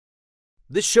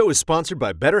This show is sponsored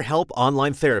by BetterHelp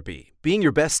Online Therapy. Being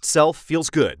your best self feels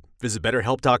good. Visit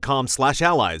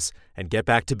betterhelp.com/allies and get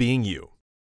back to being you.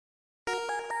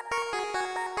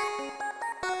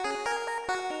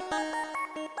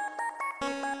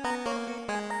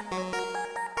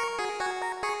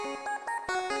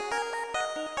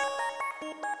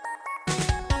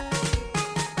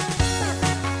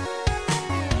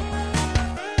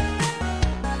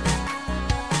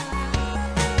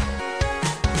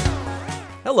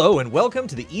 Hello and welcome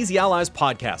to the Easy Allies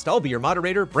podcast. I'll be your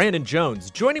moderator, Brandon Jones.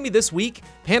 Joining me this week,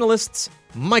 panelists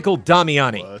Michael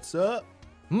Damiani. What's up?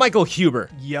 Michael Huber.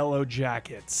 Yellow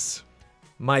Jackets.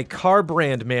 My car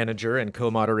brand manager and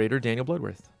co-moderator, Daniel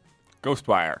Bloodworth.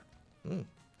 Ghostwire.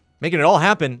 Making it all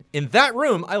happen in that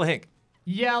room, Isla Hink.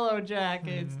 Yellow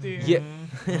Jackets, dude.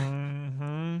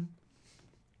 Yeah.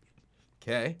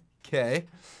 Okay.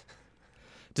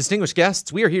 Distinguished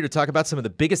guests, we are here to talk about some of the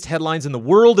biggest headlines in the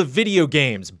world of video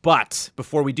games. But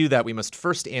before we do that, we must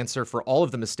first answer for all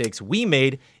of the mistakes we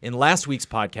made in last week's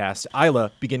podcast.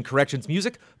 Isla, begin corrections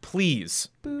music, please.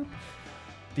 Boop.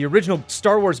 The original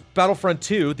Star Wars Battlefront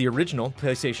 2, the original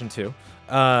PlayStation 2,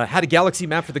 had a galaxy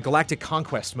map for the Galactic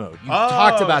Conquest mode. You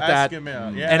talked about that.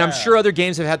 And I'm sure other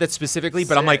games have had that specifically,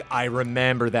 but I'm like, I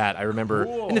remember that. I remember.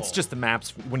 Cool. And it's just the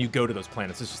maps. When you go to those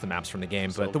planets, it's just the maps from the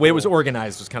game. So But the way it was cool.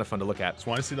 organized was kind of fun to look at. Just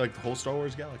want to see like the whole Star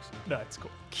Wars galaxy. That's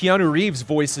cool. Keanu Reeves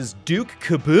voices Duke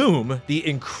Kaboom, the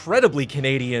incredibly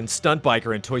Canadian stunt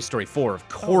biker in Toy Story 4. Of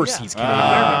course he's Canadian.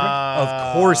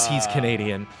 Of course he's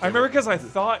Canadian. I remember because I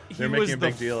thought he They're was making a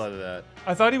big deal out of that.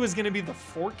 I thought he was going to be the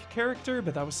Fork character,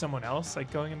 but that was someone else,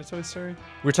 like going into Toy Story.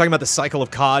 We were talking about the cycle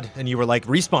of COD, and you were like,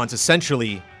 Respawn's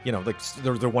essentially, you know, like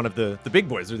they're one of the big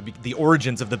boys. They're the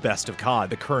origins of the best of COD,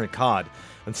 the current COD.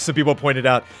 And some people pointed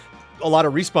out a lot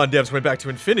of Respawn devs went back to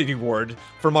Infinity Ward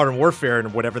for Modern Warfare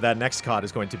and whatever that next COD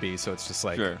is going to be. So it's just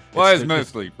like... Sure. Well, I was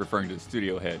mostly referring to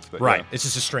studio heads. But Right. yeah. It's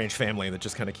just a strange family that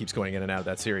just kind of keeps going in and out of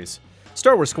that series.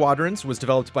 Star Wars Squadrons was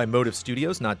developed by Motive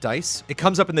Studios, not DICE. It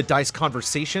comes up in the DICE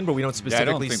conversation, but we don't Yeah, I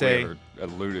specifically don't think say... we ever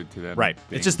alluded to them. Right.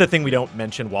 being- It's just the thing we don't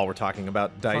mention while we're talking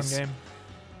about DICE. Fun game.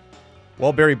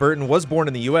 While Barry Burton was born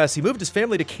in the U.S., he moved his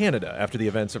family to Canada after the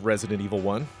events of Resident Evil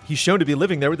 1. He's shown to be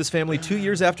living there with his family 2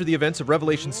 years after the events of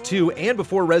Revelations 2 and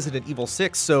before Resident Evil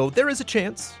 6, so there is a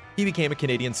chance he became a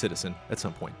Canadian citizen at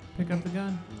some point. Pick up the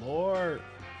gun. Lord.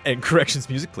 And corrections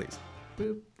music, please.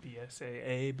 Boop.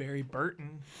 BSAA Barry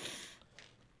Burton.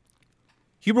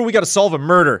 Huber, we got to solve a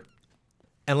murder.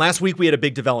 And last week we had a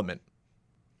big development.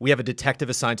 We have a detective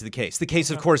assigned to the case. The case,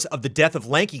 of course, of the death of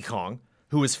Lanky Kong,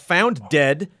 who was found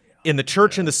dead in the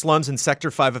church in the slums in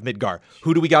Sector 5 of Midgar.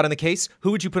 Who do we got on the case?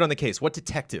 Who would you put on the case? What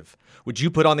detective would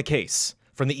you put on the case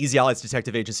from the Easy Allies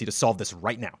Detective Agency to solve this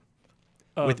right now?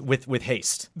 With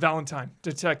haste. Valentine.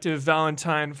 Detective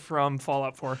Valentine from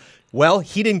Fallout 4. Well,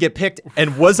 he didn't get picked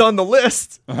and was on the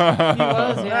list. He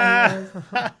was, yeah. He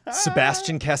was.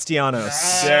 Sebastian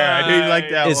Castellanos Yeah, I knew you like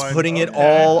that is one. putting it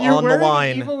all You're on the wearing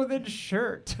line an Evil Within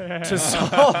shirt. to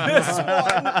solve this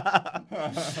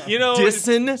one. You know,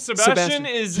 Disson Sebastian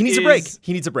is... He needs a break.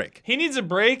 He needs a break. He needs a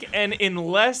break, and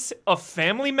unless a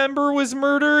family member was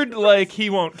murdered, like, he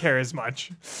won't care as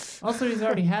much. Also, he's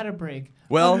already had a break.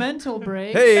 Well, a mental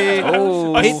break. Hey.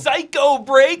 Oh. A psycho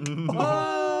break!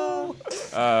 Whoa.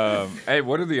 Hey,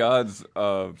 what are the odds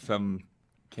of some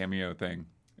cameo thing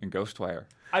in Ghostwire?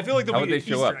 I feel like How there'll would be they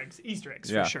show up? Easter eggs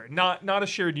Yeah. for sure. Not a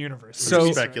shared universe. So- Just Just Easter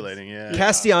eggs. speculating, yeah.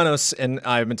 Castellanos and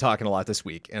I have been talking a lot this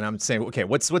week, and I'm saying, okay,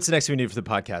 what's the next thing we need for the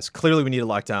podcast? Clearly, we need to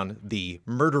lock down the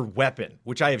murder weapon,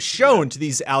 which I have shown to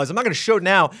these allies. I'm not going to show it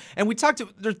now, and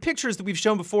there's pictures that we've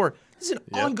shown before. This is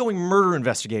an ongoing murder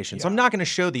investigation, so I'm not going to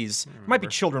show these. There might be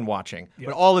children watching,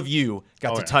 but all of you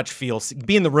got to touch, feel,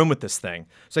 be in the room with this thing.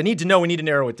 So I need to know. We need to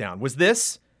narrow it down. Was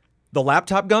this the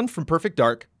laptop gun from Perfect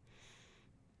Dark,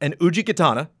 an Uji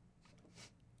Katana,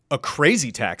 a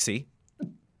crazy taxi,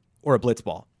 or a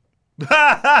blitzball?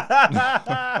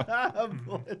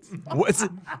 What's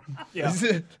it? Yeah. Is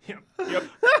it? Yep.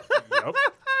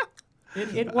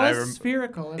 It was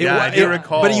spherical. Yeah, I do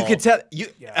recall. But you could tell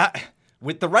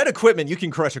with the right equipment, you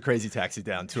can crush a crazy taxi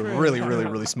down to a really, really,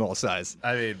 really small size.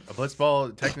 I mean, a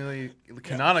blitzball technically,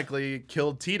 canonically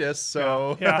killed Titus,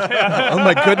 so... Oh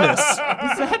my goodness! Is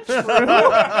that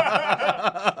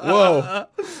true? Whoa!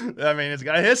 I mean, it's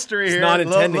got a history It's here. not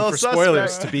intending Little for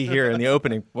spoilers suspect. to be here in the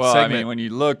opening Well, segment. I mean, when you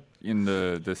look in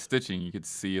the stitching, you could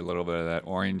see a little bit of that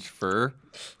orange fur.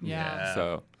 Yeah.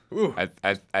 So Ooh. I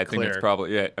think Clear. it's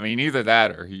probably I mean, either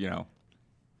that or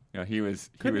he was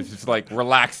just like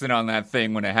relaxing on that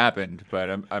thing when it happened. But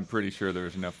I'm pretty sure there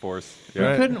was enough force.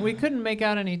 Yeah. We couldn't make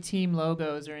out any team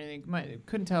logos or anything.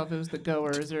 Couldn't tell if it was the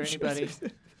goers or anybody.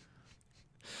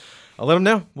 I'll let them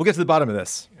know. We'll get to the bottom of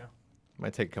this. Yeah.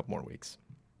 Might take a couple more weeks.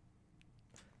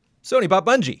 Sony bought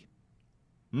Bungie.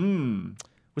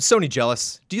 Was Sony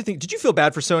jealous? Did you feel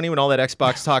bad for Sony when all that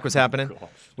Xbox talk was happening? Do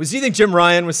you think Jim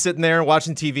Ryan was sitting there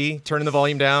watching TV, turning the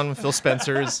volume down when Phil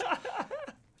Spencer's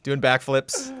doing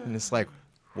backflips? And it's like,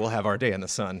 we'll have our day in the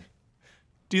sun.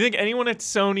 Do you think anyone at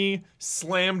Sony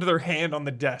slammed their hand on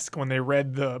the desk when they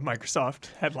read the Microsoft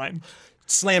headline?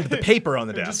 Slammed the paper on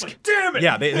the desk. Just like, damn it!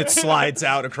 Yeah, it slides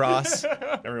out across.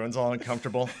 Everyone's all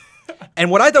uncomfortable.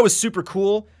 And what I thought was super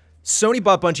cool, Sony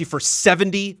bought Bungie for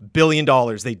 $70 billion.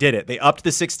 They did it. They upped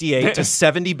the 68 to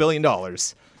 $70 billion.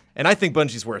 And I think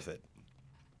Bungie's worth it.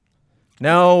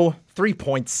 No,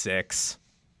 3.6.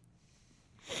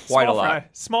 Quite a lot.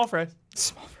 Small fry.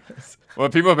 Well,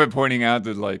 people have been pointing out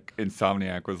that like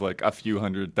Insomniac was like a few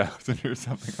 100,000 or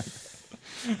something like that.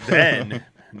 Then,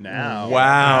 now.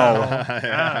 Wow.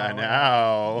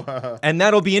 Now. And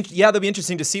that'll be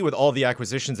interesting to see with all the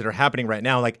acquisitions that are happening right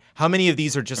now. Like, how many of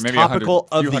these are just Maybe topical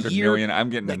of few the hundred year? million. I'm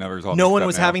getting the numbers all No mixed one up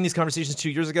was now. having these conversations 2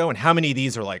 years ago, and how many of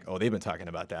these are like, oh, they've been talking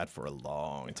about that for a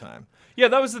long time. Yeah,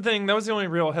 that was the thing. That was the only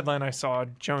real headline I saw,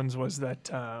 Jones, was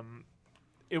that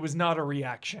it was not a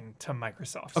reaction to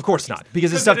Microsoft. Of course not,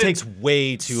 because this stuff takes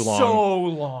way too long. So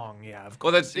long, yeah. Of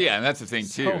Well, course. and that's the thing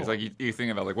too. So It's like you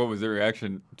think about like what was the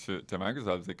reaction to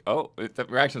Microsoft? It's like, the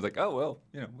reaction is like, oh well,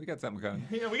 we got something coming.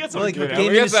 Yeah, we got Well, something like, good. game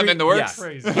We got something industry- in the works.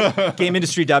 yeah. Crazy.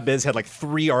 GameIndustry.biz had like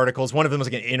 3 articles. One of them was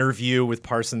like an interview with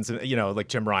Parsons, and like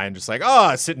Jim Ryan, just like,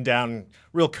 sitting down,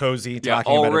 real cozy, Yeah,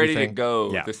 talking all about ready everything. to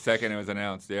go Yeah. the second it was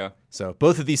announced. Yeah. So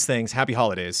both of these things, happy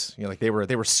holidays. Like they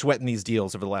were sweating these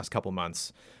deals over the last couple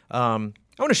months. I want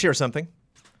to share something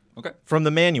Okay. from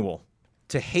the manual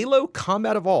to Halo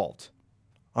Combat Evolved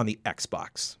on the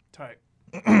Xbox Tight.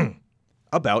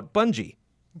 about Bungie.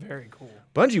 Very cool.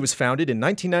 Bungie was founded in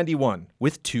 1991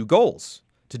 with 2 goals: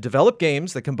 to develop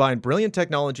games that combine brilliant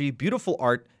technology, beautiful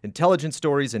art, intelligent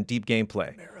stories, and deep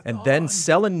gameplay, and then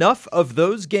sell enough of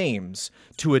those games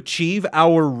to achieve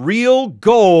our real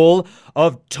goal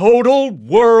of total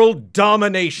world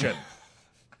domination.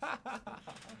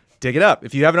 Dig it up.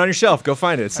 If you have it on your shelf, go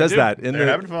find it. It says do. that in They're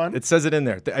there. having fun. It says it in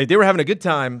there. They were having a good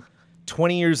time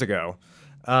 20 years ago.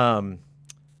 And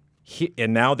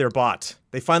now they're bought.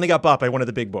 They finally got bought by one of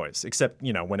the big boys, except,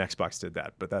 when Xbox did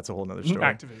that, but that's a whole nother story.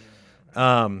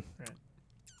 Activision.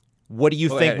 What do you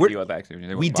Well, they think? had a deal with Activision.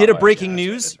 They We weren't did a bought by breaking Activision.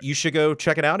 news. You should go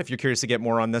check it out if you're curious to get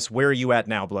more on this. Where are you at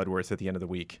now, Bloodworth, at the end of the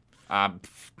week?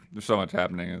 There's so much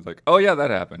happening. It's like, oh yeah,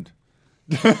 that happened.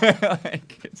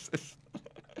 Like,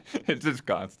 it's just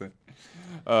constant.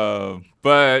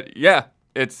 But yeah,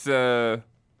 it's I'm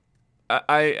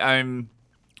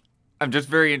just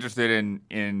very interested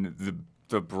in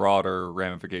the broader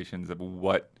ramifications of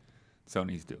what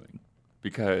Sony's doing,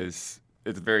 because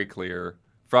it's very clear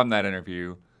from that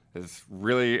interview this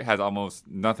really has almost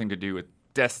nothing to do with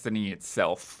Destiny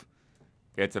itself.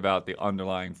 It's about the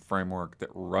underlying framework that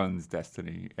runs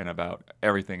Destiny and about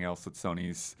everything else that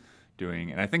Sony's doing.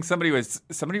 And I think somebody was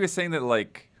saying that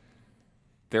like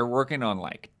they're working on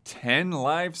like 10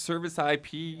 live service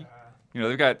IP.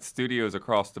 They've got studios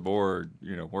across the board,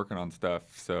 working on stuff.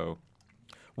 So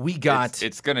We got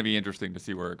it's going to be interesting to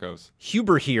see where it goes.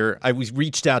 Huber here. I was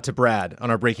reached out to Brad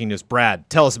on our breaking news. Brad,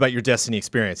 tell us about your Destiny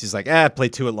experience. He's like,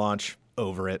 played 2 at launch,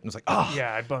 over it. And I was like, oh,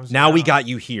 Yeah, it bums me now we out. got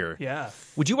you here. Yeah.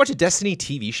 Would you watch a Destiny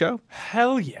TV show?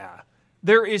 Hell yeah.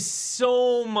 There is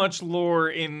so much lore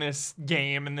in this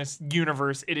game, in this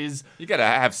universe. It is You got to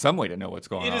have some way to know what's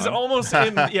going on. it is almost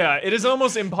it is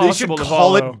almost They should impossible to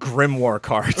call follow. it Grimoire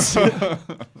cards.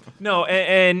 No,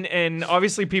 and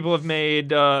obviously people have made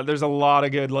there's a lot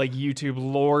of good like YouTube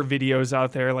lore videos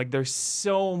out there. Like there's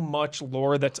so much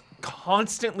lore that's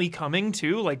constantly coming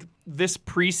too. Like this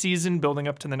preseason building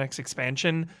up to the next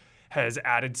expansion has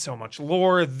added so much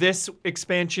lore. This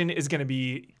expansion is going to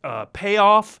be a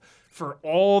payoff for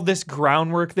all this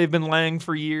groundwork they've been laying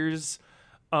for years.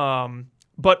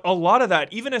 But a lot of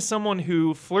that, even as someone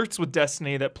who flirts with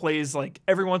Destiny, that plays like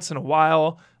every once in a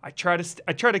while, I try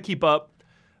to keep up,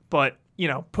 but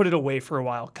put it away for a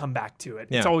while, come back to it.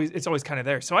 Yeah. It's always kind of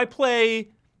there. So I play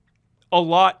a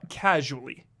lot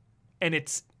casually, and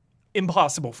it's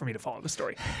impossible for me to follow the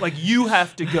story. Like you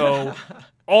have to go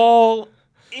all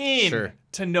in Sure.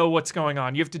 to know what's going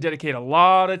on. You have to dedicate a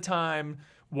lot of time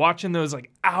watching those like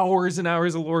hours and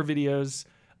hours of lore videos.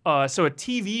 So a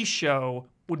TV show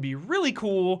would be really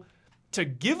cool to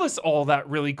give us all that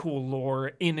really cool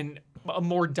lore in a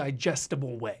more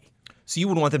digestible way. So you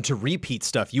would want them to repeat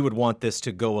stuff. You would want this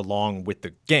to go along with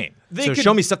the game. They So could-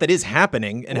 show me stuff that is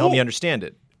happening and help me Well, understand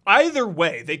it. either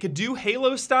way, they could do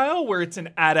Halo style, where it's an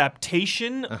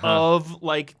adaptation of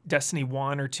like Destiny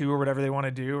 1 or 2 or whatever they want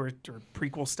to do, or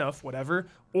prequel stuff, whatever.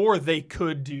 Or they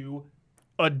could do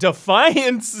a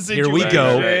Defiance situation. Here we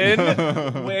go.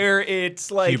 Where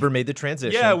it's like Huber made the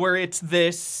transition. yeah, where it's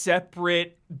this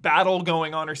separate battle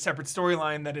going on or separate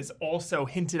storyline that is also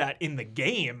hinted at in the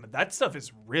game. That stuff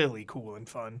is really cool and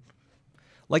fun.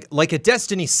 Like a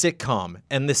Destiny sitcom,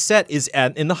 and the set is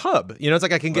in the hub. You know, it's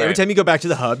like I can get every Right. time you go back to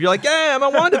the hub, you're like, yeah, I'm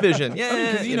on WandaVision.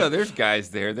 Yeah, Because, you know, there's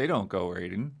guys there. They don't go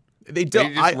raiding. they They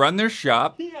don't. just run their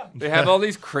shop. They have all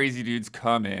these crazy dudes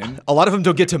come in. A lot of them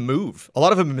don't get to move. A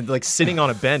lot of them have been like sitting on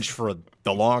a bench for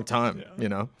a long time. You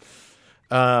know,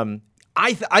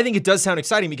 I think it does sound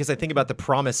exciting because I think about the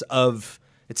promise of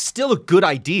it's still a good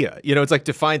idea. You know, it's like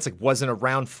Defiance like wasn't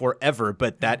around forever,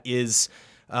 but that is.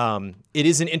 It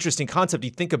is an interesting concept. You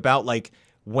think about like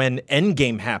when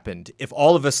Endgame happened, if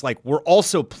all of us like were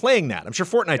also playing that, I'm sure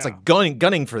Fortnite's like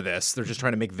gunning for this. They're just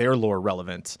trying to make their lore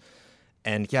relevant.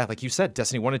 And yeah, like you said,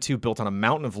 Destiny 1 and 2 built on a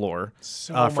mountain of lore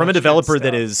So from a much good developer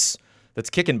stuff. that's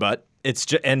kicking butt. It's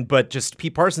but just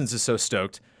Pete Parsons is so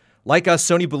stoked. Like us,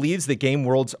 Sony believes that game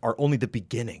worlds are only the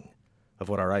beginning of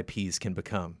what our IPs can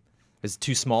become. Is it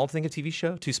too small to think of TV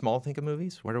show? Too small to think of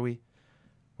movies? Where are we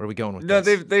going with No,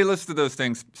 this? they listed those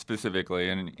things specifically,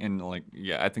 and like,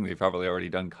 yeah, I think they've probably already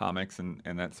done comics and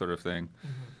that sort of thing.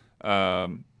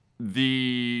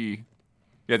 The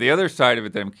other side of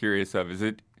it that I'm curious of is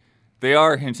they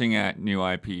are hinting at new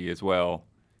IP as well,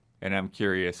 and I'm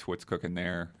curious what's cooking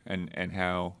there and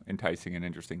how enticing and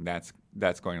interesting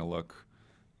that's going to look.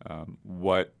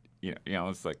 What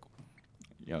it's like,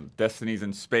 Destiny's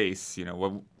in space.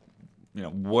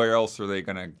 Where else are they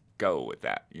gonna go with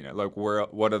that? Like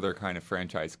what other kind of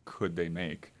franchise could they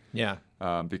make? Yeah.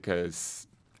 Because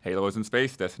Halo was in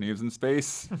space, Destiny was in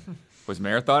space. Was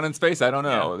Marathon in space? I don't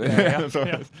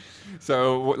know.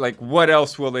 So, like, what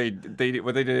else will they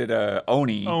did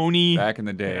Oni back in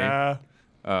the day. Yeah.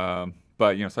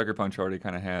 But Sucker Punch already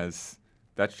kind of has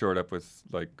that shored up with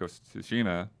like Ghost of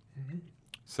Tsushima.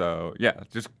 So yeah,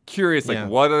 just curious, like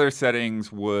what other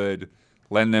settings would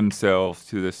lend themselves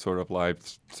to this sort of live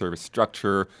service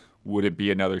structure? Would it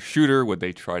be another shooter? Would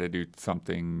they try to do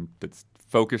something that's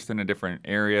focused in a different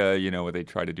area? Would they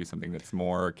try to do something that's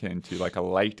more akin to like a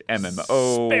light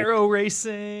MMO? Sparrow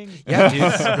racing. Yeah,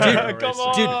 dude. Come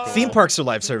on. Dude, theme parks are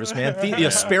live service,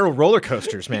 man. Sparrow roller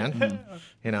coasters, man.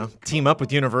 Team up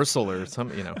with Universal or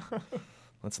something.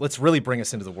 Let's really bring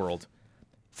us into the world.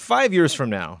 5 years from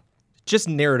now, just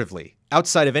narratively,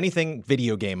 outside of anything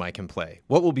video game I can play,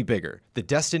 what will be bigger, the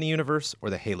Destiny universe or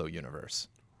the Halo universe?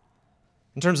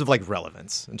 In terms of like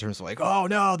relevance, in terms of like, oh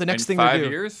no, the next In thing 5 we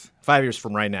do. years? 5 years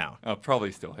from right now. Oh,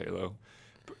 probably still Halo.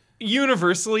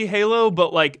 Universally Halo,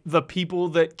 but like the people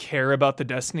that care about the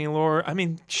Destiny lore, I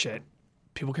mean, shit,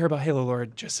 people care about Halo lore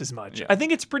just as much. Yeah. I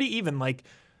think it's pretty even. Like,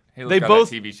 Halo's they got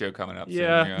both, a TV show coming up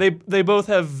yeah, soon. they both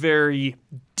have very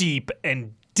deep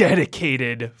and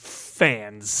dedicated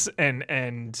fans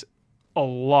and a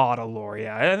lot of lore.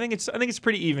 Yeah, I think it's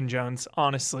pretty even, Jones.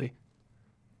 Honestly.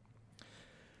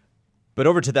 But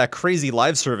over to that crazy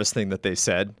live service thing that they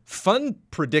said, fun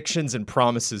predictions and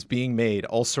promises being made.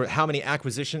 Also, how many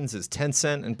acquisitions is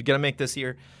Tencent and gonna make this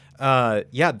year?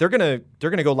 Yeah, they're gonna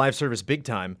go live service big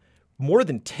time. More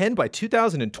than 10 by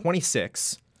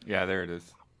 2026. Yeah, there it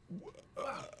is.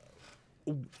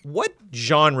 What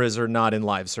genres are not in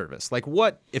live service? Like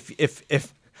what if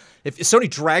Sony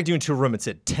dragged you into a room and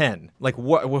said 10? Like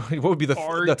what would be the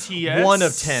RTS? 1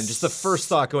 of 10? Just the first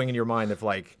thought going in your mind of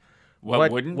like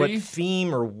What wouldn't what be?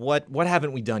 theme or what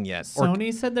haven't we done yet? Or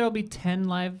Sony said there will be 10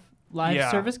 live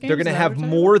Yeah. service games. they're going to Is that have what we're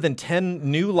talking more than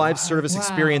 10 new live service Wow.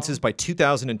 experiences by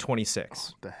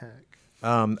 2026. The heck?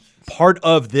 Part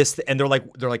of this, and they're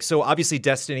like, so obviously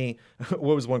Destiny,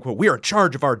 what was one quote? We are in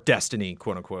charge of our destiny,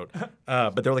 quote unquote.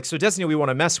 But they're like, so Destiny we want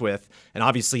to mess with, and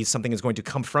obviously something is going to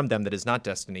come from them that is not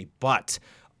Destiny, but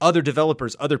other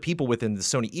developers, other people within the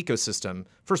Sony ecosystem,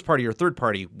 first party or third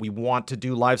party, we want to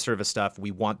do live service stuff.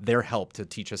 We want their help to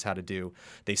teach us how to do.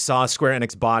 They saw Square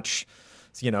Enix botch,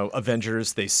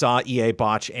 Avengers. They saw EA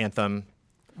botch Anthem.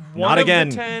 One Not of again.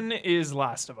 the 10 is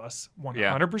Last of Us.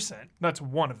 100%. That's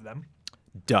one of them.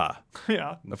 Duh.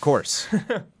 Yeah. Of course.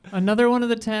 Another one of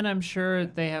the 10 I'm sure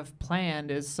they have planned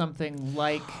is something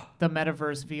like the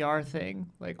Metaverse VR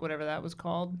thing, like whatever that was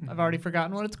called. I've already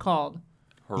forgotten what it's called.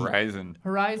 Horizon.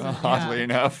 Horizon. Oddly yeah.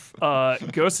 enough.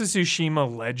 Ghost of Tsushima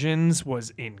Legends was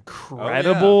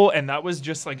incredible, and that was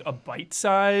just like a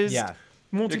bite-sized Yeah.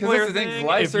 Because multiplayer that's the thing, thing.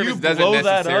 live If you service doesn't blow that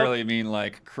up, necessarily mean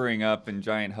like crewing up in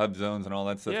giant hub zones and all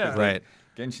that stuff. 'cause, Yeah. like, Right.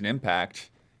 Genshin Impact,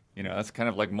 that's kind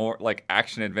of like more like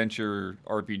action adventure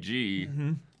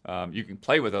RPG. You can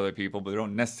play with other people, but you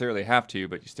don't necessarily have to.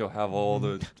 But you still have all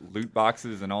the loot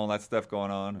boxes and all that stuff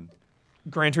going on. And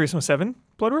Gran Turismo 7,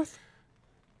 Bloodworth?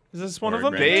 Is this one of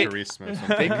them? They- Gran Turismo,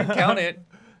 something. they can count it.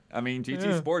 I mean,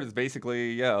 GT Sport is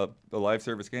basically a live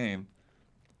service game.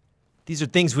 These are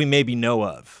things we maybe know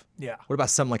of. Yeah. What about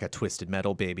something like a Twisted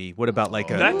Metal, baby? What about like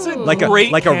a That's a like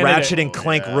great a candidate. Ratchet and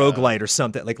Clank roguelite or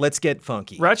something? Like, let's get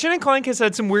funky. Ratchet and Clank has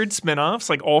had some weird spin-offs,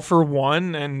 like All for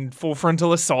One and Full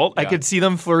Frontal Assault. I Yeah. could see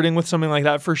them flirting with something like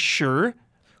that for sure.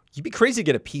 You'd be crazy to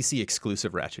get a PC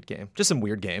exclusive Ratchet game. Just some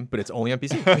weird game, but it's only on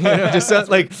PC. Just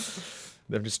like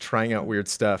they're just trying out weird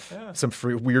stuff. Some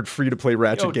weird free to play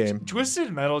Ratchet Yo, game.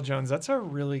 Twisted Metal, Jones, that's a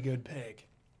really good pick.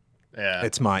 Yeah.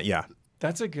 It's my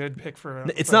That's a good pick for.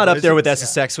 It's for not up Is there it- with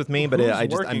SSX with me, but Who's I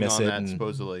working miss on it. that, and-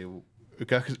 supposedly.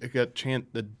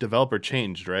 The developer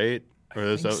changed, right? Or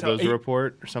there's think so. a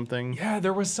report or something? Yeah,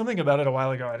 there was something about it a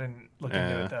while ago. I didn't look into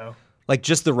Yeah. it though. like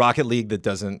just the Rocket League that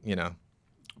doesn't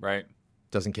Right.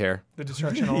 doesn't care. The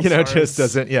Destruction All Just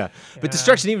doesn't. Yeah. Yeah. But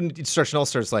Destruction All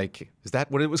Stars, like, is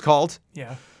that what it was called?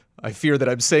 Yeah. I fear that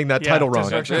I'm saying that Yeah, title wrong.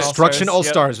 Destruction Destruction All-Stars,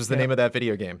 All Stars yep, was the yep. name of that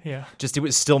video game. Yeah. Just it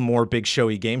was still more big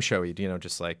showy, game showy.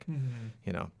 Just like,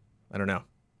 I don't know.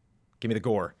 Give me the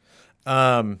gore.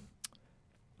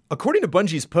 According to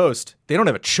Bungie's post, they don't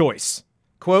have a choice.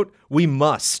 Quote, we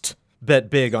must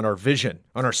bet big on our vision,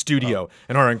 on our studio,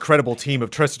 and our incredible team of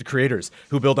trusted creators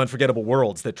who build unforgettable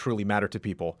worlds that truly matter to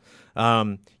people.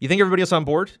 You think everybody else on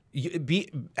board?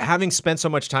 Having spent so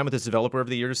much time with this developer over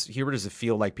the years, Hubert, does it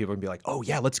feel like people can be like, oh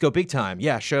yeah, let's go big time.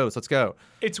 Yeah, shows, let's go.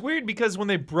 It's weird because when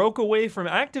they broke away from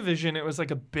Activision, it was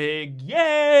like a big,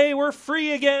 yay, we're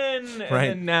free again. Right.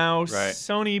 And then now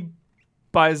Sony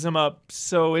buys them up.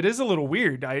 So it is a little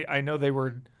weird. I know they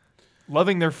were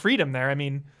loving their freedom there. I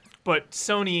mean, but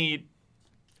Sony,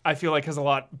 I feel like, has a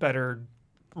lot better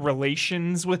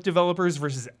relations with developers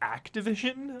versus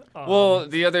Activision. Well,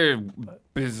 the other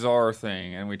bizarre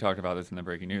thing, and we talked about this in the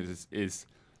breaking news, is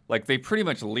like they pretty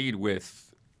much lead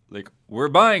with like we're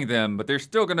buying them, but they're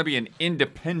still going to be an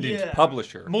independent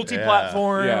publisher.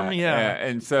 Multi-platform, yeah.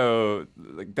 And so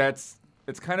like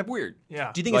it's kind of weird.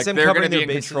 Yeah. Do you think Like it's them they're covering going to be their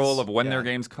in bases? control of when their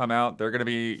Yeah. games come out. They're going to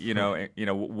be,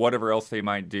 whatever else they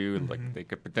might do. Like they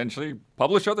could potentially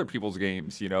publish other people's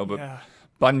games, but Yeah.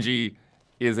 Bungie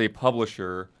is a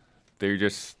publisher. They're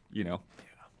just,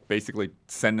 basically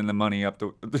sending the money up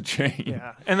the chain.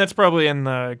 Yeah, and that's probably in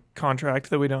the contract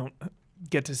that we don't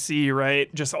get to see,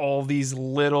 right? Just all these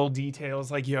little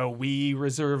details like, we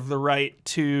reserve the right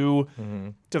to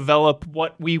develop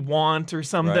what we want or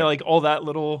something, Right. like all that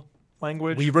little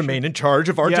language. We remain in charge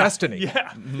of our Yeah. destiny.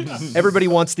 Yeah. Everybody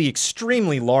wants the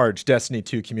extremely large Destiny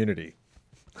 2 community,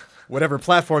 whatever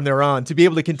platform they're on, to be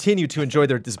able to continue to enjoy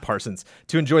their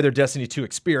Destiny 2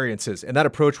 experiences. And that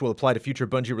approach will apply to future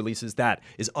Bungie releases. That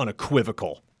is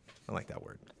unequivocal. I like that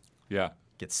word. Yeah.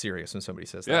 Get serious when somebody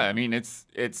says Yeah, that. I mean it's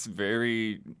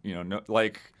very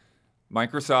like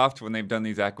Microsoft when they've done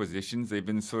these acquisitions, they've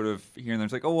been sort of here and there.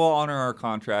 It's like, oh, we'll honor our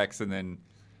contracts, and then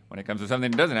when it comes to something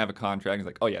that doesn't have a contract, it's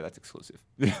like, oh yeah, that's exclusive.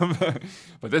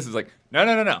 But this is like, no.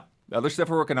 The other stuff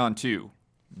we're working on too,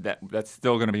 that's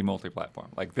still going to be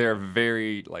multi-platform. Like they're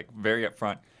very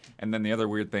upfront. And then the other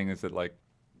weird thing is that like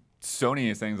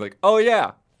Sony is saying like, oh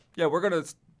yeah, we're gonna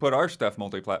put our stuff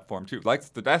multi-platform too. Like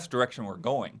that's the direction we're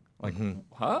going. Like,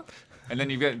 huh? And then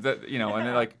you get that, and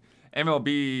then like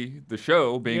MLB the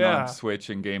Show being Yeah. on Switch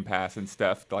and Game Pass and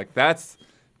stuff. Like that's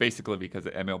basically because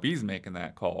MLB's making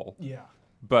that call. Yeah.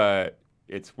 But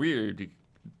it's weird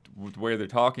with where they're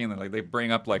talking and like they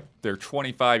bring up like their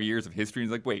 25 years of history.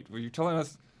 And it's like, wait, what are you telling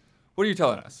us?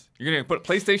 You're gonna put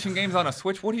PlayStation games on a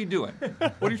Switch? What are you doing?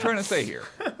 What are you trying to say here?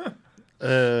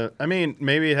 I mean,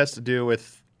 maybe it has to do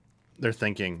with their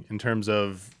thinking in terms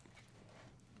of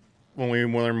when we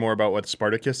learn more about what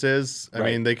Spartacus is. I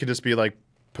Right. mean, they could just be like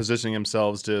positioning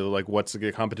themselves to like what's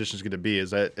the competition is going to be.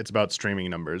 Is that it's about streaming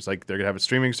numbers? Like they're gonna have a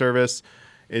streaming service,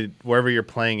 wherever you're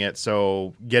playing it.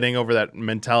 So getting over that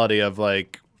mentality of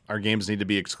like our games need to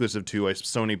be exclusive to a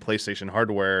Sony PlayStation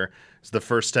hardware is the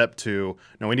first step to,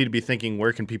 no, we need to be thinking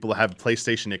where can people have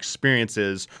PlayStation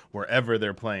experiences wherever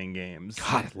they're playing games.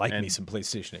 God, I'd like And- me some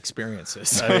PlayStation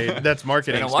experiences. I mean, that's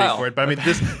marketing It's speak been a while. for it. But I mean,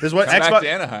 this is what Come back Xbox. to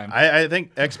Anaheim. I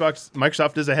think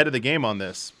Microsoft is ahead of the game on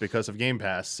this because of Game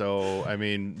Pass. So I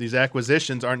mean, these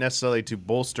acquisitions aren't necessarily to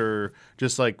bolster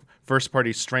just like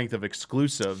first-party strength of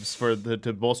exclusives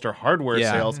to bolster hardware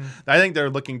Yeah. sales. I think they're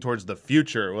looking towards the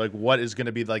future, like what is going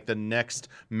to be like the next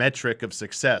metric of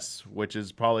success, which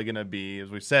is probably going to be, as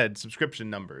we said, subscription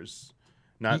numbers,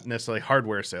 not necessarily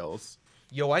hardware sales.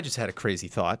 Yo, I just had a crazy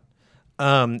thought.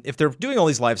 if they're doing all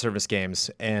these live service games,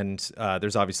 and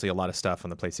there's obviously a lot of stuff on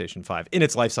the PlayStation 5 in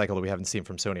its life cycle that we haven't seen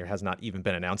from Sony or has not even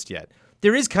been announced yet,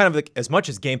 there is kind of like, as much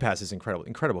as Game Pass is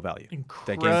incredible value.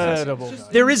 That Game Pass. Incredible.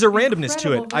 There is a randomness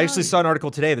to it. incredible I actually value. saw an article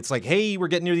today that's like, hey, we're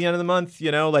getting near the end of the month,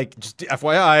 like just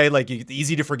FYI, like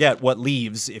easy to forget what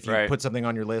leaves if you Right. put something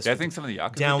on your list. Yeah, I think some of the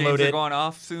Yakuza Download games it. are going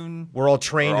off soon. We're all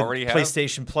trained Or already have.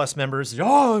 PlayStation Plus members.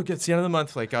 Oh, it's the end of the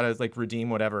month. Like, gotta like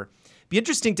redeem whatever. Be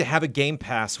interesting to have a Game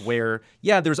Pass where,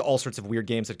 yeah, there's all sorts of weird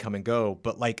games that come and go,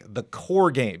 but like the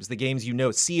core games, the games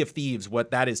Sea of Thieves,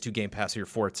 what that is to Game Pass or your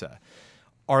Forza,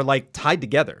 are like tied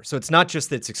together. So it's not just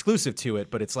that it's exclusive to it,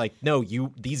 but it's like, no,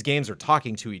 these games are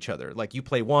talking to each other. Like you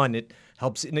play one, it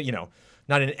helps,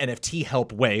 not in an NFT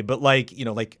help way, but like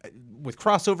with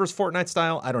crossovers, Fortnite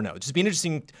style. I don't know. It'd just be an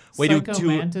interesting way Psycho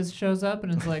Mantis shows up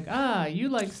and it's like, you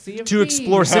like Sea of to Thieves.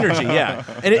 explore synergy, yeah,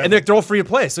 and they're all free to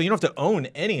play, so you don't have to own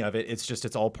any of it.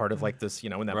 It's all part of like this,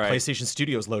 when that Right. PlayStation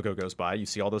Studios logo goes by, you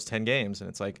see all those 10 games, and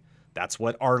it's like that's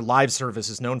what our live service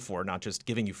is known for, not just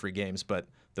giving you free games, but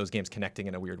those games connecting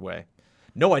in a weird way.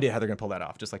 No idea how they're gonna pull that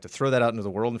off. Just like to throw that out into the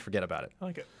world and forget about it. I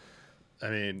like it. I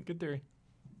mean, Good theory.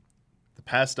 the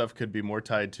past stuff could be more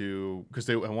tied to because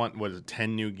they want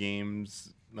 10 new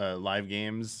games, live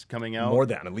games coming out. More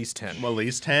than at least 10. Well, at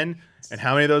least 10. And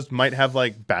how many of those might have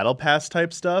like battle pass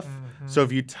type stuff? So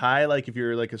if you tie if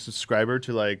you're like a subscriber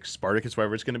to like Spartacus,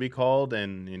 whatever it's going to be called,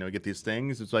 and get these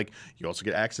things, it's like you also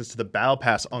get access to the battle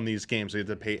pass on these games. So you have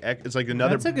to pay. It's like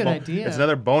another. That's a good idea. It's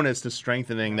another bonus to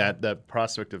strengthening that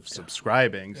prospect of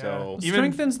subscribing. So It Even-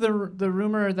 strengthens the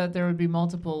rumor that there would be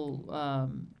multiple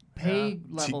pay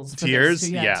levels. for tiers?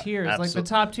 this. Yeah, Tiers. Like the absolutely.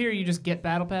 top tier, you just get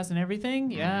battle pass and everything.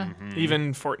 Yeah.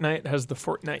 Even Fortnite has the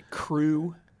Fortnite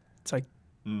crew. It's like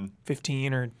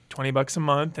 15 or $20 a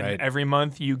month, and Right. every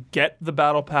month you get the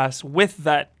battle pass with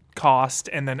that cost,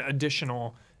 and then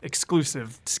additional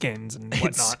exclusive skins and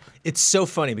whatnot. It's so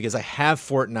funny because I have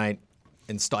Fortnite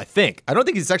installed. I don't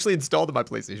think it's actually installed on my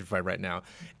PlayStation 5 right now,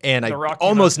 and The I Rock came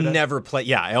almost out today. never play.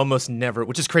 Yeah, I almost never,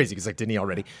 which is crazy because didn't he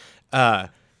already?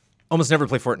 Almost never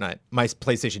play Fortnite. My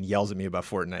PlayStation yells at me about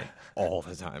Fortnite all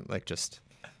the time. Like, just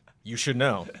you should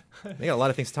know. They got a lot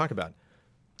of things to talk about.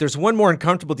 There's one more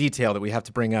uncomfortable detail that we have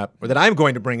to bring up, or that I'm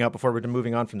going to bring up before we're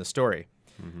moving on from the story.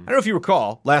 I don't know if you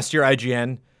recall, last year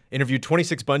IGN interviewed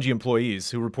 26 Bungie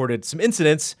employees who reported some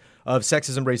incidents of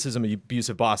sexism, racism,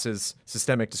 abusive bosses,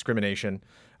 systemic discrimination.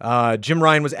 Jim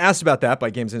Ryan was asked about that by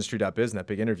GamesIndustry.biz in that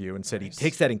big interview and said he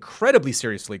takes that incredibly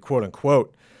seriously, quote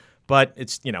unquote. But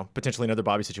it's, potentially another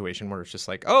Bobby situation where it's just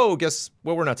like, oh, guess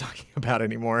what we're not talking about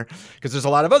anymore? Because there's a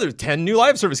lot of other 10 new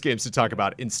live service games to talk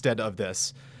about instead of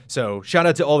this. So shout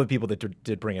out to all the people that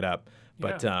did bring it up.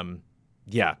 But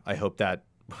yeah, I hope that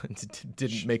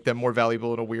didn't make them more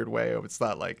valuable in a weird way. It's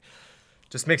not like,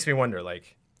 just makes me wonder,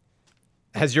 like,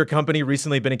 has your company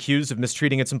recently been accused of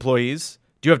mistreating its employees?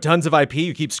 Do you have tons of IP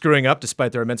you keep screwing up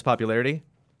despite their immense popularity?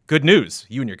 Good news,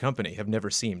 you and your company have never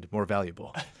seemed more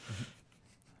valuable.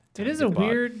 It is a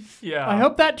weird. Yeah. I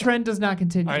hope that trend does not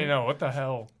continue. I know. What the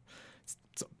hell?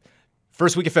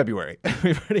 First week of February,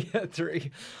 we've already had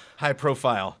 3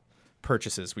 high-profile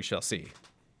purchases we shall see.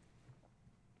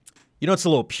 It's a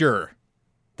little purer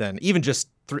than even just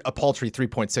a paltry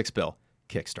 3.6 bill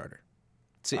Kickstarter.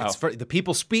 It's the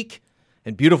people speak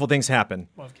and beautiful things happen.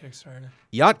 Love Kickstarter.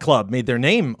 Yacht Club made their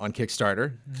name on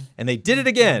Kickstarter, and they did it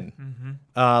again.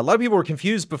 A lot of people were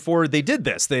confused before they did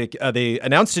this. They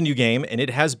announced a new game, and it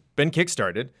has been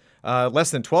kickstarted. Less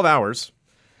than 12 hours.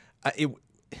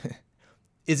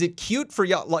 Is it cute for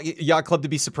Yacht Club to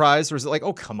be surprised, or is it like,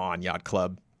 oh, come on, Yacht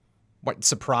Club? What,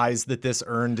 surprised that this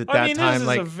earned at that time? This is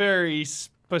Like, a very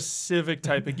specific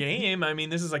type of game. I mean,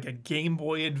 this is like a Game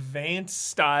Boy Advance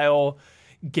style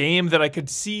game that I could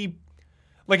see.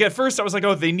 Like, at first I was like,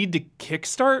 oh, they need to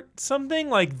kickstart something?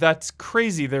 Like, that's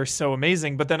crazy. They're so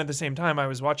amazing. But then at the same time, I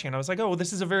was watching and I was like, oh, well,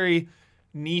 this is a very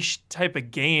niche type of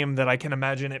game that I can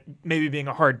imagine it maybe being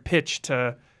a hard pitch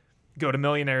to go to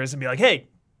millionaires and be like, hey,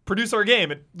 produce our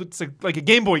game. It looks like a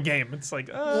Game Boy game. It's like,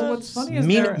 Well, what's funny is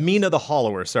Mina the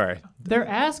Hollower, sorry. their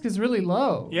ask is really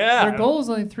low. Yeah. Their goal is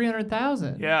only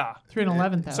 300,000. yeah.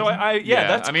 311,000. So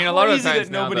that's I mean, a lot of crazy times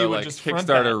that now, nobody though, would like, just front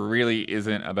Kickstarter that. really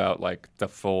isn't about like the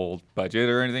full budget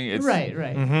or anything. It's, right.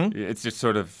 It's just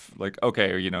sort of like,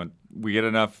 okay, we get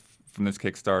enough from this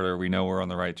Kickstarter. We know we're on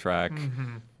the right track.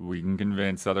 We can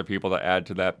convince other people to add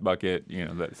to that bucket.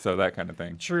 So that kind of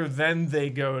thing. True. Then they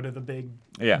go to the big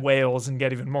Yeah. whales and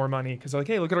get even more money because they're like,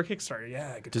 hey, look at our Kickstarter.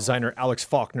 Yeah. Good Designer Alex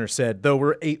Faulkner said, though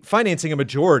we're financing a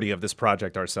majority of this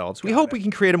project ourselves, we hope we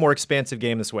can create a more expansive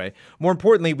game this way. More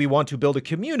importantly, we want to build a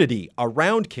community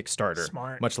around Kickstarter,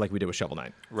 Smart. much like we did with Shovel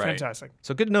Knight. Right. Fantastic.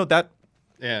 So good to know that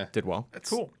Yeah. did well.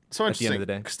 Cool. so at the end of the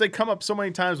day. because they come up so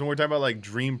many times when we're talking about like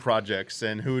dream projects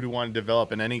and who do want to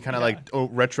develop, and any kind of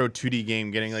retro 2D game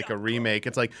getting like a remake.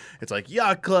 It's like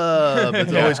Yacht Club.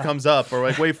 It always comes up, or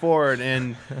like Way Forward,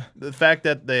 and the fact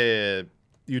that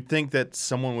you'd think that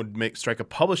someone would strike a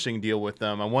publishing deal with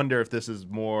them. I wonder if this is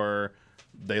more.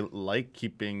 They like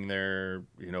keeping their,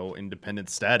 independent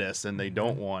status, and they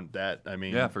don't want that. I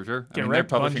mean, Yeah, for sure. I Get mean, they're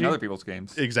wrecked, publishing Bungie. other people's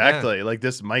games. exactly. Like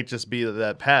this might just be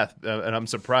that path, and I'm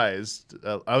surprised.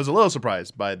 I was a little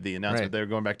surprised by the announcement Right. they were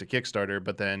going back to Kickstarter,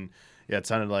 but then it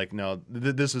sounded like no.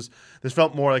 This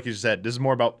felt more like you said. This is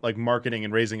more about like marketing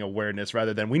and raising awareness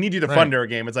rather than we need you to fund our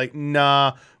game. It's like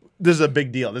nah. This is a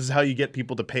big deal. This is how you get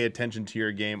people to pay attention to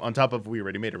your game. On top of we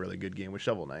already made a really good game with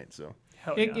Shovel Knight, so.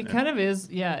 Hell yeah. It kind of is,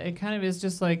 it kind of is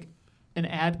just like an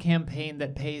ad campaign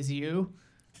that pays you.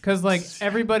 Because, like,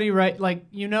 everybody Polygon,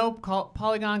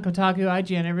 Kotaku,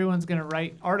 IGN, everyone's going to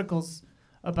write articles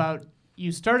about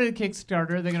you started a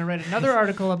Kickstarter. They're going to write another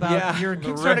article about your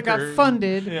Kickstarter got record.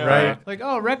 funded. Yeah. Right. Like,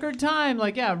 record time.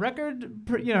 Like,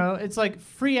 it's like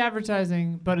free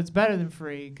advertising, but it's better than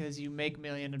free because you make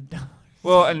millions of dollars.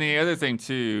 Well, and the other thing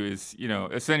too is,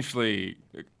 essentially,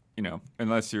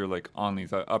 unless you're like on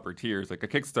these upper tiers, like a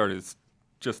Kickstarter is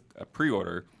just a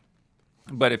pre-order.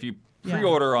 But if you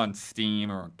pre-order on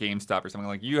Steam or GameStop or something,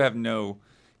 like you have no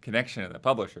connection to the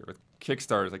publisher. With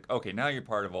Kickstarter, it's like, okay, now you're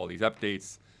part of all these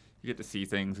updates. You get to see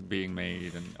things being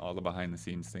made and all the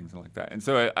behind-the-scenes things and like that. And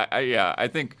so, I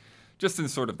think just in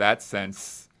sort of that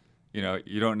sense,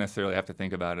 you don't necessarily have to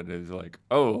think about it as like,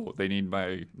 oh, they need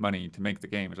my money to make the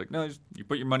game. It's like, no, you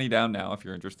put your money down now if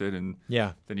you're interested, and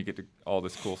then you get to all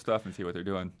this cool stuff and see what they're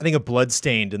doing. I think of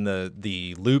Bloodstained and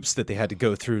the loops that they had to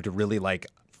go through to really like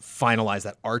finalize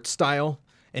that art style.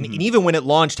 And even when it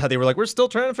launched, how they were like, we're still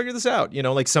trying to figure this out.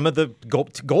 Like some of the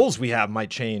goals we have might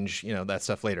change, that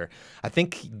stuff later. I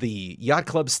think the Yacht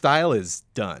Club style is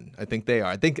done. I think they are.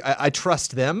 I think I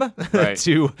trust them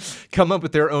to come up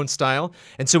with their own style.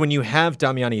 And so when you have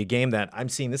Damiani, a game that I'm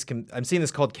seeing this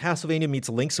called Castlevania meets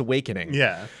Link's Awakening.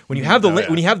 Yeah. When you have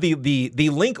when you have the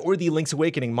Link or the Link's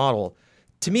Awakening model,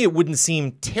 to me, it wouldn't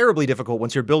seem terribly difficult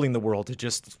once you're building the world to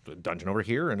just a dungeon over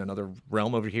here and another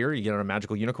realm over here. You get on a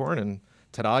magical unicorn and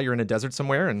ta-da, you're in a desert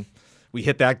somewhere, and we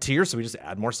hit that tier, so we just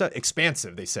add more stuff.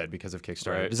 Expansive, they said, because of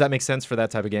Kickstarter. Right. Does that make sense for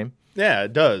that type of game? Yeah,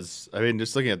 it does. I mean,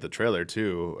 just looking at the trailer,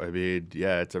 too, I mean,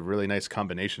 yeah, it's a really nice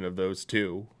combination of those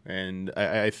two. And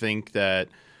I think that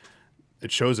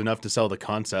it shows enough to sell the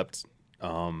concept,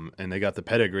 and they got the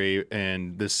pedigree,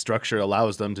 and this structure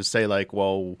allows them to say, like,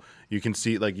 well, you can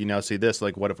see, like, you now see this,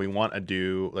 like, what if we want to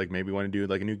do, like, maybe we want to do,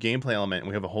 like, a new gameplay element, and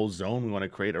we have a whole zone we want to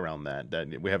create around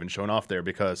that we haven't shown off there,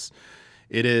 because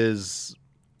it's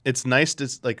nice to,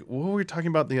 like, what were we talking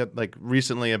about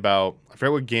recently about, I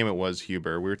forget what game it was,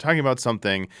 Huber. We were talking about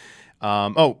something, it's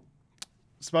about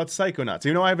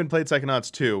Psychonauts. I haven't played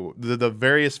Psychonauts 2. The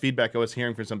various feedback I was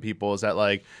hearing from some people is that,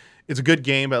 like, it's a good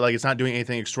game, but like it's not doing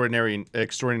anything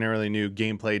extraordinarily new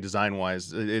gameplay design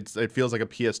wise. It feels like a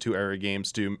PS2 era game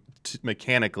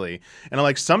mechanically. And I'm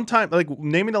like, sometimes, like,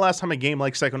 naming the last time a game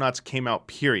like Psychonauts came out,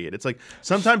 period. It's like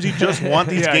sometimes you just want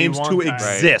these games to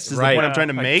exist. Is the point I'm trying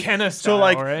to make. So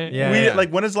like,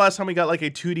 when is the last time we got like a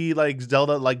 2D like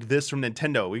Zelda like this from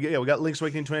Nintendo? We got Link's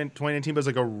Awakening 2019, but it's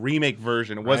like a remake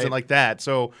version. It wasn't like that.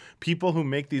 So people who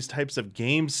make these types of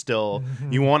games still,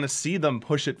 you want to see them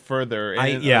push it further.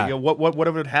 And what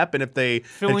would happen if they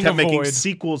kept making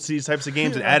sequels to these types of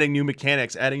games and adding new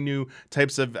mechanics, adding new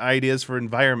types of ideas for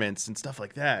environments and stuff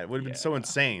like that? It would have been so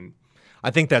insane.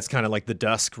 I think that's kind of like the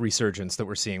Dusk resurgence that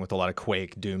we're seeing with a lot of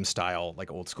Quake, Doom style,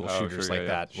 like old school shooters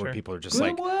that, where people are just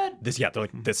like, they're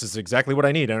like, this is exactly what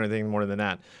I need. I don't need anything more than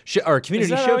that. Our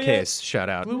community showcase, shout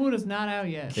out. Gloomwood is not out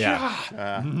yet. Yeah.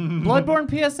 Bloodborne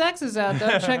PSX is out,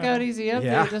 though. Check out Easy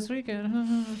Update this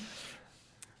weekend.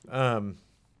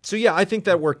 So yeah, I think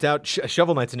that worked out.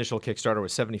 Shovel Knight's initial Kickstarter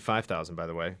was $75,000, by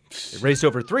the way. It raised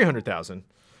over $300,000,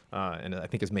 and I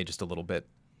think it's made just a little bit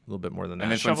more than that.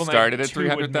 And this one started at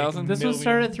 300,000. This one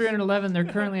started at 311. They're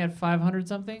currently at 500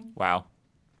 something. Wow,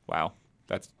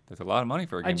 that's a lot of money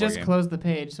for a game. I just closed the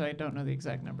page, so I don't know the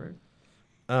exact number.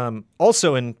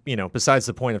 Also, and besides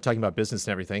the point of talking about business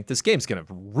and everything, this game's gonna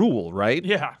rule, right?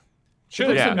 Yeah,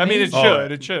 should. Yeah. I mean, it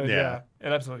should. It should. Yeah. Yeah,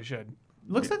 it absolutely should.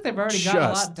 Looks like they've already got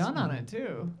a lot done on it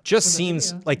too. Just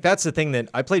seems like that's the thing that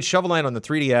I played Shovel Knight on the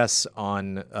 3DS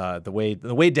on the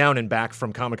way down and back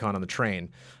from Comic-Con on the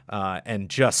train, and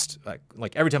just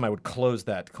like every time I would close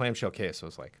that clamshell case, I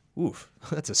was like, "Oof,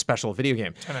 that's a special video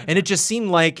game." And it just seemed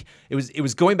like it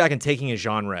was going back and taking a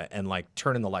genre and like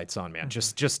turning the lights on, man.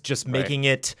 Just making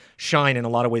it shine in a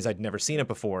lot of ways I'd never seen it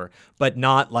before, but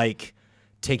not like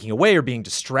taking away or being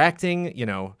distracting,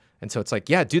 And so it's like,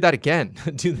 yeah, do that again.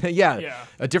 Do that, yeah, Yeah.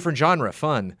 a different genre,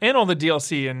 fun. And all the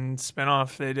DLC and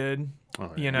spinoff they did.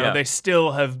 You know, Yeah. they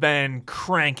still have been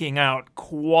cranking out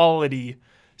quality.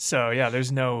 So yeah,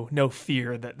 there's no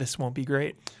fear that this won't be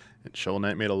great. And Shovel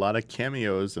Knight made a lot of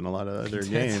cameos in a lot of other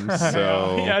games.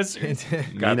 So yes,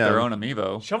 Got their own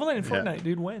amiibo. Shovel Knight and Fortnite,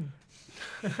 dude, win.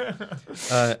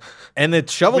 And the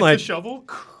Shovel With Knight, the shovel.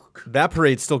 that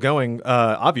parade's still going.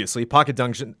 Obviously, Pocket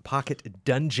Dungeon is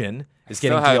getting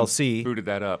Still haven't DLC. Booted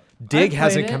that up. Dig I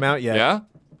hasn't played come it. out yet. Yeah.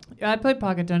 Yeah, I played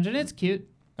Pocket Dungeon. It's cute.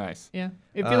 Nice. Yeah.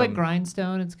 If you like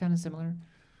Grindstone, it's kind of similar.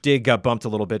 Dig got bumped a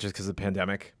little bit just because of the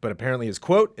pandemic, but apparently is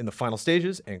quote in the final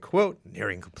stages and quote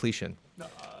nearing completion.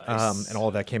 And all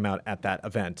of that came out at that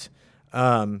event.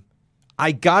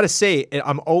 I gotta say,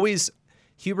 I'm always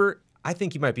Hubert. I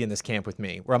think you might be in this camp with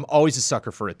me, where I'm always a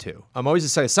sucker for a 2. I'm always a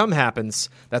sucker. Something happens.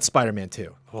 That's Spider-Man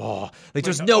 2. Oh, like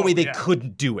there's no way they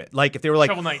couldn't do it. Like if they were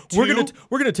like, Shovel Knight we're 2?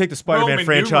 gonna take the Spider-Man Roman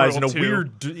franchise in a numeral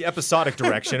 2. weird episodic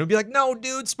direction. It would be like, no,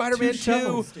 dude, Spider-Man 2.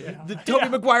 shovels, The Tobey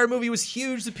Maguire movie was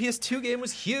huge. The PS2 game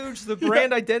was huge. The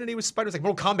brand identity was Spider. It's like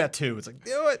Mortal Kombat 2. It's like,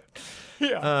 do it.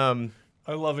 Yeah.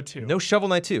 I love it too. No Shovel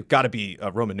Knight 2. Got to be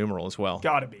a Roman numeral as well.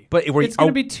 Gotta be. But It's going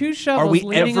to be 2 shovels we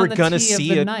leaning ever on the gonna T see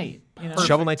of the a night. You know?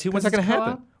 Shovel Knight 2? When's that 'Cause going to it's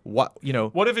happen? co-op.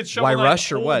 What What if it's Shovel why Knight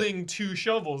rush or what? holding 2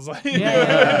 shovels?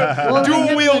 Yeah. Well, him and the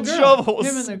Dual-wield girl. shovels.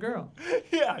 Him and the girl.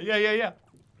 yeah.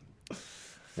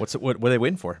 What are they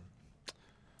waiting for?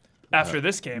 After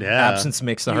this game, yeah. Absence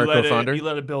makes the you heart let go fonder. you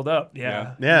let it build up.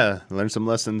 Yeah. Yeah, learn some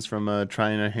lessons from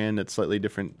trying a hand at slightly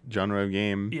different genre of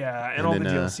game. Yeah, and And all then, the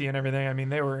DLC and everything. I mean,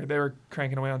 they were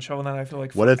cranking away on Shovel Knight. I feel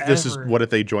like What if this is? forever. What if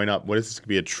they join up? What if this could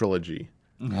be a trilogy?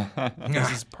 This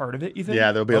is part of it? You think?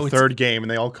 Yeah, there'll be Oh, a it's- third game, and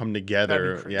they all come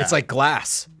together. That'd be Yeah, It's like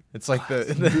Glass. It's like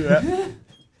the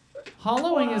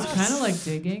Hollowing is kind of like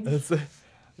digging.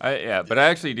 But I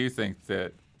actually do think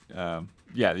that,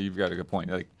 you've got a good point.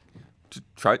 Like,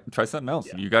 try something else.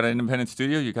 You got an independent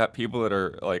studio. You got people that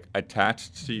are like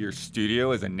attached to your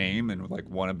studio as a name and like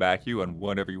want to back you on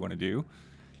whatever you want to do.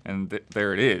 And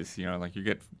there it is. You know, like you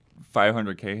get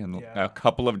 500K in a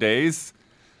couple of days.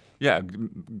 Yeah,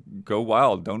 go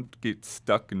wild. Don't get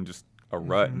stuck in just a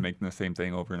rut and making the same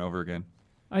thing over and over again.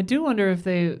 I do wonder if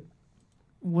they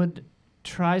would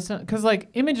try some, because like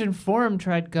Image and Forum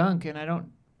tried Gunk, and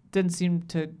didn't seem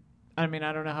to. I mean,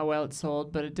 I don't know how well it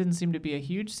sold, but it didn't seem to be a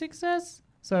huge success.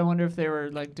 So I wonder if they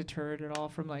were like deterred at all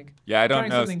from like. Yeah, I don't trying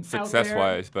know something out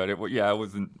success-wise, but I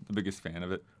wasn't the biggest fan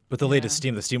of it. But the latest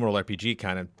the SteamWorld RPG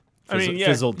kind of I mean, yeah.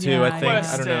 fizzled too. Yeah, I think.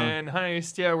 yeah. I don't know. and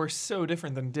Heist, we're so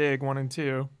different than Dig 1 and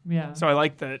 2. Yeah. So I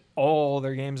like that all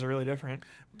their games are really different.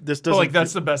 this But doesn't. like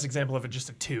that's the best example of it. Just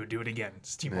a 2. Do it again.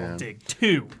 SteamWorld Dig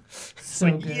 2. so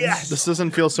good. Yes. this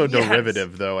doesn't feel so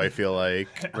derivative, though. I feel like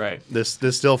Right. this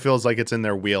still feels like it's in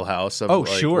their wheelhouse of Oh,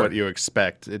 like sure. what you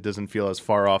expect. It doesn't feel as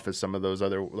far off as some of those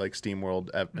other like SteamWorld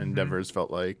endeavors felt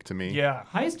like to me. Yeah.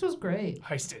 Heist was great.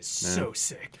 Heist is so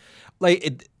sick.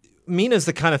 Like Mina's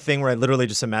the kind of thing where I literally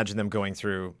just imagine them going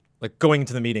into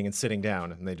the meeting and sitting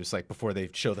down, and they just like before they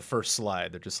show the first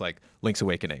slide, they're just like Link's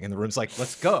Awakening, and the room's like,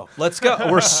 let's go.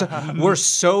 We're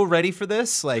so ready for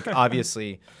this. Like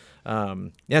obviously, it's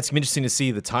gonna be interesting to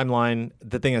see the timeline.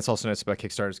 The thing that's also nice about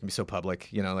Kickstarter is gonna be so public.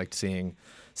 You know, like seeing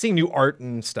new art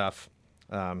and stuff.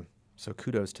 So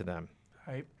kudos to them.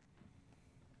 Hype.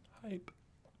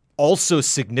 Also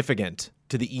significant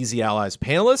to the Easy Allies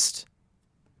panelists,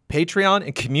 Patreon,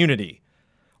 and community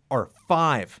are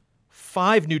five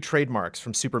new trademarks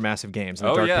from Supermassive Games in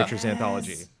the Oh, Dark yeah. Pictures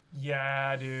anthology.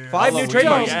 Yeah, dude. 5 new Halloween.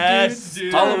 trademarks. Yes,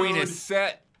 dude. Halloween is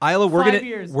set. Isla, we're 5 gonna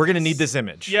years. need this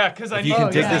image. Yeah, because I If you know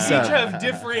can dig yeah. this they each up. have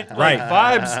different Right.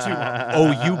 vibes to them.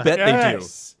 Oh, you bet they do.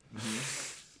 Yes.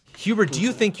 Hubert, do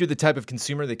you think you're the type of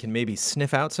consumer that can maybe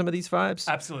sniff out some of these vibes?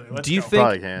 Absolutely. Let's Do you go.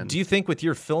 Probably think? can. Do you think with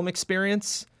your film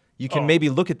experience, you can Oh. maybe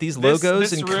look at these This- logos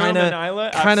this and room kind and Isla?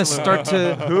 of Absolutely. start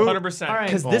to 100%. All right.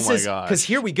 because Oh this my is gosh. because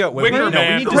here we go. Wait, Wicker no, we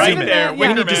Man, need to right zoom in. there, We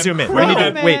Wicker need to Man. zoom in. Crow We need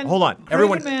to Man. wait. Hold on,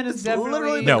 everyone. Crow Man is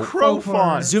definitely No. Crow full font.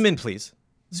 form. Zoom in, please.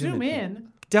 Zoom in.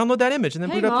 Download that image and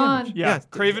then Hang boot up the on. image. Yeah,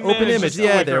 Craven open Man is image. just a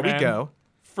Yeah, Wicker there we Man. go.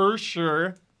 For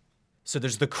sure. So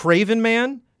there's the Craven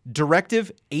Man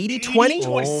Directive 8020.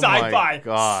 Oh my Sci-fi.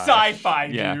 gosh. Sci-fi,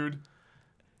 Yeah. dude.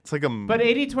 It's like a But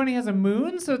 8020 has a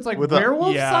moon, so it's like With a-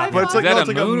 werewolf Yeah. sci-fi. but it's like, Is that no, it's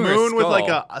a like a moon or a moon with like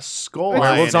skull? a skull.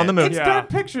 Werewolves eye on in the it. moon. It's Yeah. dark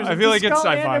pictures. I with feel a like it's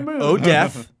skull sci-fi. and a moon.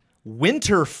 Odef,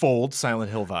 Winterfold, Silent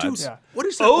Hill vibes, Yeah. What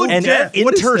is that? and Death?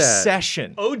 What is that?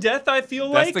 Intercession. Death, I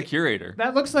feel That's like. the curator.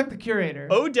 That looks like the curator.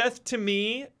 Death to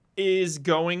me is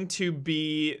going to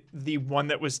be the one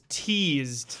that was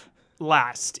teased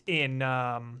last in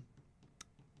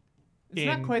It's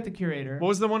not quite the curator. What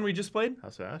was the one we just played?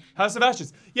 House of Ash. House of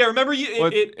Ashes. Yeah, remember you?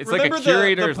 Well, it's like a remember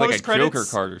curator. The It's like a post-credits- Joker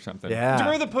card or something. Yeah. Do you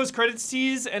remember the post-credits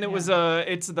tease? And it was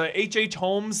it's the H.H.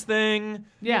 Holmes thing.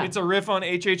 Yeah. It's a riff on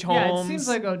H.H. Yeah, it Holmes. seems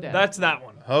like Odette. That's that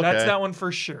one. Okay. That's that one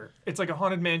for sure. It's like a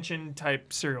haunted mansion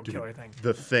type serial killer thing.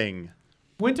 The Thing.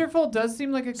 Winterfold does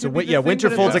seem like it could So be the yeah, thing, but it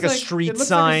Winterfold's looks like a street it looks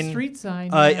sign. Like a street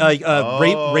sign.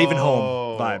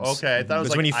 Ravenholm vibes. Okay, I thought it was Because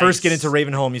like when you first get ice. into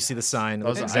Ravenholm, you see the sign. It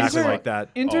looks was exactly ice. like that.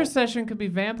 Intercession could be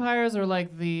vampires or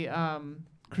like the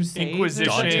Crusades.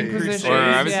 Inquisition. Or Dante's. Inquisition. Or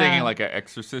I was yeah. thinking like an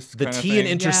Exorcist. The kind of T in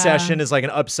thing. intercession Yeah. is like an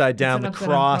upside down, It's the an upside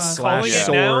down cross cross. slash Calling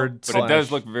it now, sword. But it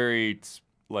does look very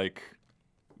like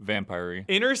vampire-y.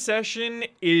 Intercession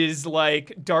is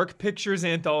like Dark Pictures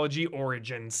Anthology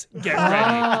Origins. Get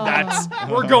ready. Oh.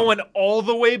 We're going all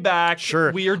the way back.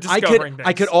 Sure. We are discovering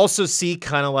I could things. also see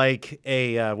kind of like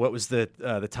a what was the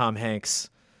Tom Hanks,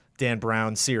 Dan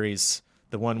Brown series,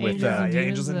 the one with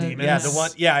Angels and Demons. yeah, the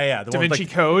one the Da one with, Vinci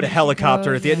like, Code? the helicopter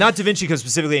Code, at the end. Not Da Vinci Code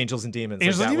specifically, Angels and Demons.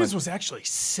 Angels like and that Demons one. was actually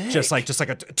sick. just like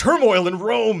a turmoil in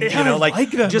Rome. Yeah, you know, I like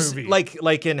like that just movie.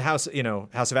 like in House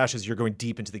of Ashes, you're going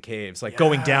deep into the caves, like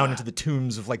going down into the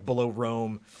tombs of like below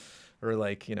Rome, or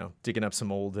like digging up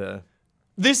some old.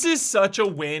 This is such a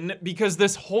win because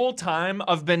this whole time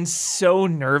I've been so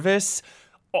nervous.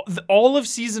 All of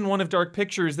season 1 of Dark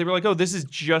Pictures, they were like, oh, this is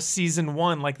just season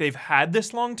 1. Like they've had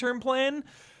this long-term plan.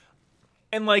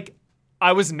 And like,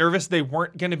 I was nervous they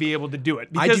weren't going to be able to do it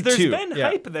I because do there's too, been yeah.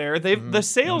 hype there. The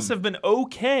sales have been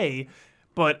okay,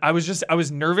 but I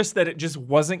was nervous that it just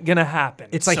wasn't going to happen.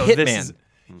 It's like So this Hitman. is-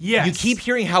 Yes. You keep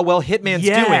hearing how well Hitman's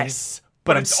Yes. doing,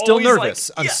 but I'm it's still always like,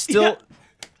 nervous. yeah.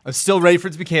 I'm still ready for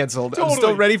it to be canceled. I'm still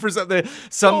Totally. ready for some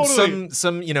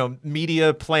Totally.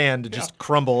 media plan to just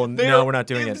crumble and They're- no, we're not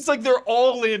doing it. It's like they're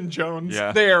all in, Jones.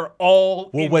 Yeah. They're all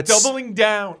Well, in, what's- doubling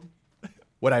down.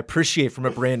 What I appreciate from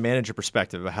a brand manager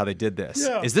perspective of how they did this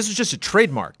Yeah. is this was just a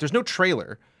trademark. There's no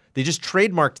trailer. They just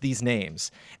trademarked these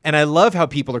names. And I love how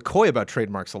people are coy about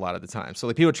trademarks a lot of the time. So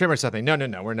like people trademark something. No,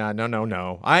 we're not.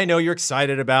 No. I know you're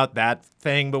excited about that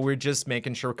thing, but we're just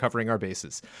making sure we're covering our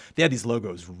bases. They had these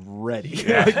logos ready.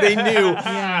 Like they knew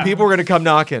people were going to come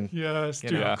knocking. Yes,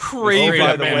 dude. Yeah. Crazy. Straight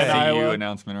by up the way. MCU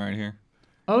announcement right here.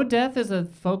 Oh, Death is a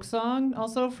folk song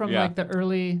also from Yeah. like the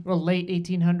late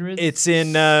 1800s. It's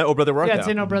in Oh Brother Where Art yeah, Thou. it's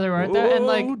in Oh Brother Where Art Thou, and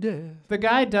like Death. the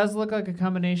guy does look like a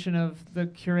combination of the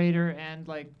curator and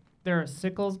like there are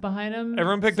sickles behind him.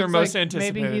 Everyone picked their it's most like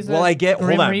anticipated. Maybe he's Well, a I get. Grim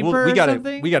Hold on. Reaper We or gotta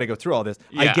something. go through all this.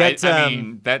 Yeah, I get. I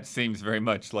mean, that seems very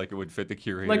much like it would fit the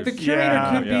curator. like the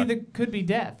curator Yeah. could be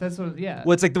Death. That's what. Yeah.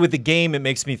 Well, it's like with the game, it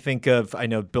makes me think of, I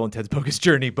know Bill and Ted's Bogus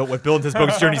Journey, but what Bill and Ted's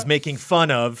Bogus Journey is making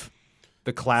fun of,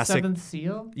 the classic. Seventh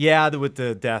Seal. Yeah, with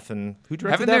the death and who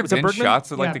directed Haven't that? there Was it been Bergman? shots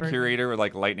of like Yeah, the Bergman. curator with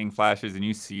like lightning flashes and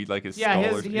you see like his Yeah,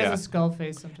 skull? he has a skull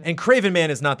face sometimes. And Craven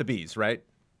Man is not the bees, right?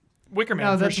 Wicker Man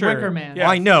No, for that's sure. Wicker Man. Yeah.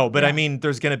 Well, I know, but I Yeah. mean,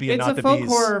 there's going to be a it's not a the folk bees.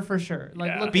 horror for sure. Like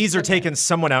Yeah. look, Bees are look at taking it.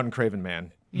 someone out in Craven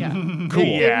Man. Yeah. Cool.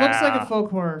 It looks like Yeah. a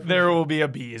folk horror. For There sure. will be a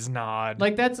bees nod.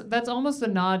 Like that's almost a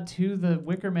nod to the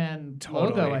Wicker Man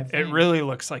totally. logo. I think It really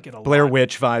looks like it a Blair lot.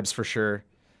 Witch vibes for sure.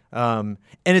 And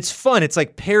it's fun. It's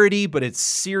like parody, but it's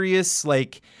serious.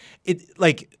 Like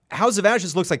House of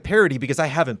Ashes looks like parody because I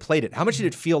haven't played it. How much did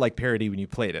it feel like parody when you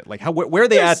played it? Like where are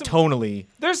they There's at some- tonally?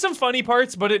 There's some funny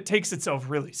parts, but it takes itself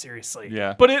really seriously.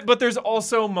 Yeah. But there's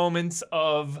also moments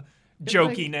of like-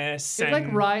 jokiness It and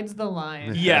like rides the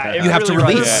line. yeah, it You have to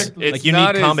really release. rides- Perfectly. Like, you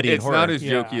need comedy and It's horror. not as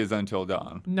Yeah. jokey as Until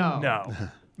Dawn. No. No,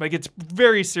 like it's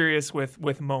very serious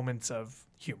with moments of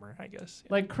humor, I guess.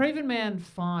 Like Craven Man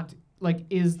font like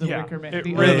is the Yeah, Wicker Man. it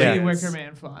The really OG is. Wicker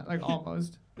Man font. Like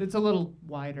almost. It's a little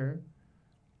wider.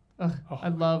 Ugh, I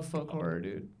love folk horror,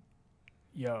 dude.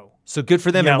 Yo, So good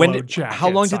for them. And when Yellow how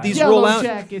long did Jackets, these Yellow roll out?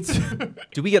 Jackets.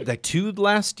 Do we get like 2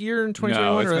 last year in 2021?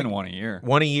 No, it's or been one a year.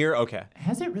 one a year. Okay,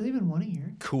 Has it really been 1 a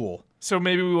year? cool. so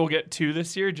maybe we will get 2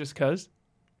 this year just cause.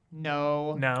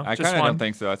 No. No, I just kind of one. don't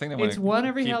think so. I think they want It's to one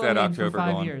every keep Halloween that October for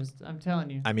 5 going. years. I'm telling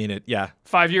you. I mean it. Yeah,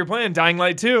 5-year plan. Dying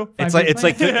Light 2. it's Five-year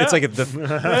like plan? it's like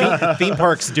the theme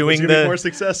parks doing It's gonna be more the.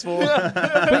 successful.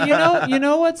 But you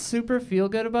know what's super feel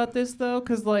good about this though?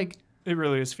 Because like It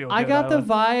really is feel. I good, got the Alan.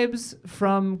 vibes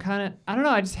from kind of I don't know.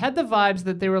 I just had the vibes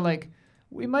that they were like,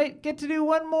 we might get to do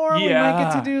one more. We might get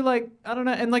Yeah. to do like I don't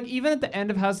know. And like even at the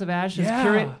end of House of Ashes,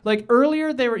 Yeah. like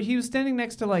earlier he was standing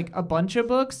next to like a bunch of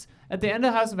books. At the end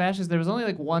of House of Ashes, there was only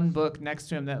like one book next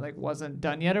to him that like wasn't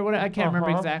done yet or whatever. I can't remember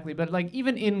Uh-huh. exactly, but like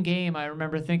even in game, I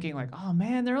remember thinking like, oh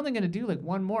man, they're only gonna do like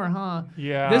one more, huh?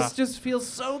 Yeah. This just feels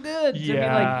so good to be like,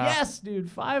 Yeah. yes,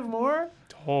 dude, 5 more.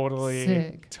 Totally.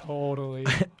 Sick. Totally.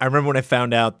 I remember when I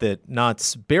found out that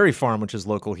Knott's Berry Farm, which is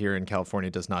local here in California,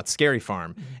 does not Scary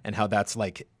Farm, and how that's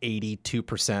like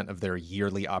 82% of their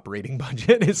yearly operating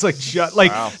budget. It's like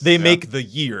like they make the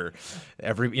year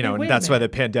every, wait and a that's why the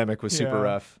minute. pandemic was super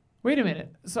rough. Wait a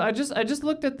minute. So I just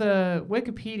looked at the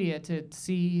Wikipedia to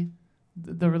see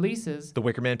the releases. The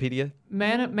Wicker Manpedia?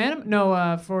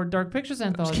 For Dark Pictures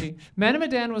Anthology, Man of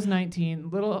Medan was 19,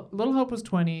 Little Hope was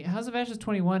 20, House of Ashes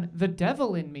 21, The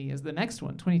Devil in Me is the next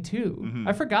one, 22.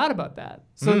 I forgot about that.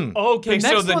 So Okay, the so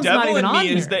next the one's not Devil even in on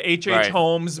Me is here. the H.H. Right.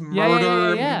 Holmes Yeah,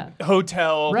 murder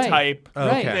hotel Right. type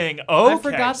Right. thing. Okay, I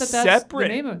forgot that that's separate.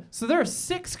 the name of it. So there are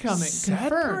 6 coming,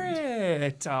 confirmed.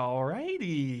 Separate.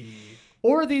 Alrighty.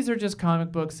 Or these are just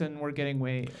comic books and we're getting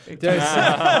way...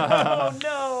 Oh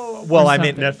no. Well, Or I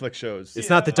mean, something. Netflix shows. it's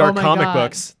not the dark my comic God.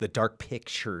 books, the dark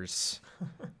pictures.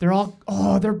 They're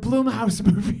Blumhouse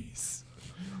movies.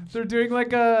 They're doing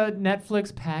like a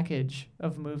Netflix package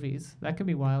of movies. That could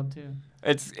be wild too.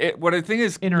 What I think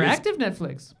is Interactive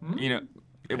Netflix.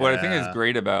 what I think is Yeah.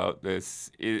 great about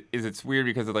this is it's weird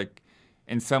because of like,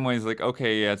 in some ways, like,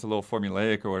 okay, yeah, it's a little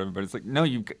formulaic or whatever, but it's like, no,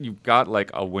 you've got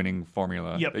like a winning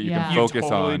formula Yep. that you Yeah. can You focus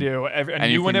totally on. do. A and new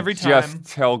you one can every just time.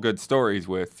 tell good stories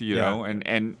with, you Yeah. know,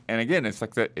 and again, it's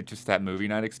like that movie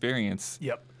night experience.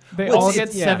 Yep. They Well, all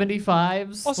it's- get yeah.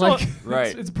 75s. Also- like,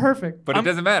 Right. It's perfect. But it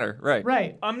doesn't matter, right?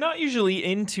 Right. I'm not usually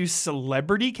into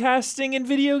celebrity casting in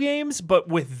video games, but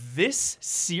with this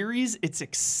series, it's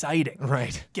exciting.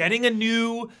 Right. Getting a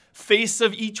new face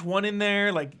of each one in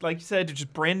there, like you said,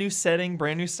 just brand new setting,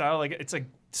 brand new style. Like it's like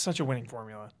such a winning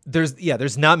formula.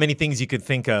 There's not many things you could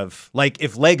think of. Like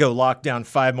if Lego locked down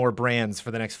 5 more brands for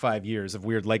the next 5 years of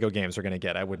weird Lego games we're gonna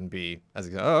get, I wouldn't be as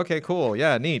oh, okay, cool,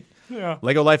 yeah, neat. Yeah.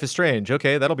 Lego Life is Strange.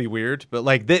 Okay, that'll be weird, but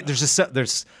like there's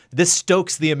this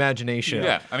stokes the imagination.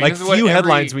 Yeah, I mean, like this is what few every-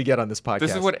 headlines we get on this podcast.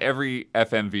 This is what every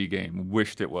FMV game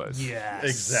wished it was. Yes.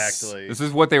 Exactly. This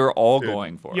is what they were all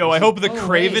going for. Yo, I hope the Oh,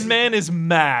 Craven wait. Man is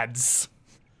Mads.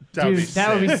 That'd Dude,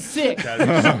 that would be sick.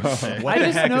 That'd be so sick. what I the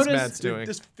just heck noticed- is Matt's doing?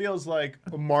 This feels like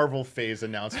a Marvel phase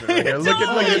announcement right here. Look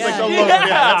at it's like the Yeah. logo. Yeah,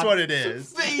 that's what it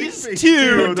is. Phase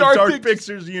 2, the Dark Dark Pic-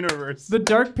 Pictures universe. The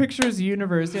Dark Pictures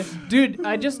universe. Yeah. Dude,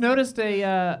 I just noticed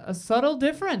a subtle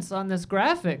difference on this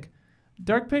graphic.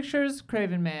 Dark Pictures,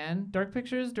 Craven Man. Dark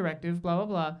Pictures, Directive, blah, blah,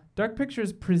 blah. Dark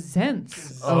Pictures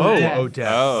presents Odeth. Death.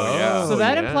 Oh, yeah. So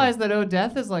that yeah. implies that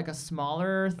Odeth is like a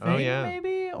smaller thing, yeah.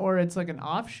 maybe? Or it's like an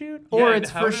offshoot? Yeah, or and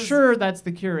it's how for does- sure that's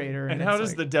the curator. And it's how does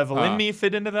like- the Devil in Me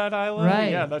fit into that island? Right.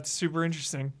 Yeah, that's super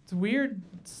interesting. It's weird,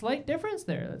 slight difference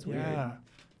there. That's weird. Yeah.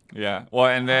 Yeah. Well,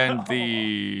 and then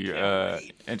the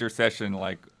intercession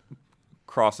like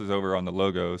crosses over on the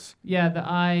logos. Yeah, the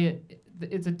I,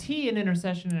 it's a T in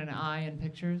intercession and an I in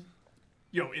pictures.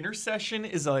 Yo, Intercession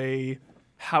is a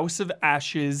House of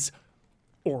Ashes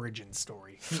origin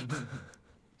story.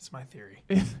 It's my theory.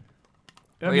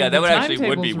 Oh yeah, that would actually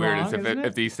would be timetable's weird wrong, is isn't it?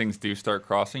 if these things do start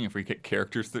crossing, if we get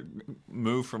characters that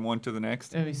move from one to the next.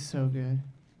 That'd be so good.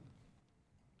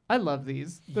 I love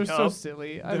these. They're so Yup.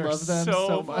 silly. I They're love them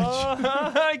so much. fun.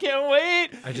 I can't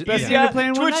wait. Best game to play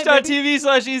in one night, baby.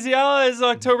 Twitch.tv/EasyAlla is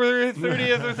October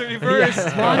 30th or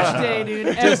 31st. Launch day, dude.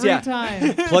 Every yeah.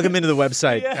 time. Plug them into the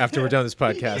website after we're done this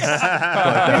podcast.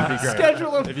 That would be great.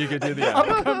 Schedule them. If you could do the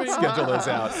Upcoming schedule those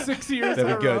out. 6 years That'd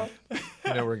in be a good. row.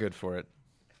 You know we're good for it.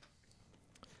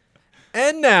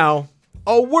 And now,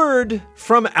 a word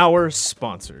from our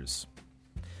sponsors.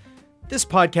 This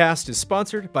podcast is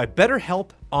sponsored by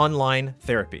BetterHelp Online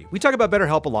Therapy. We talk about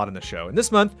BetterHelp a lot on the show, and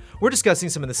this month we're discussing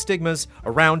some of the stigmas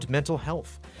around mental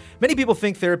health. Many people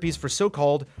think therapy is for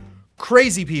so-called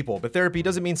crazy people, but therapy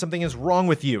doesn't mean something is wrong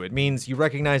with you. It means you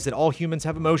recognize that all humans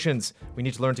have emotions. We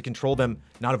need to learn to control them,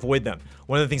 not avoid them.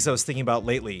 One of the things I was thinking about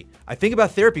lately, I think about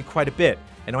therapy quite a bit.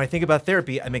 And when I think about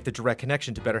therapy, I make the direct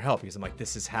connection to BetterHelp because I'm like,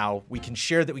 this is how we can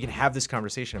share that we can have this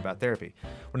conversation about therapy.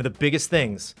 One of the biggest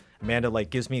things, Amanda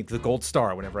gives me the gold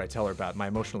star whenever I tell her about my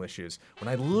emotional issues. When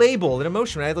I label an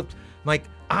emotion, I'm like,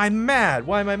 I'm mad.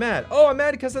 Why am I mad? Oh, I'm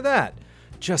mad because of that.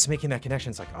 Just making that connection,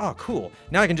 it's like, oh, cool.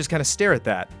 Now I can just kind of stare at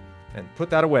that and put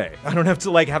that away. I don't have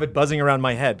to have it buzzing around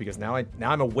my head because now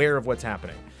I'm aware of what's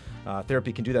happening.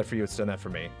 Therapy can do that for you. It's done that for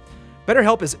me.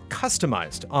 BetterHelp is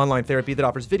customized online therapy that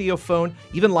offers video, phone,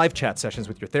 even live chat sessions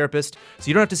with your therapist, so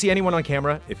you don't have to see anyone on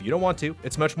camera if you don't want to.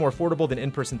 It's much more affordable than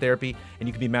in-person therapy, and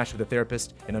you can be matched with a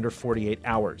therapist in under 48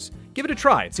 hours. Give it a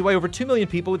try and see why over 2 million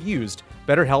people have used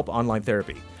BetterHelp Online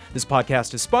Therapy. This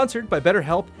podcast is sponsored by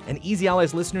BetterHelp, and Easy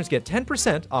Allies listeners get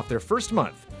 10% off their first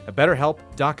month at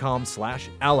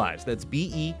BetterHelp.com/allies. That's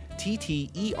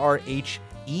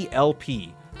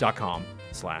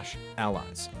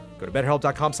BetterHelp.com/allies. Go to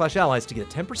BetterHelp.com/allies to get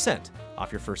 10%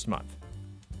 off your first month.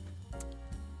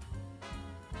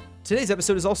 Today's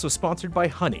episode is also sponsored by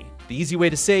Honey, the easy way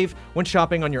to save when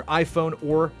shopping on your iPhone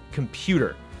or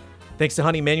computer. Thanks to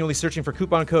Honey, manually searching for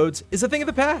coupon codes is a thing of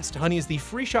the past. Honey is the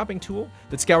free shopping tool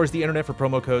that scours the internet for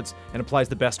promo codes and applies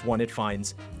the best one it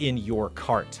finds in your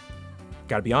cart.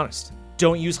 Gotta be honest,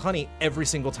 don't use Honey every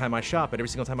single time I shop, but every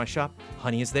single time I shop,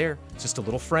 Honey is there. It's just a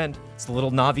little friend. It's the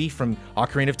little Navi from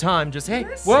Ocarina of Time. Just, hey,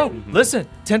 whoa, listen,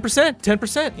 10%,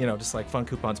 10%, just like fun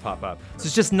coupons pop up. So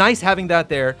it's just nice having that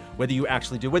there, whether you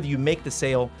actually do, whether you make the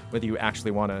sale, whether you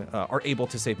actually are able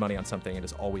to save money on something, it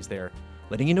is always there,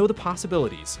 letting you know the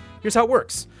possibilities. Here's how it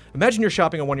works. Imagine you're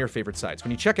shopping on one of your favorite sites.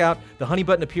 When you check out, the Honey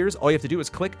button appears. All you have to do is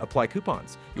click Apply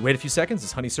Coupons. You wait a few seconds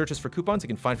as Honey searches for coupons it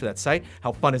can find for that site.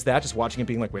 How fun is that? Just watching it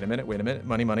being like, wait a minute,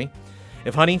 money.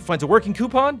 If Honey finds a working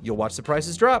coupon, you'll watch the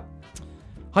prices drop.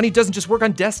 Honey doesn't just work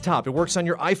on desktop. It works on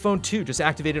your iPhone too. Just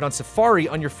activate it on Safari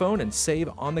on your phone and save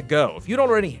on the go. If you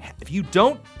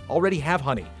don't already have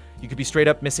Honey, you could be straight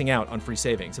up missing out on free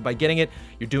savings. And by getting it,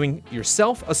 you're doing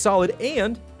yourself a solid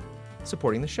and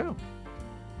supporting the show.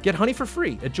 Get Honey for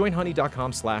free at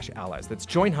joinhoney.com/allies. That's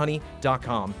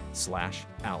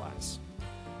joinhoney.com/allies.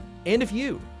 And if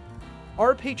you are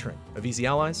a patron of Easy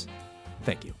Allies,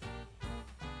 thank you.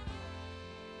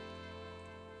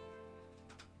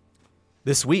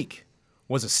 This week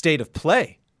was a state of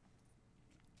play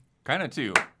Kind of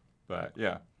too, but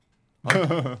yeah.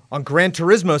 on Gran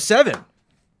Turismo 7.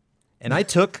 And I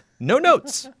took no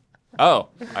notes. Oh,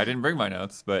 I didn't bring my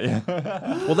notes, but yeah.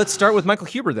 Well, let's start with Michael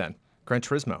Huber then. Gran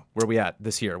Turismo, where are we at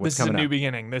this year? What's This is a coming new up?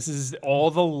 beginning. This is all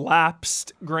the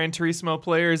lapsed Gran Turismo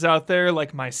players out there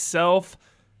like myself.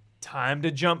 Time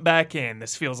to jump back in.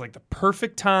 This feels like the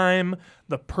perfect time,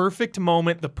 the perfect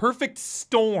moment, the perfect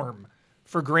storm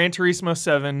for Gran Turismo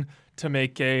 7 to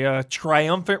make a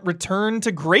triumphant return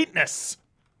to greatness.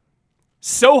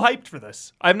 So hyped for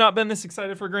this. I've not been this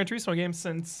excited for a Gran Turismo game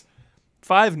since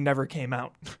 5 never came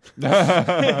out.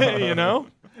 Gran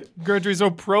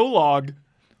Turismo Prologue.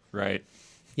 Right.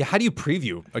 Yeah, how do you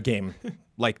preview a game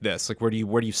like this? Like, where do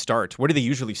you start? Where do they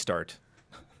usually start?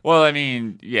 Well, I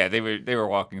mean, yeah, they were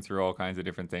walking through all kinds of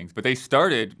different things, but they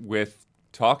started with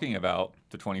talking about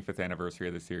the 25th anniversary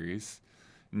of the series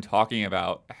and talking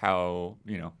about how,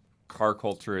 car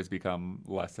culture has become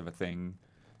less of a thing,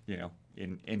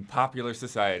 in popular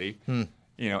society.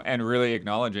 And really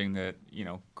acknowledging that,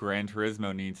 Gran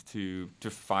Turismo needs to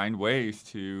find ways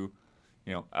to,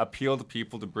 appeal to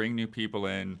people, to bring new people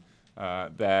in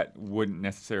that wouldn't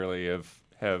necessarily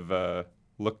have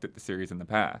looked at the series in the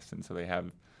past. And so they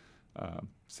have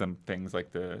some things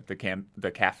like the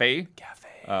cafe,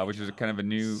 which is kind of a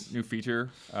new feature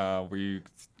where you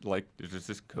there's just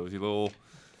this cozy little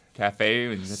cafe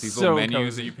and you get these little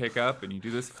menus that you pick up and you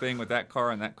do this thing with that car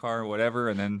and that car or whatever,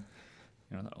 and then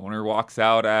the owner walks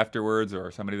out afterwards, or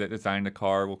somebody that designed the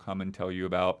car will come and tell you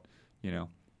about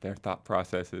their thought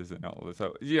processes and all of this.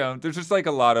 So there's just like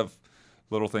a lot of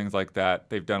little things like that.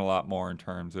 They've done a lot more in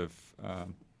terms of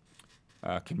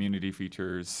community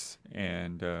features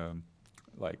and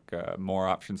more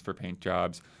options for paint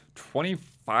jobs.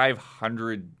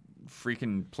 2,500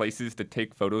 freaking places to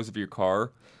take photos of your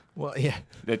car. Well, yeah.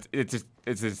 It's just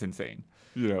insane.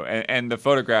 And the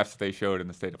photographs that they showed in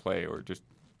the state of play were just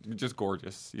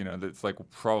gorgeous. That's like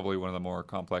probably one of the more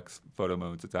complex photo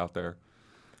modes that's out there.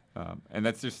 And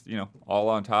that's just, all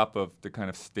on top of the kind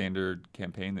of standard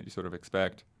campaign that you sort of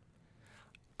expect.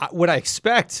 What I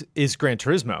expect is Gran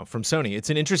Turismo from Sony. It's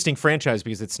an interesting franchise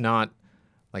because it's not,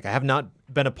 I have not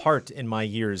been a part in my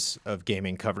years of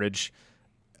gaming coverage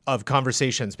of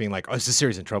conversations being like, oh, is this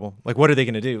series in trouble? Like, what are they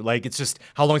going to do? Like, it's just,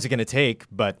 how long is it going to take?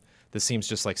 But this seems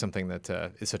just like something that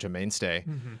is such a mainstay.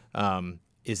 Do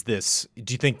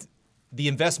you think the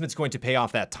investment's going to pay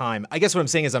off that time? I guess what I'm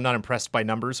saying is I'm not impressed by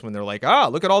numbers when they're like,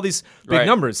 look at all these big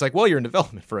numbers. Like, well, you're in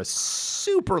development for a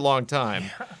super long time.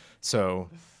 So,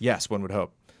 yes, one would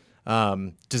hope.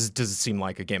 Does it seem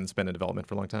like a game that's been in development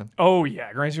for a long time? Oh,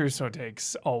 yeah. Gran Turismo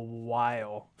takes a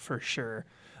while for sure.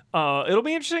 It'll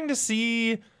be interesting to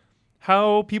see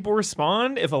how people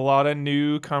respond, if a lot of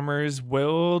newcomers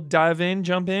will jump in.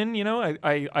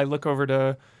 I look over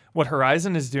to what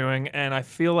Horizon is doing, and I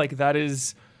feel like that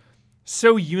is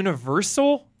so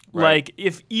universal. Right.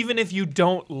 Like, even if you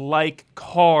don't like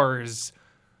cars,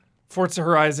 Forza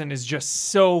Horizon is just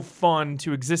so fun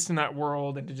to exist in that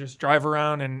world and to just drive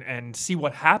around and see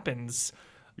what happens.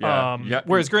 Yeah.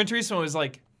 Whereas Gran Turismo is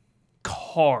like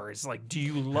cars. Like, do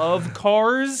you love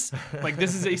cars? Like,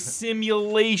 this is a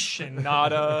simulation,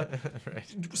 not a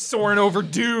soaring over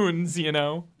dunes,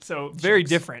 So very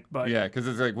different. But yeah, because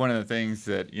it's like one of the things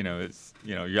that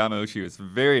Yamauchi was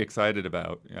very excited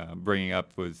about bringing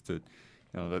up was that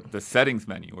the settings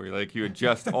menu where you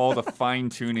adjust all the fine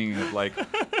tuning of like,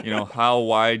 how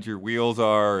wide your wheels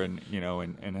are and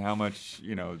how much,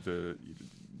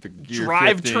 the gear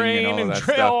drivetrain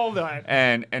and all that.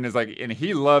 And it's like, and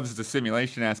he loves the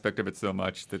simulation aspect of it so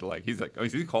much that he's like, oh,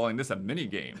 he's calling this a mini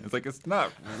game. It's like, it's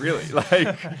not really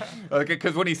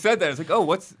because when he said that, it's like, oh,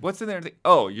 what's in there? It's like,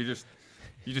 oh, you just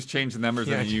change the numbers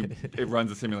and then it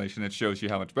runs a simulation that shows you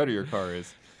how much better your car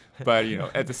is. But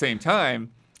at the same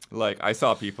time, I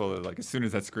saw people that, as soon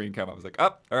as that screen came up, I was like,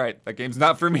 oh, all right, that game's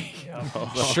not for me.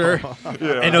 Sure.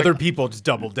 And other people just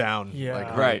double down.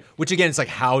 Yeah. Right. Which again, it's like,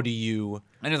 how do you?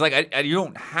 And it's like, you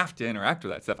don't have to interact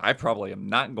with that stuff. I probably am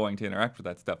not going to interact with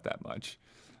that stuff that much.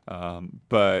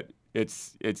 But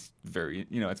it's very,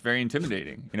 it's very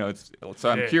intimidating. So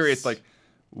I'm curious,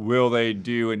 will they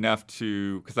do enough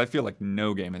to, because I feel like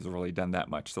no game has really done that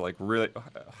much. So really,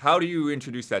 how do you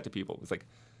introduce that to people? It's like,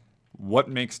 what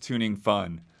makes tuning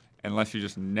fun? Unless you're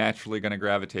just naturally going to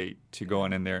gravitate to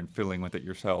going in there and fiddling with it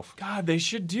yourself. God, they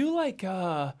should do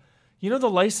the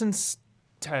license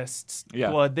tests,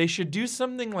 Blood. They should do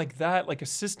something like that, like a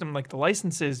system like the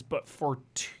licenses, but for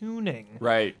tuning.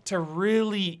 Right. To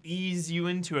really ease you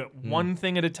into it one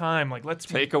thing at a time. Let's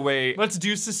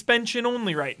do suspension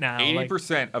only right now.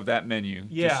 80% of that menu.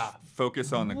 Yeah. Just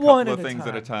focus on a One couple of at a things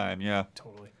at a time. Yeah.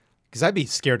 Totally. Because I'd be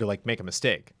scared to make a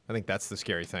mistake. I think that's the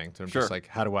scary thing. So I'm just like,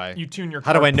 how do I? You tune your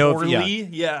how car do I know poorly?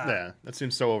 Yeah, that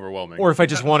seems so overwhelming. Or if I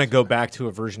just want to go back to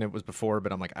a version it was before,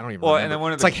 but I'm like, I don't even remember. And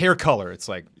then it's like hair color. It's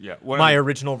like my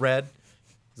original red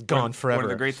is gone forever. One of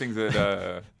the great things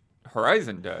that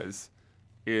Horizon does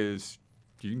is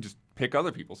you can just pick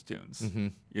other people's tunes.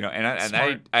 Mm-hmm.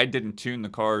 And I didn't tune the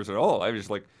cars at all. I was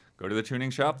just go to the tuning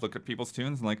shop, look at people's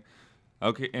tunes, and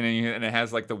okay, and it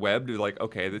has the web to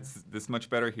okay, this much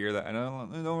better here. That I don't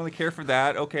really care for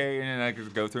that. Okay, and I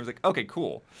could go through. It's okay,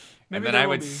 cool. Maybe and then I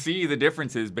would see the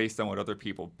differences based on what other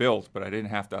people built, but I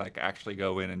didn't have to actually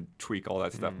go in and tweak all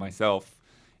that stuff myself.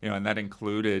 And that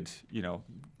included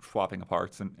swapping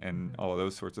parts and all of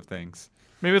those sorts of things.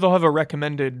 Maybe they'll have a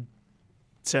recommended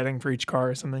setting for each car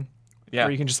or something. Yeah,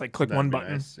 where you can just click one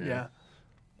button. Nice, yeah.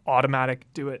 Automatic,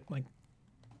 do it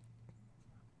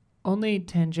Only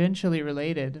tangentially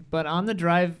related, but on the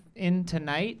drive in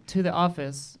tonight to the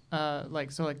office, 2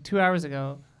 hours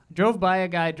ago, I drove by a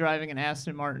guy driving an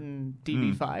Aston Martin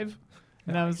DB5,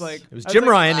 and I was like, it was Jim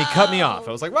Ryan. He cut me off.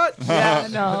 I was like, what? Yeah,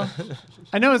 no,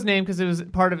 I know his name because it was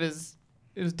part of his.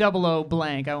 It was 00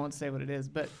 blank. I won't say what it is,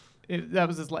 but that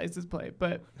was his license plate.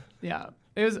 But yeah,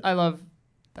 it was. I love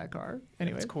that car.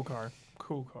 Anyway, it's a cool car.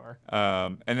 Cool car.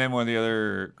 And then one of the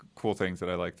other cool things that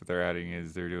I like that they're adding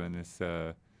is they're doing this.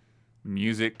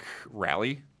 Music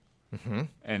rally. Mm-hmm.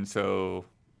 And so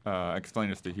I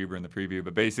explained this to Huber in the preview,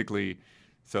 but basically,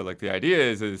 so the idea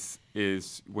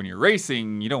is when you're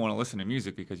racing, you don't want to listen to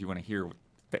music because you want to hear what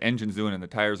the engine's doing and the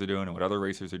tires are doing and what other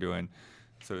racers are doing.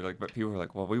 So but people are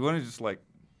like, well, we want to just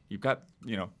you've got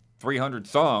 300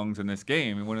 songs in this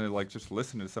game. We want to just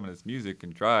listen to some of this music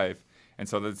and drive. And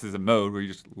so this is a mode where you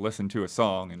just listen to a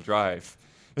song and drive.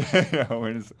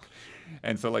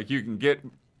 And so you can get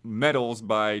medals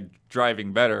by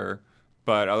driving better,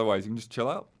 but otherwise you can just chill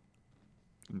out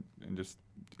and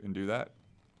do that.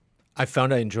 I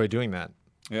found I enjoy doing that.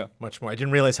 Yeah, much more. I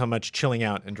didn't realize how much chilling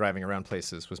out and driving around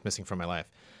places was missing from my life.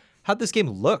 How'd this game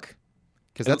look?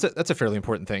 Because that's a fairly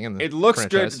important thing in the It looks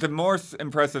franchise. good. The more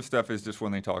impressive stuff is just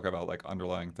when they talk about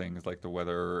underlying things like the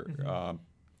weather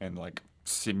and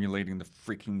simulating the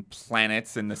freaking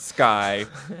planets in the sky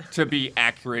to be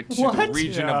accurate to the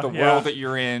region of the world that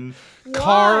you're in.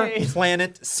 Car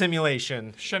planet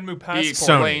simulation. Shenmue He Passport.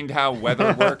 explained how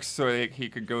weather works so that he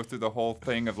could go through the whole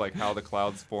thing of how the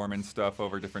clouds form and stuff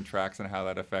over different tracks and how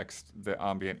that affects the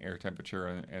ambient air temperature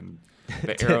and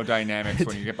the aerodynamics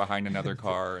when you get behind another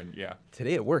car. And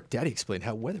Today at work, Daddy explained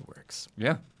how weather works.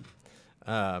 Yeah.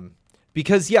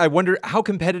 Because, I wonder how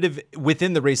competitive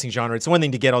within the racing genre. It's one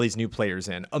thing to get all these new players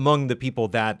in. Among the people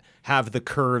that have the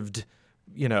curved,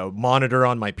 monitor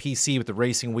on my PC with the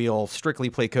racing wheel, strictly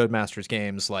play Codemasters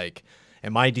games,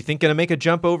 am I, do you think, going to make a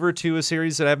jump over to a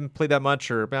series that I haven't played that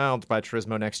much? Or I'll buy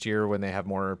Turismo next year when they have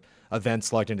more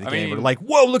events logged into the game. Or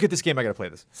whoa, look at this game, I got to play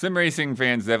this. Sim racing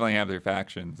fans definitely have their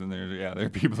factions, and there are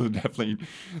people who definitely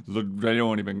they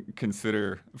don't even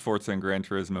consider Forza and Gran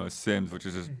Turismo as sims, which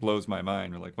just blows my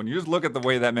mind. When you just look at the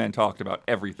way that man talked about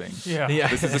everything,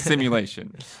 this is a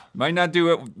simulation. Might not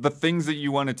do the things that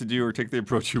you want it to do or take the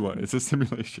approach you want. It's a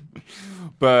simulation,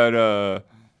 but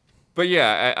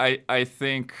yeah, I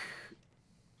think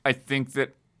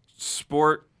that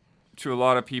sport to a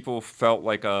lot of people felt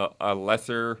like a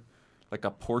lesser. A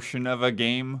portion of a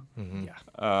game.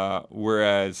 Mm-hmm.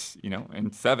 Whereas,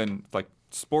 in 7,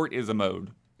 sport is a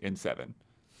mode in 7,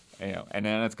 and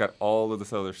then it's got all of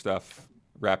this other stuff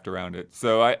wrapped around it.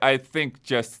 So I think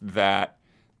just that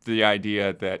the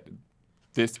idea that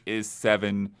this is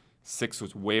 7, 6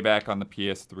 was way back on the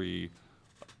PS3.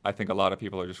 I think a lot of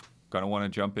people are just going to want to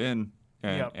jump in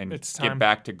and it's get time.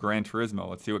 back to Gran Turismo.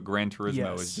 Let's see what Gran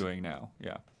Turismo is doing now.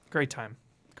 Yeah. Great time.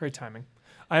 Great timing.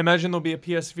 I imagine there'll be a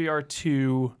PSVR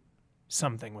 2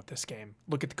 something with this game.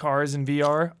 Look at the cars in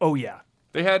VR. Oh, yeah.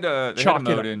 They had a Chalk it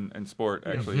mode up. in sport,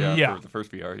 actually, Yeah. for the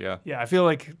first VR, yeah. Yeah, I feel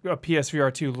like a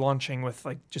PSVR 2 launching with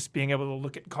like just being able to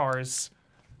look at cars.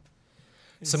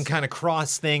 Some kind of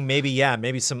cross thing,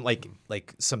 maybe some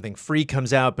like something free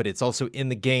comes out, but it's also in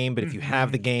the game. But if you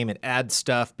have the game, it adds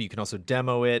stuff, but you can also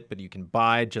demo it, but you can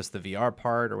buy just the VR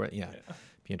part or what? Yeah,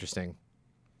 be interesting.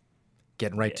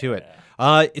 Getting right to it.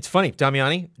 It's funny,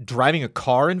 Damiani, driving a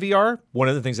car in VR. One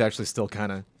of the things that actually still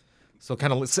kind of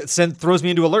throws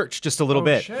me into a lurch just a little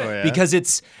bit shit. Oh, yeah?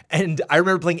 because and I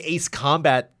remember playing Ace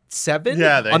Combat 7.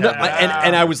 Yeah, they on the, have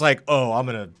and I was like, oh, I'm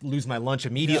gonna lose my lunch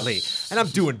immediately, and I'm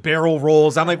doing barrel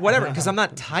rolls. I'm like, whatever, because I'm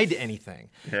not tied to anything.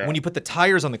 Yeah. When you put the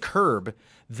tires on the curb,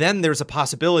 then there's a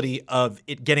possibility of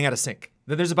it getting out of sync.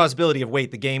 Then there's a possibility of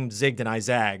the game zigged and I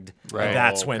zagged. Right. And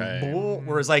that's when. Okay.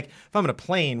 Whereas like if I'm in a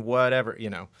plane, whatever,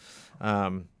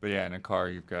 But yeah, in a car,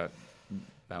 you've got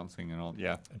bouncing and all.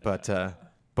 Yeah. But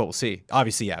we'll see.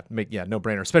 Obviously, no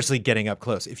brainer. Especially getting up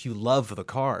close. If you love the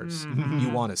cars, you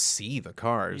want to see the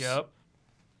cars. Yep.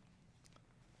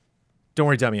 Don't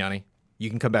worry, Damiani. You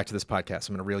can come back to this podcast.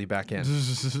 I'm going to reel you back in.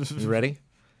 You ready?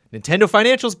 Nintendo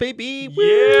financials, baby.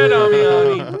 Yeah,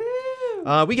 Damiani.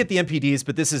 We get the MPDs,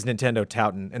 but this is Nintendo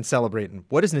touting and celebrating.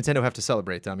 What does Nintendo have to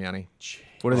celebrate, Damiani?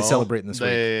 What are they celebrating this week?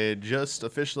 They just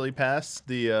officially passed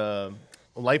the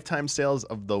lifetime sales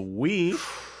of the Wii.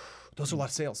 Those are a lot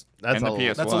of sales. That's And the a,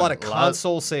 PS1. That's a lot of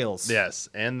console sales. Yes,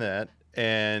 and that.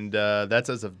 And that's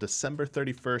as of December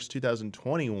 31st,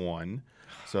 2021.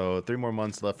 So 3 more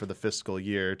months left for the fiscal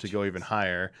year to go even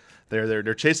higher.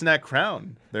 They're chasing that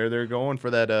crown. They're going for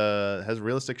that has a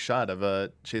realistic shot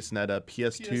of chasing that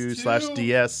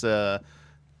PS2/DS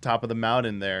top of the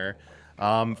mountain there.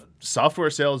 Software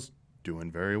sales doing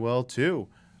very well too.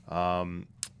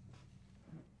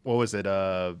 What was it?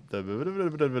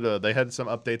 They had some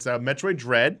updates out. Metroid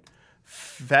Dread,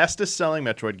 fastest selling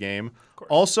Metroid game.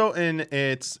 Also in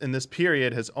this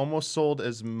period has almost sold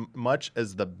as much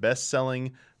as the best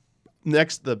selling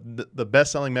the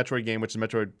best selling Metroid game, which is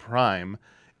Metroid Prime,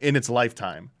 in its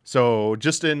lifetime. So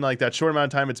just in like that short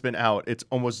amount of time it's been out, it's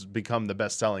almost become the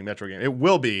best selling Metroid game. It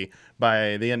will be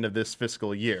by the end of this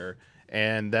fiscal year,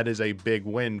 and that is a big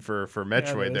win for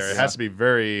Metroid. it There, is. it has to be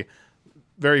very,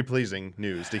 very pleasing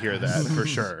news to hear that for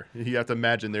sure. You have to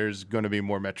imagine there's going to be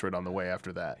more Metroid on the way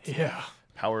after that. Yeah.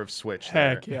 Power of Switch.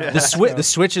 Heck there. yeah. The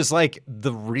Switch is like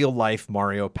the real life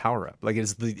Mario power up. Like it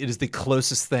is the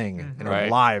closest thing in our Right.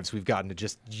 lives we've gotten to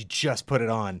you just put it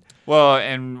on. Well,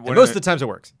 and And most of the times it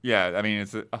works. yeah, I mean,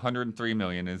 it's 103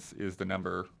 million is the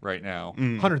number right now.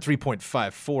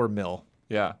 103.54 mil.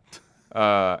 Yeah.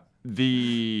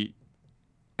 The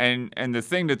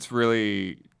thing that's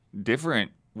really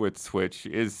different with Switch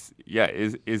is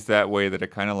that way that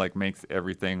it kind of like makes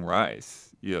everything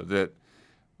rise.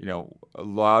 A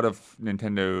lot of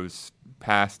Nintendo's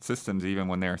past systems, even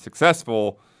when they're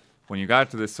successful, when you got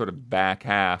to this sort of back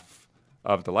half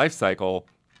of the life cycle,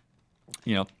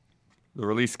 the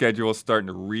release schedule is starting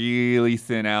to really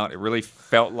thin out. It really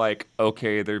felt like,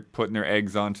 okay, they're putting their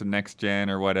eggs onto next gen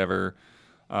or whatever.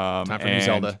 Time for new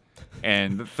Zelda.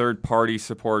 And the third-party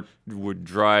support would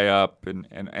dry up,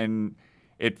 and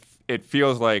it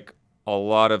feels like a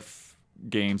lot of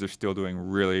games are still doing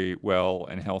really well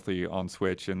and healthy on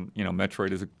Switch, and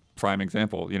Metroid is a prime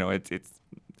example.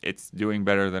 It's doing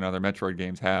better than other Metroid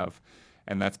games have,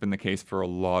 and that's been the case for a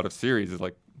lot of series. It's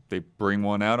like they bring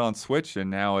one out on Switch,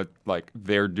 and now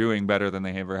they're doing better than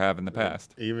they ever have in the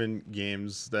past. Even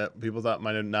games that people thought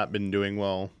might have not been doing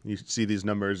well, you see these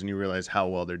numbers and you realize how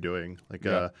well they're doing. Like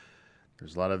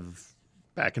there's a lot of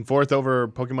back and forth over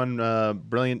Pokemon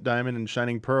Brilliant Diamond and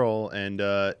Shining Pearl, and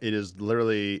it is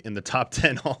literally in the top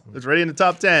 10. It's already in the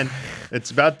top 10.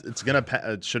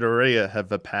 It should already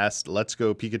have passed Let's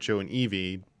Go Pikachu and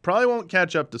Eevee. Probably won't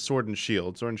catch up to Sword and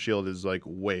Shield. Sword and Shield is like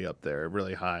way up there,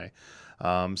 really high.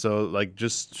 So like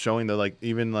just showing that like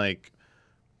even like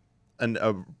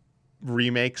a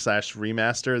remake /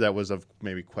 remaster that was of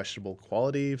maybe questionable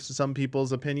quality to some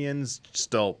people's opinions,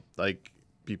 still like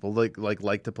people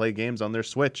like to play games on their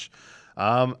Switch.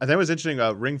 I think it was interesting.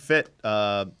 Ring Fit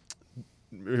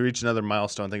reached another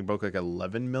milestone. I think it broke like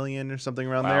 11 million or something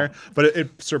around there. But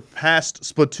it surpassed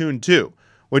Splatoon 2,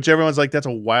 which everyone's like, that's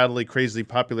a wildly crazy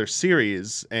popular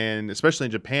series, and especially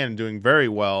in Japan, doing very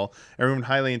well. Everyone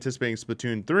highly anticipating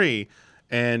Splatoon 3.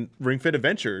 And Ring Fit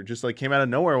Adventure just like came out of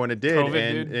nowhere when it did,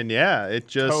 COVID, and yeah, it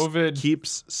just COVID.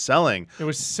 keeps selling. It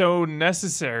was so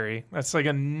necessary. That's like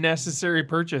a necessary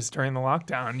purchase during the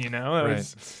lockdown. That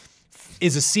was,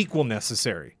 Is a sequel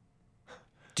necessary?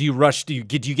 Do you rush? Do you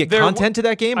get There- content to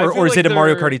that game, I or feel is like it a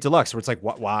Mario there- Kart 8 Deluxe where it's like,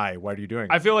 why? Why are you doing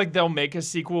it? I feel like they'll make a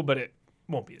sequel, but it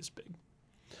won't be as big.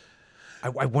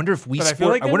 I wonder if Wii But I feel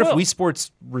Sport. like I they wonder if will. Wii Sports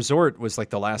Resort was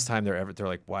like the last time they're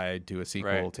like, why do a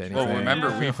sequel Right. to anything? Well, remember,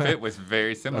 Wii Fit was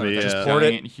very similar. Oh, yeah. Just Just port it.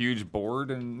 giant, huge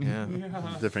board, and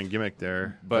Different gimmick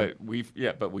there, but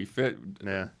Wii Fit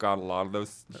Yeah. got a lot of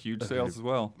those huge sales as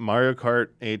well. Mario Kart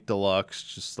 8 Deluxe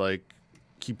just like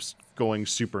keeps going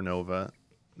supernova.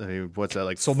 I mean, what's that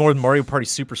like? Sold more than Mario Party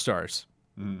Superstars.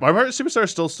 Mario Kart Superstar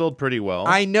still sold pretty well.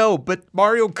 I know, but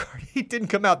Mario Kart 8 didn't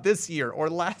come out this year or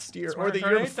last year or Mario the Kart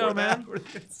year 8 before though, that. man.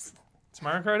 It's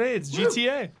Mario Kart 8. It's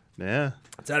GTA. yeah.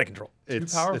 It's out of control.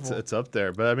 It's powerful. it's up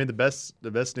there, but I mean the best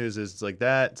news is it's like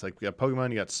that. It's like you got Pokemon,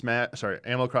 you got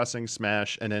Animal Crossing,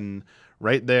 Smash, and then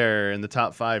right there in the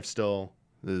top 5 still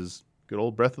is good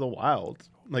old Breath of the Wild.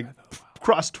 Like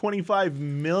crossed 25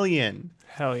 million.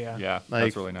 Hell yeah. Yeah, Like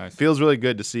that's really nice. Feels really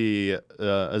good to see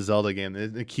a Zelda game.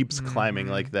 It keeps climbing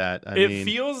like that. I It mean,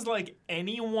 feels like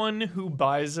anyone who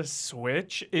buys a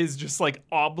Switch is just like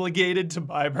obligated to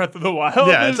buy Breath of the Wild.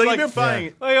 yeah, it's like if you're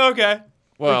buying, like okay.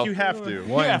 Well, you have to.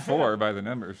 1 and 4 by the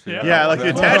numbers. Yeah. Yeah, like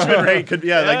the attachment rate could.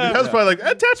 Yeah, like Yeah. that's probably like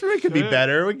attachment rate could be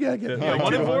better. We gotta get it. Yeah, like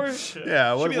 1 and 4. 200.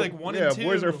 Yeah, Should be like 1 and 2.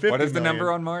 Boys are 50 What is the million.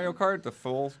 number on Mario Kart? The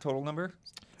full total number?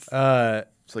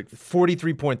 It's like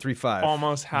 43.35.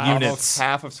 Almost half. Units. Almost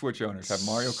half of Switch owners have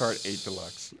Mario Kart 8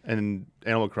 Deluxe. and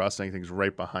Animal Crossing I think is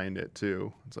right behind it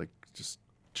too. It's like just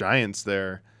giants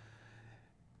there.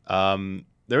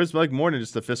 There was like more than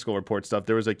just the fiscal report stuff.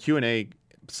 There was a Q&A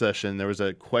session. There was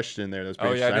a question there that was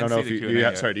pretty Oh, yeah, I interesting. don't know didn't if see you the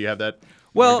have, Q&A sorry, do you have that?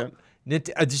 Well,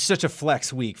 it's such a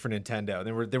flex week for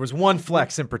Nintendo. There was one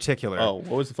flex in particular. Oh, what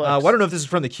was the flex? Well, I don't know if this is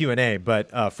from the Q&A, but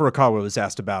Furukawa was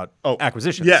asked about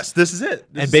acquisitions. Yes, this is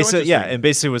it. This And is so basically, interesting. and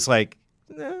basically was like,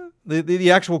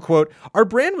 the actual quote: "Our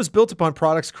brand was built upon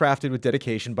products crafted with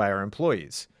dedication by our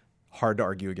employees." Hard to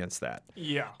argue against that.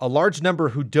 Yeah. A large number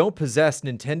who don't possess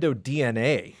Nintendo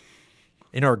DNA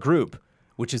in our group,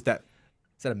 which is that.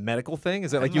 Is that a medical thing?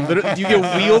 Is that like you literally do you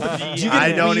get wheeled? Do you I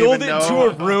get don't wheeled even into know.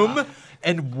 a room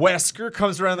and Wesker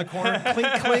comes around the corner, clink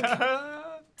clink.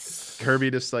 Kirby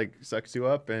just like sucks you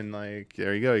up and like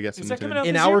there you go. You get some that coming out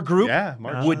In this our year? group, Yeah,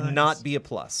 March. would not be a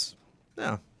plus.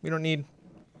 No, we don't need.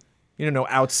 You don't know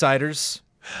outsiders.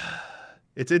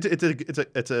 It's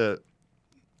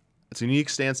a unique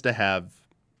stance to have.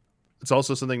 It's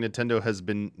also something Nintendo has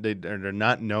been they're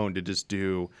not known to just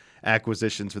do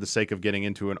acquisitions for the sake of getting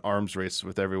into an arms race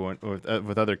with everyone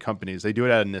with other companies. They do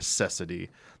it out of necessity.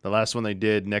 The last one they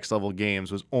did, Next Level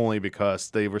Games, was only because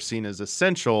they were seen as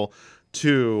essential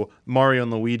to Mario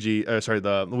and the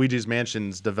Luigi's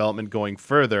Mansion's development going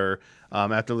further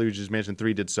after Luigi's Mansion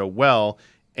 3 did so well.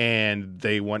 And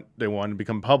they wanted to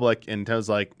become public, and Nintendo's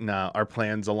like, nah, our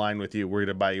plans align with you. We're going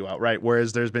to buy you outright.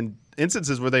 Whereas there's been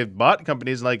instances where they've bought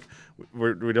companies like,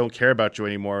 we don't care about you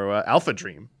anymore. Alpha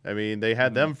Dream. I mean, they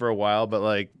had them for a while, but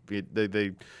like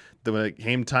when it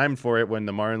came time for it, when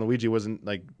the Mario and Luigi wasn't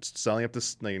like selling up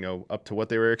to up to what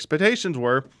their expectations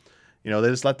were, they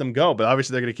just let them go. But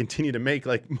obviously they're going to continue to make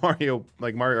like Mario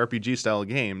RPG style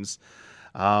games.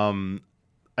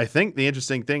 I think the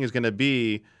interesting thing is going to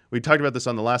be. We talked about this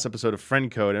on the last episode of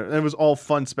Friend Code, and it was all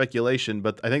fun speculation,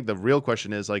 but I think the real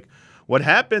question is, like, what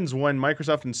happens when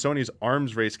Microsoft and Sony's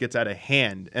arms race gets out of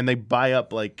hand and they buy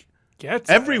up, like,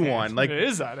 everyone? Like, it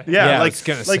is out of hand. Yeah, I like, was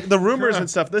gonna like say. the rumors and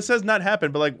stuff. This has not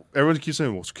happened, but, like, everyone keeps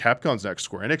saying, well, Capcom's next,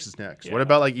 Square Enix is next. What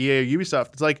about, like, EA or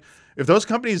Ubisoft? It's like, if those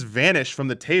companies vanish from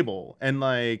the table and,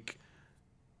 like,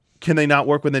 can they not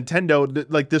work with Nintendo?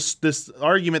 Like, this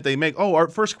argument they make, our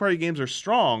first-party games are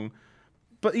strong.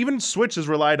 But even Switch has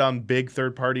relied on big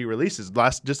third-party releases.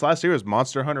 Last year was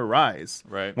Monster Hunter Rise,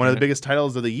 Right. one of the biggest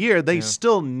titles of the year. They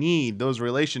still need those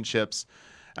relationships.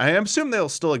 I assume they'll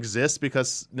still exist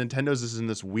because Nintendo's is in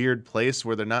this weird place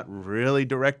where they're not really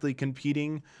directly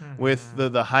competing with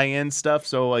the high-end stuff.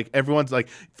 So like everyone's like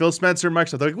Phil Spencer,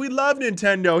 Microsoft, they're like, we love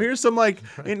Nintendo. Here's some like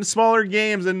in smaller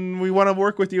games, and we want to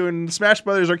work with you. And Smash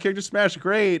Brothers, our character Smash,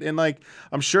 great. And like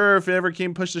I'm sure if it ever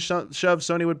came push to shove,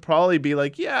 Sony would probably be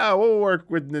like, yeah, we'll work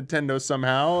with Nintendo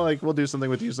somehow. Like we'll do something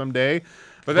with you someday.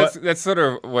 But that's sort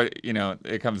of what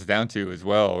it comes down to as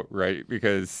well, right?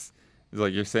 Because it's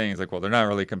like you're saying, it's like, well, they're not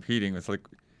really competing. It's like,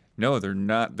 no, they're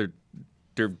not. They're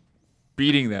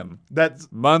beating them That's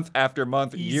month after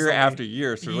month, year Easily. after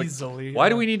year. So like, Easily, why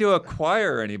do yeah. we need to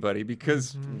acquire anybody?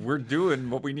 Because we're doing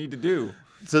what we need to do.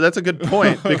 So that's a good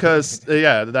point because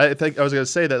I think I was gonna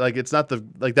say that like it's not the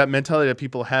like that mentality that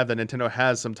people have that Nintendo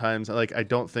has sometimes. Like I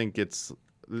don't think it's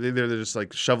they're just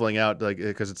like shoveling out like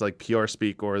because it's like PR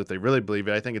speak or that they really believe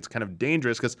it. I think it's kind of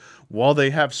dangerous because while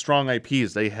they have strong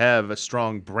IPs, they have a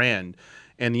strong brand,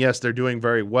 and yes, they're doing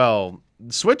very well.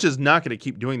 Switch is not going to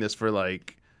keep doing this for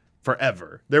like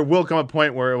forever. There will come a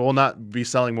point where it will not be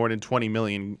selling more than 20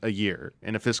 million a year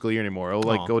in a fiscal year anymore. It'll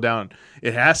like go down.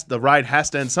 The ride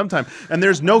has to end sometime. And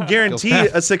there's no guarantee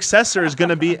a successor is going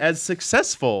to be as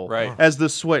successful Right. as the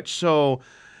Switch. So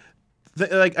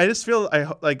like I just feel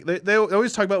they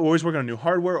always talk about we're always working on new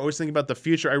hardware, always thinking about the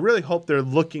future. I really hope they're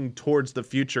looking towards the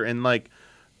future and like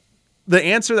the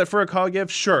answer that Furukawa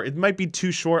gives, sure, it might be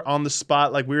too short on the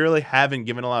spot. Like we really haven't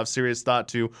given a lot of serious thought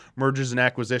to mergers and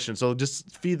acquisitions. So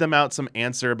just feed them out some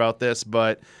answer about this.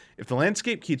 But if the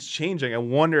landscape keeps changing, I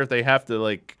wonder if they have to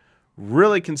like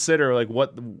really consider like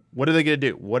what are they going to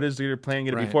do? What is their plan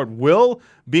going to be forward? Will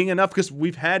being enough? Because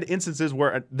we've had instances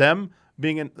where them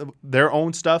being in their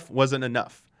own stuff wasn't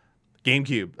enough.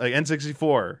 GameCube, like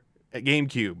N64,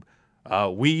 GameCube.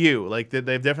 Wii U, like they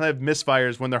definitely have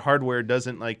misfires when their hardware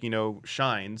doesn't like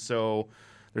shine. So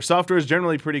their software is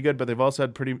generally pretty good, but they've also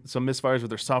had some misfires with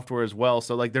their software as well.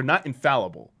 So like they're not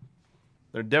infallible.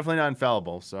 They're definitely not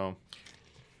infallible. So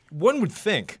One would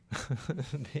think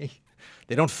they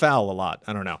don't foul a lot.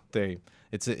 I don't know.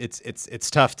 It's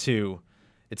tough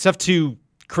to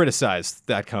criticize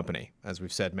that company, as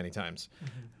we've said many times.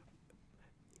 Mm-hmm.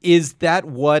 Is that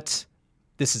what?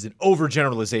 This is an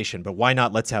overgeneralization, but why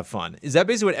not? Let's have fun. Is that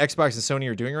basically what Xbox and Sony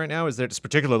are doing right now? Is that just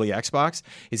particularly Xbox?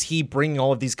 Is he bringing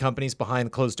all of these companies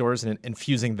behind closed doors and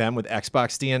infusing them with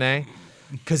Xbox DNA?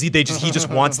 Because he just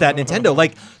wants that Nintendo.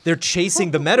 Like they're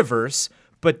chasing the metaverse,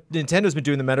 but Nintendo's been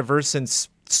doing the metaverse since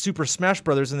Super Smash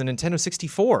Brothers and the Nintendo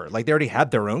 64. Like they already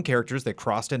had their own characters. They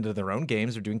crossed into their own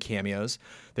games. They're doing cameos.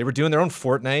 They were doing their own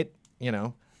Fortnite,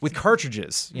 with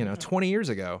cartridges, 20 years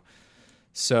ago.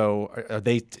 So are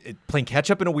they playing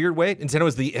catch up in a weird way?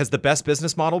 Nintendo has the best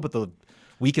business model, but the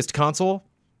weakest console,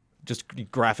 just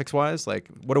graphics wise. Like,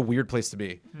 what a weird place to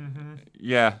be. Mm-hmm.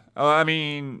 Yeah. I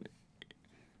mean,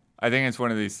 I think it's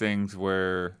one of these things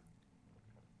where,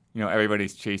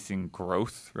 everybody's chasing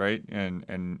growth, right?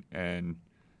 And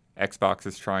Xbox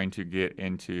is trying to get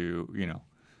into,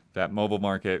 that mobile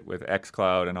market with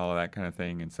xCloud and all of that kind of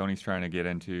thing. And Sony's trying to get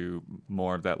into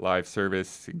more of that live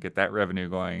service and get that revenue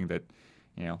going that,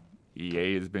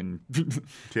 EA has been,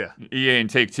 EA and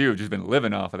Take-Two have just been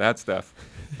living off of that stuff.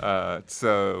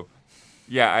 So,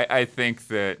 yeah, I think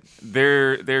that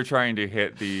they're trying to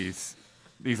hit these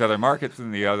other markets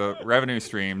and the other revenue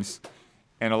streams,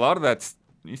 and a lot of that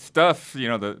stuff,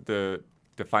 the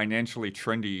financially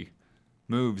trendy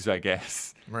moves, I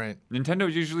guess. Right.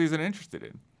 Nintendo usually isn't interested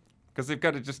in because they've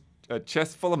got just a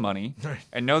chest full of money,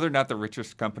 and no, they're not the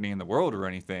richest company in the world or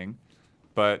anything.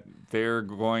 But they're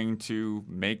going to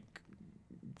make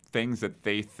things that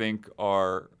they think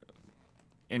are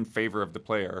in favor of the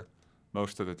player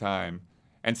most of the time.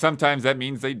 And sometimes that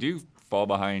means they do fall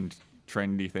behind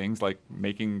trendy things like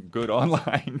making good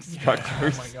online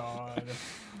structures. Oh, my God.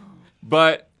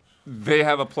 But they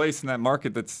have a place in that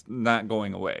market that's not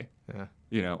going away.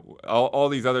 Yeah. All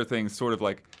these other things sort of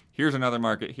like, here's another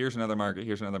market, here's another market,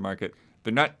 here's another market.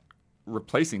 They're not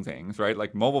replacing things, right?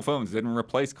 Like mobile phones didn't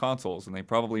replace consoles, and they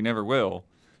probably never will.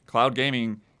 Cloud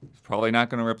gaming is probably not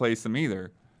going to replace them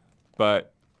either.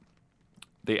 But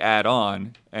they add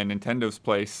on, and Nintendo's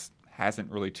place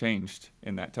hasn't really changed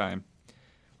in that time.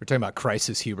 We're talking about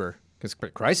Crysis, Huber. Because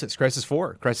Crysis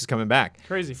 4, Crysis coming back.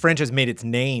 Crazy. Franchise made its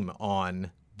name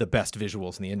on the best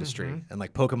visuals in the industry, and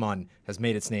like Pokemon has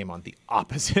made its name on the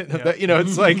opposite of that.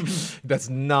 It's like that's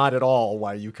not at all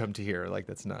why you come to here. Like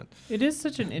that's not. It is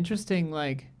such an interesting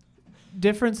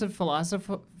difference of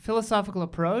philosophical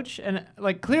approach, and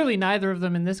like clearly neither of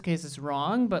them in this case is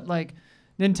wrong, but like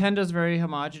Nintendo's very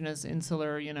homogenous,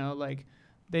 insular. Like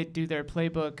they do their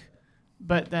playbook,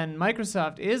 but then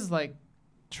Microsoft is like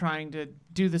trying to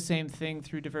do the same thing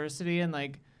through diversity and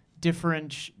like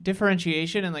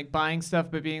differentiation and like buying stuff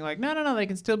but being like no they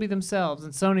can still be themselves,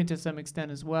 and Sony to some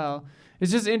extent as well.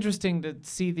 It's just interesting to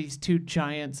see these two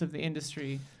giants of the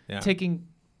industry taking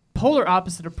polar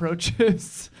opposite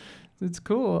approaches. It's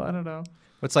cool. I don't know.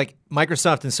 It's like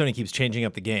Microsoft and Sony keeps changing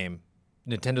up the game.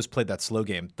 Nintendo's played that slow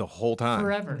game the whole time.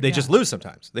 Forever. They just lose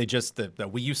sometimes. The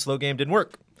Wii U slow game didn't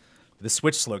work. The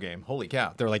Switch slow game. Holy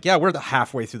cow. They're like, yeah, we're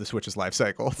halfway through the Switch's life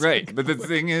cycle. It's Right, like- but the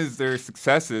thing is, their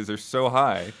successes are so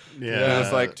high. Yeah.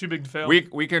 It's like Too big to fail.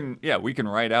 we can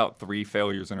write out 3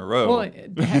 failures in a row. Well,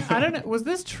 I don't know. Was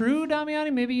this true,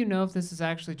 Damiani? Maybe you know if this is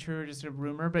actually true or just a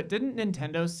rumor. But didn't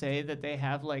Nintendo say that they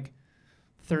have like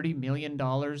 $30 million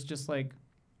just like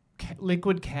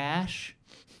liquid cash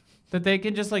that they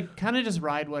can just like kind of just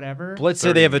ride whatever? Let's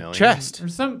say they have a 30 million. chest. Or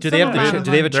some. Do they have amount of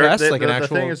do they have a money. chest like an the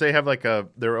actual? thing is, they have like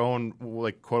their own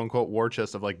like quote unquote war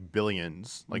chest of like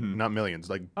billions, like not millions,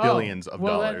 like Oh, billions of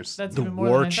well, dollars. That's the even more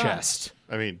war than I thought. chest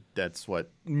I mean, that's what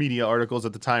media articles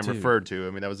at the time referred to.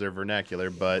 I mean, that was their vernacular,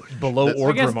 but below that's-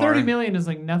 I guess Orgrimmar. $30 million is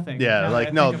like nothing. yeah, now that like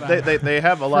I no, think about it. they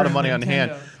have a lot of For money on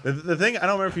hand. Nintendo. The thing, I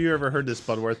don't remember if you ever heard this,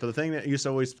 Budworth, but the thing that used to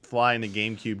always fly in the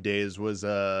GameCube days was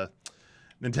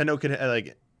Nintendo could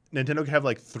have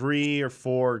like 3 or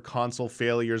 4 console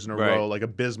failures in a Right. row, like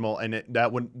abysmal, and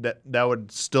that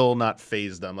would still not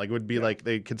phase them. Like it would be like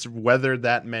they could weather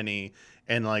that many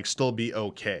and like still be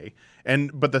okay.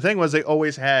 But the thing was, they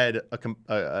always had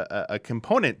a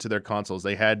component to their consoles.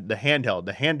 They had the handheld.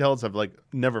 The handhelds have like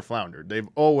never floundered. They've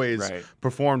always Right.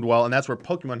 performed well, and that's where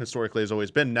Pokemon historically has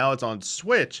always been. Now it's on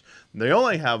Switch. They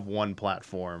only have one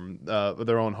platform,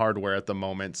 their own hardware at the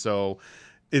moment. So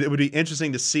it would be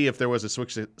interesting to see if there was a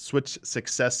Switch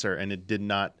successor, and it did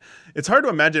not. It's hard to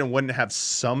imagine it wouldn't have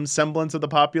some semblance of the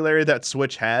popularity that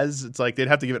Switch has. It's like they'd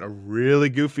have to give it a really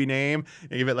goofy name and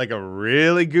give it like a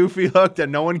really goofy hook that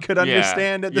no one could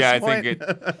understand at this point. I think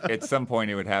at some point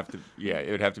it would have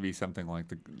to be something like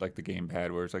the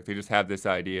gamepad, where it's like they just have this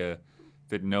idea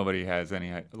that nobody has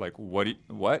any like what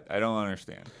I don't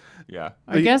understand. Yeah.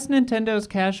 I guess Nintendo's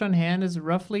cash on hand is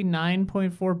roughly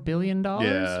 $9.4 billion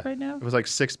Yeah, right now. it was like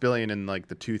 $6 billion in like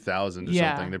the 2000s or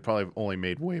Yeah. something. They probably only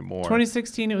made way more.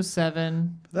 2016 it was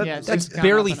 7. That- yeah, it's That's just gone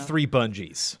barely up and up. 3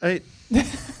 Bungies.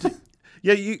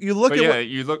 Yeah, you look But at yeah,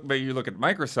 what, you look at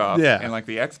Microsoft Yeah. and like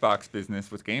the Xbox business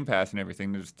with Game Pass and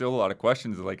everything. There's still a lot of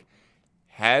questions of like,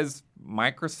 has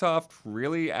Microsoft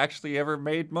really actually ever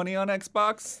made money on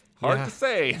Xbox? Hard Yeah. to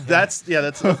say. that's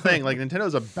the thing. Like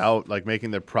Nintendo's about like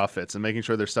making their profits and making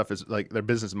sure their stuff is like their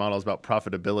business model is about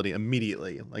profitability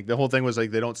immediately. Like the whole thing was like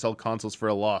they don't sell consoles for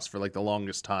a loss for like the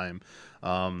longest time.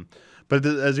 But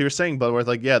as you were saying, Butterworth,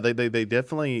 like yeah, they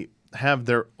definitely have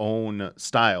their own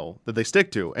style that they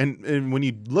stick to. And when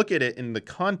you look at it in the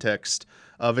context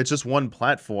of it's just one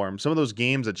platform, some of those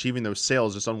games achieving those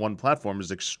sales just on one platform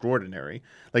is extraordinary.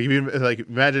 Like if you like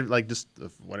imagine like just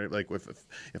if Mario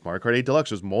Kart 8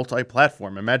 Deluxe was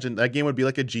multi-platform, imagine that game would be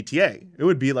like a GTA. It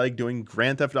would be like doing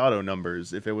Grand Theft Auto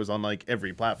numbers if it was on like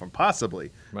every platform,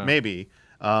 possibly, maybe.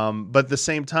 But at the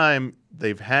same time,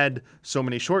 they've had so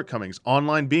many shortcomings,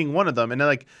 online being one of them, and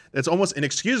like it's almost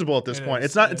inexcusable at this point.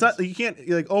 It's not you can't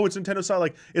you're like, oh, it's Nintendo style.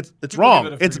 Like it's wrong.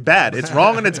 give it a It's free bad. It's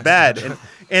wrong and it's bad.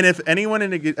 And if anyone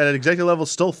at an executive level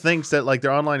still thinks that like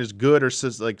their online is good or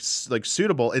like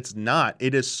suitable, it's not.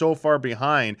 It is so far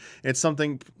behind. It's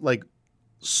something like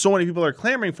so many people are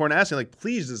clamoring for and asking like,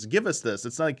 please just give us this.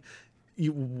 It's like.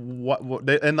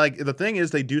 And like the thing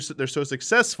is they're so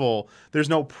successful there's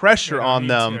no pressure don't on need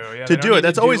them to. Yeah, to they don't do need it.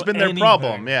 That's to always do been their anything.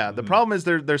 problem. Yeah, the problem is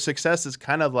their success is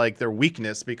kind of like their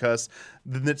weakness because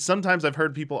sometimes I've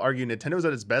heard people argue Nintendo's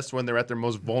at its best when they're at their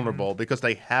most vulnerable because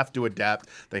they have to adapt,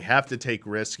 they have to take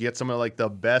risks, get some of like the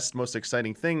best, most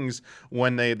exciting things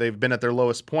when they've been at their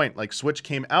lowest point. Like Switch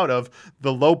came out of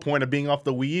the low point of being off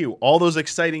the Wii U. All those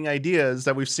exciting ideas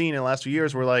that we've seen in the last few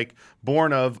years were like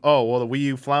born of, oh, well, the Wii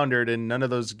U floundered and none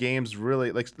of those games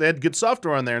really, like they had good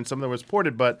software on there and some of them was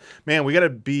ported, but man, we got to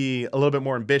be a little bit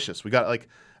more ambitious. We got like,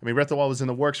 I mean, Breath of the Wild was in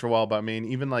the works for a while, but I mean,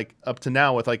 even like up to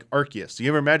now with like Arceus, do you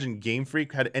ever imagine Game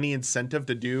Freak had any incentive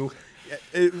to do?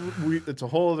 It's a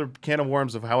whole other can of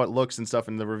worms of how it looks and stuff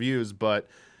in the reviews, but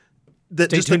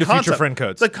Stay tuned to future friend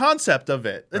codes. The concept of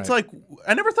it, it's Right. like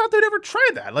I never thought they'd ever try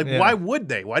that. Like, Yeah. why would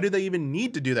they? Why do they even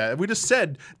need to do that? We just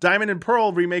said Diamond and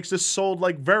Pearl remakes just sold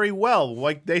like very well.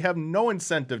 Like they have no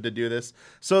incentive to do this.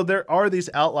 So there are these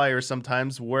outliers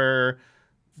sometimes where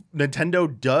Nintendo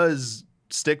does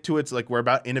stick to its like we're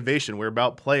about innovation, we're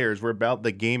about players, we're about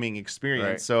the gaming experience.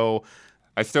 Right. So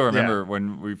I still remember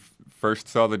when we first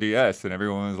saw the DS and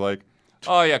everyone was like,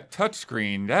 "Oh yeah,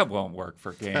 touchscreen, that won't work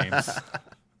for games."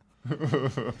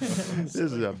 this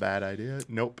is a bad idea.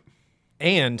 Nope.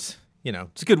 And, you know,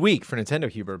 it's a good week for Nintendo,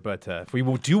 Huber, but if we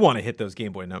do want to hit those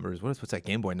Game Boy numbers, what's that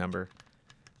Game Boy number?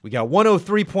 We got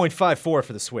 103.54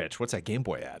 for the Switch. What's that Game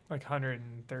Boy at? Like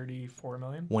 134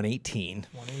 million? 118.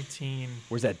 118.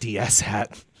 Where's that DS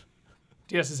at?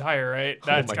 DS is higher, right?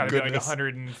 That's my got to be like goodness.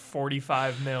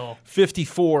 145 mil.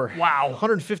 54. Wow.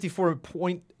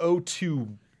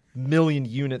 154.02 million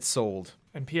units sold.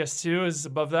 And PS2 is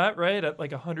above that, right? At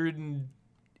like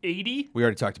 180. We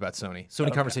already talked about Sony.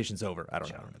 Sony conversation's over. I don't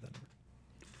know.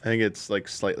 I think it's like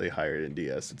slightly higher than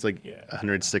DS. It's like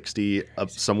 160 up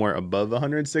somewhere above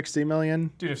 160 million.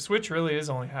 Dude, if Switch really is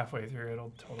only halfway through,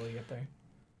 it'll totally get there.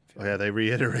 Oh yeah, they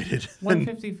reiterated.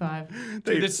 155.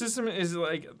 Dude, this system is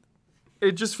like,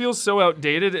 it just feels so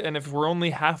outdated. And if we're only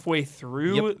halfway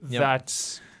through, Yep.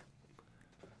 that's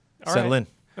all Settle right. in.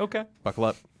 Okay. Buckle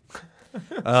up.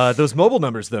 Those mobile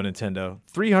numbers, though, Nintendo.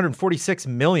 346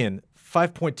 million,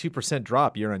 5.2%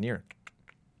 drop year on year.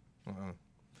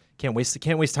 Can't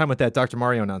waste time with that Dr.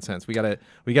 Mario nonsense. We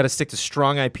gotta stick to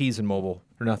strong IPs in mobile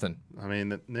or nothing. I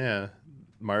mean, yeah,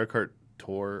 Mario Kart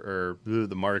Tour or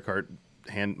the Mario Kart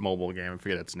hand mobile game. I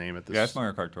forget its name at this. Yeah, it's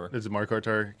Mario Kart Tour. Is it Mario Kart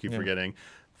Tour? Keep forgetting.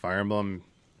 Fire Emblem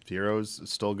Heroes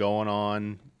is still going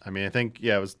on. I mean, I think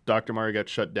it was Dr. Mario got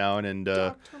shut down, and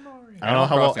I don't know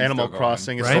how well Animal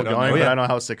Crossing is still Right? going, Oh, but yeah. I don't know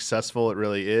how successful it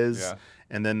really is. Yeah.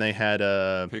 And then they had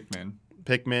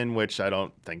Pikmin. which I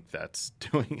don't think that's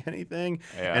doing anything.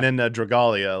 Yeah. And then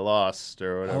Dragalia Lost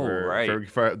or whatever right.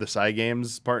 for the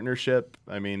Cygames partnership.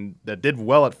 I mean, that did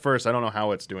well at first. I don't know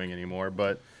how it's doing anymore,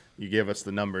 but you gave us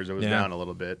the numbers. It was down a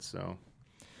little bit. So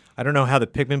I don't know how the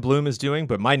Pikmin Bloom is doing,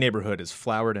 but my neighborhood is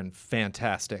flowered and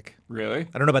fantastic. Really?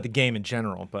 I don't know about the game in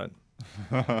general, but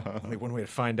only one way to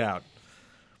find out.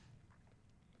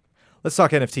 Let's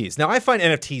talk NFTs. Now, I find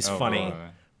NFTs funny,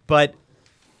 but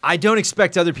I don't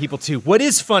expect other people to. What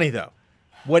is funny, though?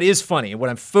 What is funny, and what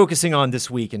I'm focusing on this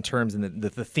week in terms of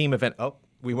the theme of it. Oh,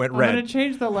 we went I'm red. gonna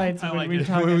change the lights when like we it.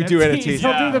 talk When we NFTs. do NFTs.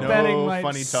 I'll do the No betting lights.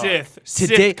 funny talk. Sith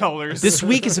Today, colors. This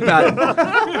week is about.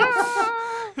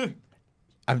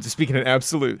 I'm just speaking in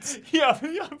absolutes. yeah.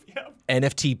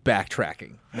 NFT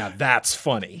backtracking. Now that's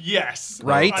funny. Yes.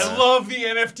 Right? I love the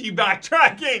NFT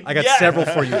backtracking. I got Yes. several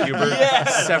for you, Huber.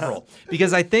 Yes. Several.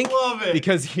 Because I think. Love it.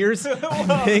 Because here's.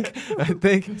 I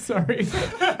think. Sorry.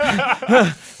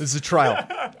 This is a trial.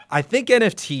 I think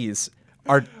NFTs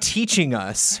are teaching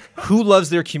us who loves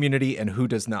their community and who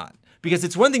does not. Because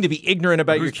it's one thing to be ignorant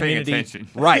about Who's your community. paying attention.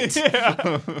 Right.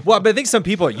 Well, but I think some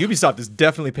people at Ubisoft is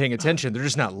definitely paying attention. They're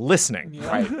just not listening.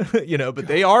 Right. But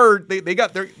they are they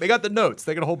got the notes.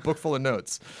 They got a whole book full of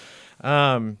notes.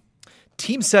 Team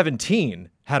 17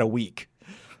 had a week.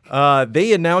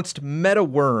 They announced Meta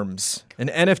Worms, an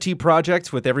NFT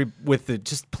project with the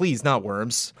just please not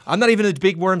worms. I'm not even a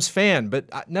big Worms fan, but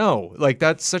no, like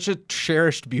that's such a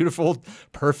cherished, beautiful,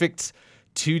 perfect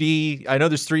 2D. I know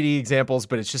there's 3D examples,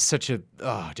 but it's just such a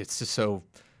it's just so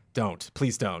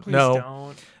please don't. Please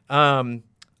don't. I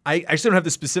actually don't have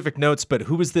the specific notes, but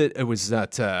who was it was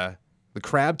that the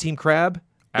Crab Team Crab?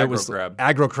 That was Aggro-Crab.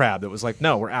 Aggro-Crab that was like,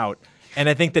 no, we're out. And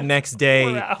I think the next day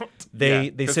We're out. they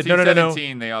Yeah. 'Cause said Team no.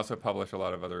 17, they also publish a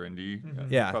lot of other indie.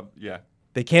 Yeah. Yeah.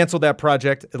 They canceled that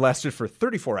project. It lasted for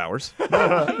 34 hours. the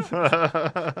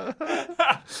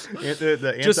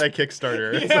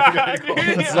anti-Kickstarter.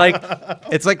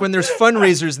 It's like when there's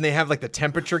fundraisers and they have like the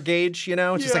temperature gauge,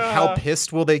 It's just like how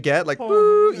pissed will they get? Like,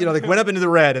 woo, like went up into the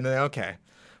red and then okay,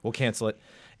 we'll cancel it.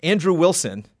 Andrew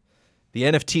Wilson, the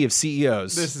NFT of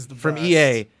CEOs This is the from best.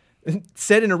 EA,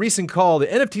 said in a recent call that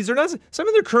NFTs are not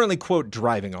something they're currently quote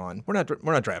driving on. We're not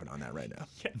driving on that right now.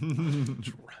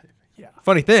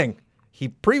 Funny thing, he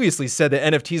previously said that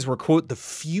NFTs were quote the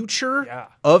future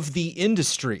of the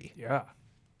industry. Yeah.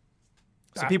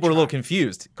 So people were a little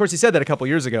confused. Of course, he said that a couple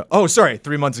years ago. Oh, sorry,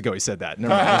 3 months ago he said that.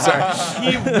 Never mind. I'm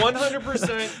sorry. He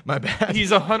 100%. My bad.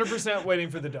 He's 100% waiting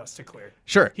for the dust to clear.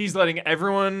 Sure. He's letting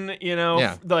everyone,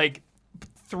 Yeah. like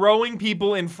throwing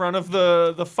people in front of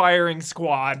the firing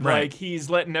squad. Right. Like he's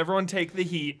letting everyone take the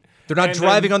heat. They're not And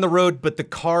driving then- on the road, but the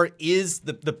car is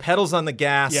the pedals on the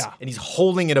gas, Yeah. and he's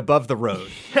holding it above the road.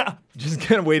 Yeah. Just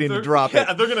kind of waiting to drop it.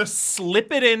 They're gonna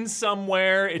slip it in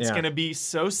somewhere. It's Yeah. gonna be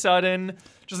so sudden.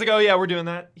 Just like, oh yeah, we're doing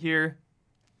that here.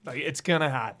 Like it's gonna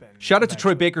happen. Shout out to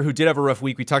Troy Baker, who did have a rough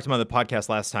week. We talked about it on the podcast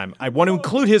last time. I want to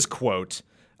include his quote.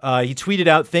 He tweeted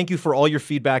out, "Thank you for all your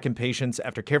feedback and patience.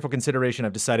 After careful consideration,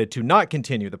 I've decided to not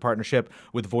continue the partnership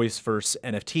with VoiceVerse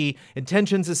NFT.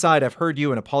 Intentions aside, I've heard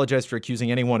you and apologize for accusing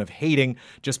anyone of hating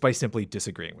just by simply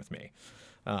disagreeing with me."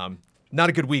 Not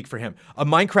a good week for him. A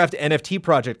Minecraft NFT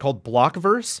project called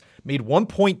Blockverse made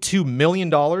 $1.2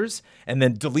 million and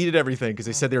then deleted everything because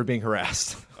they said they were being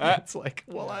harassed. It's like,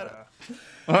 well,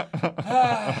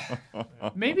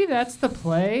 Maybe that's the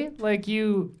play. Like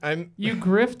you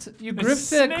grift the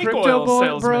snake crypto oil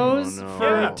salesman. bros Oh, no.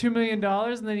 for Yeah. $2 million,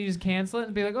 and then you just cancel it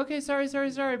and be like, okay, sorry,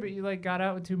 but you like got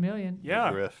out with $2 million.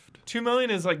 Yeah. Grift. 2 million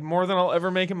is like more than I'll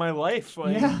ever make in my life.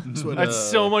 Like, Yeah. that's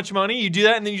so much money. You do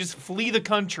that and then you just flee the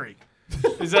country.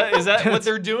 Is that what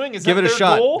they're doing? Is Give that it a their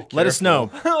shot. goal? Let us know.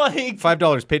 Like,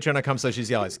 $5,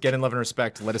 patreon.com/easy Get in love and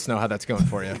respect. Let us know how that's going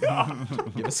for you.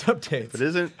 Give us updates. But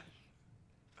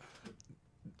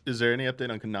is there any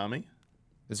update on Konami?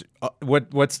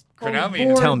 What's Konami.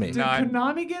 Lord, Tell me. Did Not-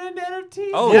 Konami get into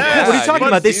NFTs? Oh, Yeah. What are you talking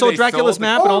about? They See, sold Dracula's sold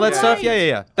map and all that Oh, stuff. right.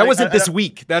 Yeah. That wasn't this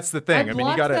week. That's the thing. I I mean, you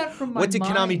blocked gotta. that from my What did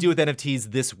Konami mind. do with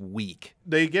NFTs this week?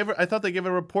 I thought they gave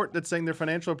a report that's saying their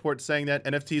financial report saying that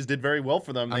NFTs did very well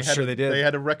for them. I'm sure they did. They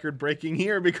had a record-breaking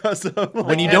year because of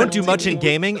When you don't do much in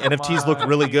gaming, NFTs look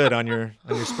really good on your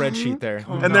spreadsheet there.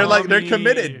 and they're Konami.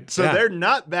 committed, so Yeah. they're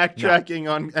not backtracking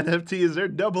on NFTs. They're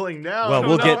doubling down. Well,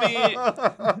 we'll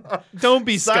get. don't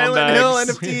be Silent Hill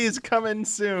scumbags. NFTs coming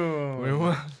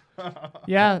soon.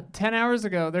 Yeah, 10 hours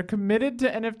ago. They're committed to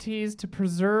NFTs to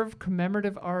preserve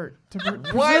commemorative art, to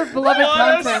preserve beloved What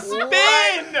a content.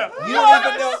 spin!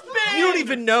 You don't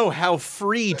even know how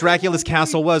free Dracula's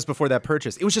Castle was before that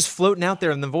purchase. It was just floating out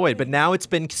there in the void, but now it's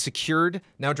been secured.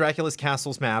 Now Dracula's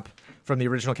Castle's map from the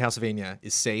original Castlevania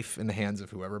is safe in the hands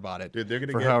of whoever bought it. Dude, they're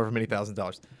gonna for get- however many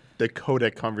 $1,000s. The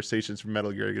codec conversations from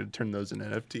Metal Gear are going to turn those into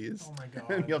NFTs. Oh my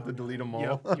god. And you'll have to delete them all.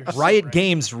 Yep, you're so Riot right.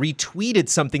 Games retweeted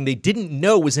something they didn't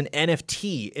know was an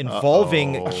NFT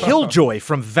involving Killjoy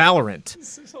from Valorant.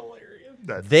 This is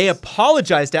hilarious. They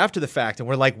apologized after the fact and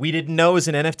were like, we didn't know it was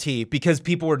an NFT because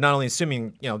people were not only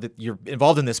assuming, that you're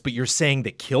involved in this, but you're saying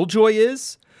that Killjoy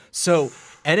is. So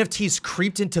NFTs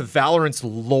creeped into Valorant's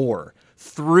lore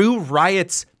through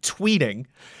Riot's tweeting.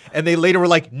 And they later were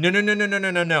like,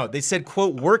 no. They said,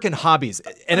 quote, work and hobbies.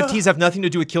 NFTs have nothing to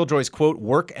do with Killjoy's, quote,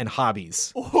 work and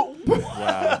hobbies.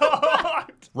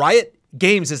 Riot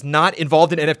Games is not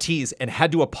involved in NFTs and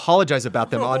had to apologize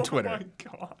about them on Twitter. Oh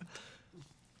my god.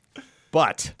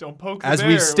 But Don't poke the as bear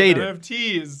we've with stated,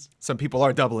 NFTs. some people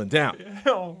are doubling down.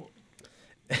 Oh,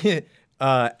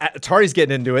 Atari's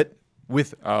getting into it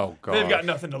with. Oh god. they've got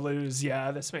nothing to lose.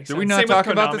 Yeah, this makes Did sense. we not Same with talk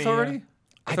about Konami, this already? yeah.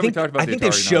 I thought we think talked about the they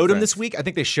Atari showed him nonsense. this week. I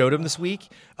think they showed him this week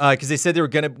because they said they were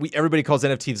gonna. Everybody calls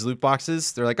NFTs loot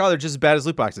boxes. They're like, oh, they're just as bad as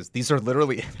loot boxes. These are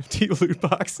literally NFT loot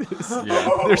boxes. Yeah.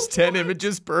 There's 10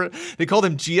 images per. They call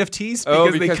them GFTs because,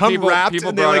 Oh, they come wrapped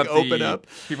and they brought like up open up.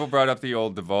 People brought up the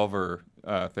old Devolver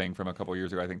thing from a couple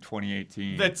years ago. I think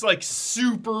 2018. That's like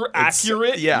super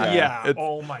accurate. yeah. Yeah. It's-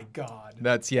 Oh my god.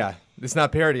 That's It's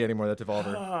not parody anymore. That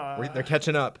Devolver. They're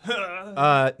catching up.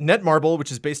 Netmarble,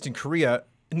 which is based in Korea.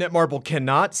 Netmarble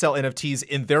cannot sell NFTs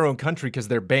in their own country because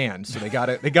they're banned. So they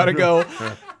gotta go.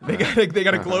 They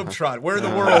gotta globetrot. Where in the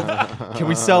world can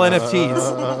we sell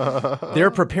NFTs? They're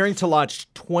preparing to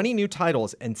launch 20 new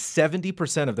titles, and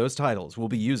 70% of those titles will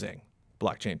be using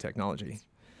blockchain technology.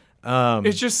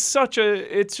 It's just such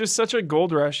a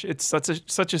gold rush. It's such a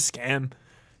scam.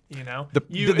 You know. The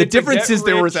It's a difference get is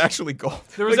there was rich- actually gold.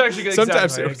 There was actually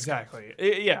sometimes exactly.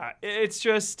 Yeah, it's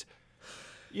just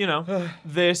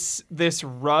this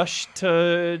rush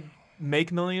to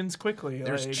make millions quickly.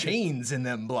 There's like, chains in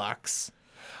them blocks.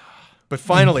 But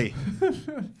finally,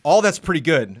 all that's pretty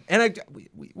good. And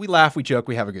we laugh, we joke,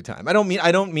 we have a good time. I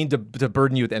don't mean to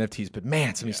burden you with NFTs, but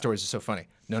man, some of these stories are so funny.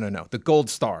 No. The gold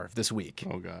star of this week.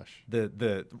 Oh, gosh.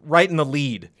 The right in the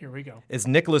lead Here we go. is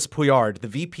Nicholas Pouillard, the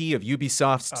VP of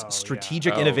Ubisoft's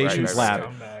Strategic Oh, Innovations right. Lab,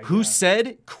 Scumbag, who yeah.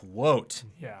 said, quote,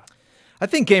 Yeah. I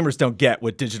think gamers don't get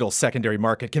what digital secondary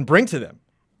market can bring to them.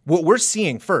 What we're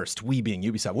seeing first, we being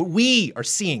Ubisoft, what we are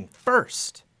seeing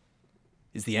first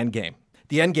is the end game.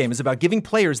 The end game is about giving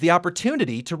players the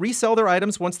opportunity to resell their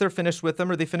items once they're finished with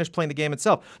them or they finish playing the game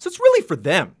itself. So it's really for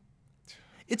them.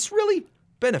 It's really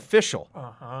beneficial.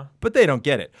 But they don't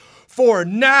get it. For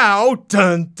now,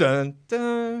 dun dun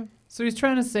dun. So he's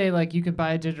trying to say, like, you can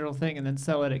buy a digital thing and then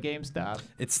sell it at GameStop.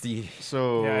 It's the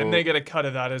So Yeah, and they get a cut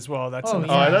of that as well. That's Oh, in the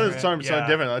yeah. Oh, I fact, thought it was right? something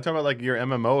different. I'm talking about like your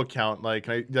MMO account. Like,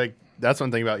 that's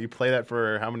one thing about you play that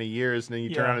for how many years, and then you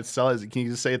turn Yeah. around and sell it. Can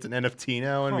you just say it's an NFT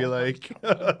now and be Oh my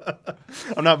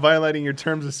like, I'm not violating your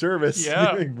terms of service?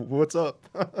 Yeah. What's up?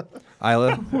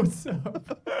 Isla. What's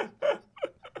up?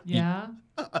 Yeah.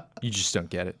 You just don't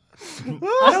get it.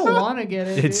 I don't want to get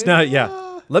it. It's dude. not. Yeah.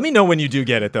 Let me know when you do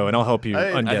get it though, and I'll help you I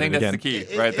unget I think it that's again. the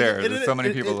key right there. There's so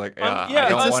many people like, I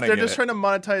don't want to They're get just it. trying to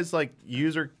monetize like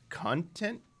user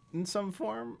content in some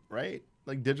form, right?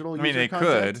 Like digital. mean, user they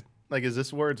content? could. Like, is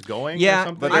this where it's going? or Yeah,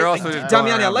 something? But they're also just going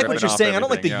Damiani, I around like what ripping you're off saying. I don't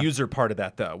like the everything, yeah. user part of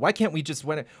that though. Why can't we just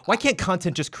why can't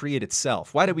content just create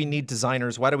itself? Why do we need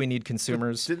designers? Why do we need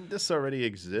consumers? Didn't this already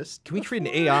exist? Can we create an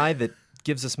AI that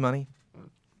gives us money?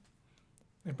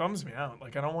 It bums me out.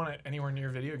 Like, I don't want it anywhere near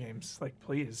video games. Like,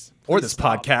 please. Or Please this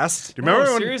stop. podcast. Do you remember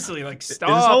No, when, seriously, like, is stop.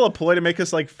 this all a ploy to make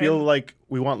us like feel And- like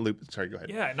we want loop? Sorry, go ahead.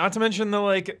 Yeah, not to mention the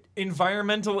like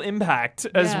environmental impact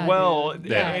as Yeah, well. dude.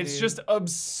 Yeah, Yeah, it's dude. just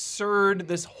absurd.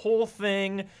 This whole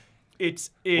thing, it's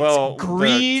Well,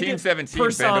 greed the Team 17 bent over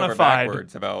personified.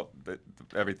 backwards about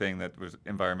everything that was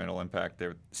environmental impact.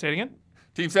 Say it again.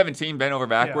 Team 17 bent over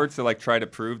backwards to like try to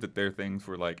prove that their things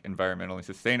were like environmentally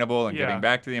sustainable and Yeah. giving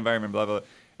back to the environment, blah blah.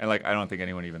 And like, I don't think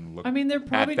anyone even looked I mean, they're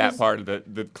probably at that just part of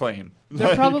the claim.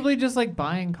 they're probably just like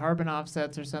buying carbon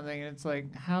offsets or something, and it's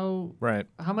like how Right.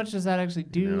 much does that actually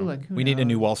do? No. Like, who We need a knows?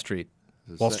 new Wall Street.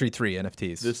 Wall it. Street 3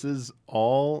 NFTs. This is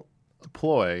all a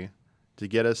ploy to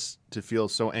get us to feel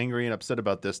so angry and upset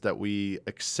about this that we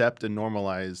accept and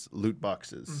normalize loot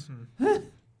boxes.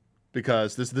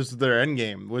 Because this is their end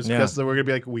game. Was Yeah. because we're gonna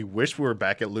be like, we wish we were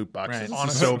back at loot boxes. Right. This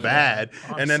Honestly, is so bad.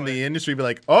 And then honestly. the industry be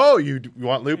like, oh, you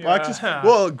want loot boxes? Yeah.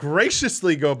 Well,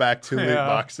 graciously go back to loot Yeah.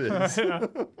 boxes.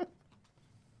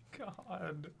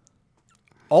 God.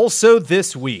 Also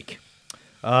this week,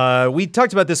 we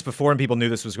talked about this before and people knew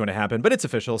this was going to happen, but it's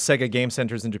official. Sega Game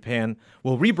Centers in Japan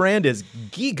will rebrand as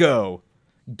Gigo.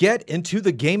 Get into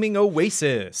the gaming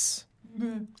oasis.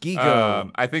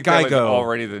 Gigo. I think that was Geigo.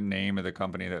 already the name of the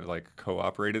company that like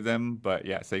cooperated them, but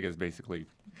yeah, Sega's basically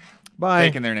Bye.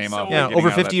 taking their name off. Yeah, getting over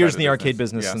out of that 50 years side in the of arcade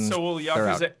business. Yeah. And So will they're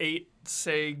out. Yakuza 8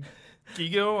 say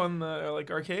Gigo on the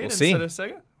like arcade We'll see. instead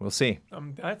of Sega? We'll see.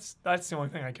 That's the only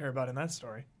thing I care about in that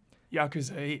story.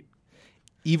 Yakuza 8.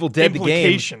 Evil Dead the game.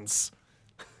 Implications.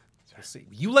 We'll see.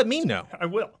 You let me know. I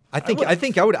will. I think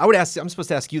will. I would ask. I'm supposed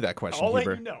to ask you that question, I'll let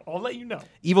Huber. you know. I'll let you know.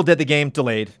 Evil Dead the game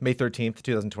delayed May 13th,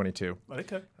 2022. Let it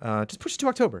cook. Just push it to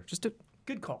October. Just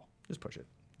Good call. push it.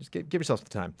 Just give yourself the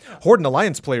time. Horde and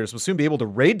Alliance players will soon be able to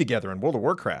raid together in World of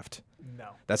Warcraft. No.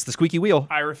 That's the squeaky wheel.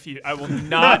 I refuse. I will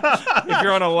not. If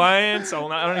you're on Alliance, I will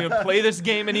not. I don't even play this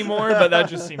game anymore. But that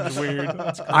just seems weird.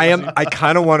 That's crazy. I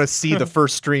kind of want to see the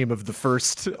first stream of the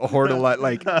first Horde Alliance.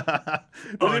 Like,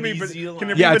 Uneasy Can there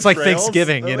Alliance. be yeah, it's like betrayals,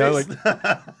 Thanksgiving, at you know. least? Like,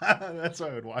 That's why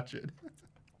I would watch it.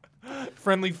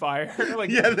 Friendly fire,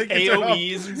 like Yeah, they can turn off.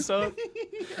 AOE's and stuff.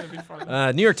 That'd be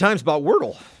fun. New York Times bought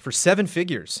Wordle for 7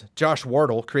 figures. Josh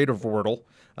Wardle, creator of Wordle,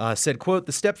 said, quote,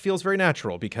 "The step feels very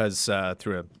natural because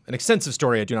through an extensive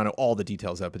story, I do not know all the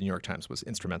details of, but the New York Times was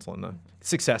instrumental in the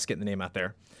success getting the name out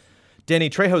there."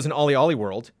 Danny Trejo's in Ollie Ollie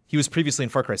World. He was previously in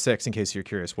Far Cry 6, in case you're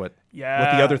curious what the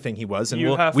Yeah. other thing he was. And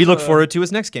You have we look to- forward to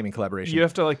his next gaming collaboration. You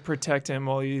have to like protect him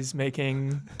while he's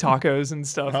making tacos and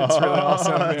stuff. It's really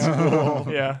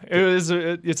awesome. Yeah, it was.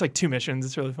 It's like 2 missions.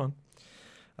 It's really fun.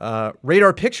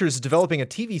 Radar Pictures is developing a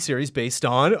TV series based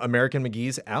on American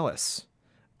McGee's Alice.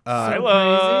 I Crazy.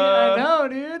 love. I know,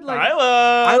 dude. Like, I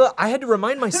love. I had to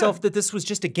remind myself that this was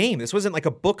just a game. This wasn't like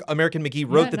a book American McGee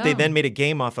wrote Yeah, that they no. then made a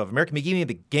game off of. American McGee made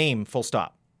the game, full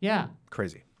stop. yeah.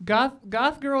 Crazy.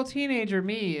 Goth girl teenager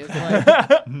me is like,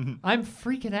 I'm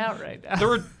freaking out right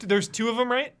now. There's 2 of them,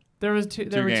 right? There were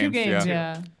two games,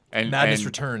 yeah. And Madness and-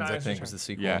 Returns, Madness I think, Returns. was the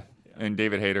sequel. Yeah, and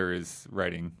David Hayter is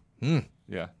writing.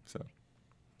 Yeah, so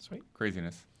Sweet.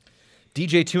 craziness.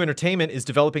 DJ2 Entertainment is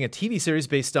developing a TV series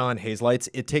based on Haze Light's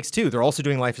It Takes Two. They're also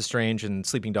doing Life is Strange and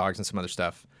Sleeping Dogs and some other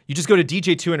stuff. You just go to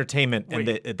DJ2 Entertainment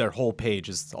and their whole page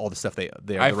is all the stuff they have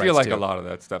I the feel rights like to. a lot of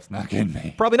that stuff's not getting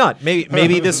made. Probably not.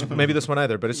 Maybe this one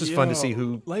either. But it's just fun to see Yo,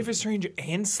 who Life is Strange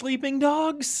and Sleeping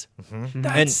Dogs. That's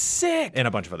And- sick. and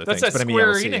a bunch of other That's things. a But I mean, Square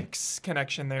yeah, we'll see. Enix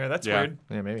connection there. That's Yeah. weird.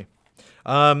 Yeah, maybe.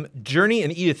 Journey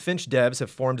and Edith Finch devs have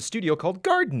formed a studio called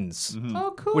Gardens,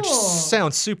 Oh, cool. which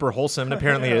sounds super wholesome and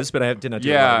apparently is, but I did not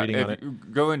do a lot Yeah, of reading on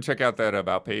it. go and check out that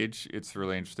About page. It's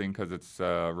really interesting because it's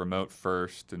remote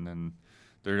first, and then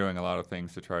they're doing a lot of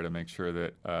things to try to make sure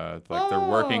that they're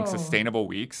working Oh. sustainable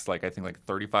weeks, like I think like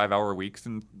 35-hour weeks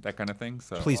and that kind of thing.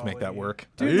 So Please make that work.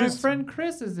 Dude, my friend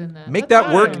Chris is in that. Make That's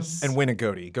that work awesome. and win a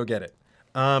goatee. Go get it.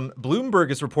 Bloomberg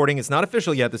is reporting it's not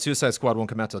official yet. The Suicide Squad won't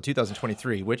come out till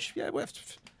 2023, which,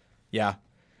 yeah.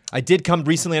 I did come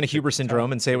recently on a Huber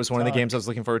Syndrome and say it was one of the games I was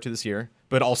looking forward to this year,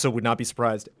 but also would not be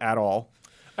surprised at all.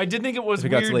 I did think it was If it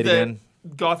got weird delayed that again.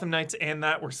 Gotham Knights and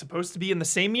that were supposed to be in the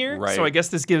same year. Right. So I guess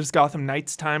this gives Gotham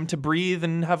Knights time to breathe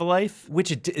and have a life.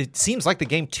 Which it seems like the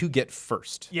game to get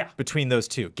first. Yeah. Between those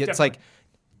two. It's Definitely. like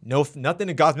nothing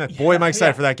in Gotham. Boy, am I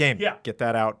excited yeah, for that game. yeah. Get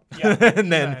that out. Yeah.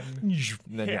 and then,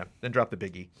 Yeah. then drop the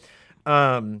biggie.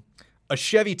 A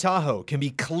Chevy Tahoe can be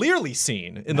clearly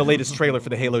seen in the latest trailer for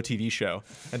the Halo TV show,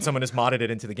 and someone has modded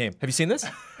it into the game. Have you seen this?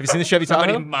 Have you seen the Chevy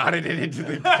somebody Tahoe? modded it into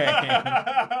the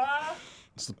game.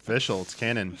 It's official. It's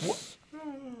canon.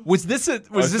 Was this a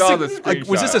saw the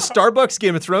was this a Starbucks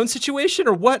Game of Thrones situation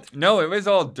or what? No, it was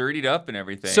all dirtied up and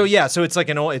everything. So yeah, so it's like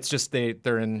it's just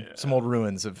they're in some old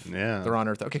ruins of they're on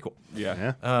Earth. Okay, cool.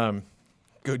 yeah.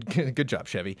 Good job,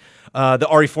 Chevy. The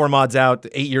RE4 mod's out.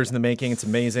 8 years in the making. It's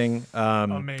amazing.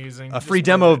 Amazing. A free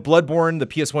demo of Bloodborne, the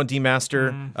PS1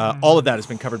 demaster. All of that has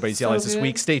been covered by Easy Allies this good.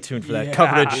 week. Stay tuned for that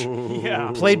coverage.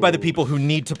 Yeah. Played by the people who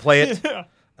need to play it.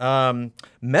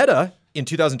 Meta in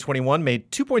 2021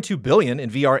 made $2.2 billion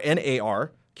in VR and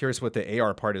AR. Curious what the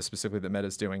AR part is specifically that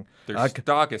Meta's doing. Their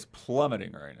stock is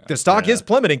plummeting right now. The stock is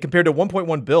plummeting compared to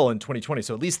 1.1 bill in 2020.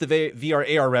 So at least the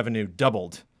VR AR revenue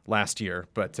doubled last year,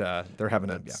 but they're having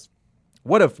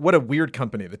what a weird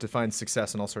company that defines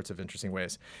success in all sorts of interesting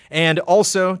ways. And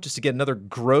also, just to get another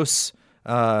gross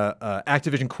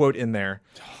Activision quote in there,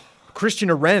 Christian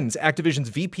Arens, Activision's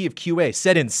VP of QA,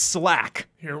 said in Slack.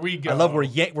 Here we go. I love we're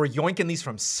yoinking these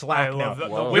from Slack I now. love that.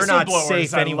 The They're not whistleblowers,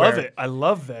 safe I anywhere. love it. I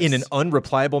love this. In an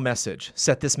unreplyable message.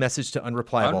 Set this message to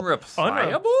unreplyable.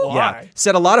 Unreplyable? Why? Yeah.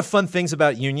 Said a lot of fun things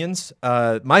about unions.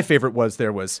 My favorite was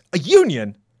there was a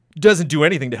union doesn't do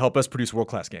anything to help us produce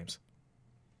world-class games.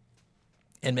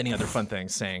 And many other fun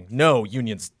things saying, no,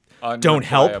 unions don't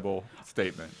help. Unreplyable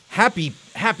statement. Happy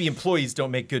employees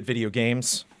don't make good video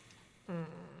games.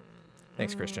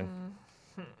 Thanks, Christian.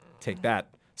 Take that,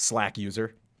 Slack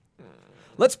user.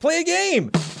 Let's play a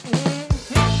game.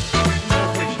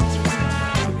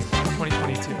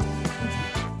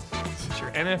 2022. Get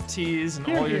your NFTs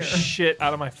and all your shit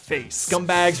out of my face.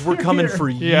 Scumbags, we're coming for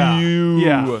Yeah. you.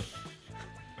 Yeah.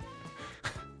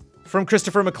 From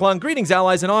Christopher McClung, greetings,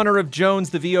 allies. In honor of Jones,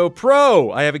 the VO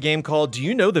Pro, I have a game called Do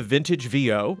You Know the Vintage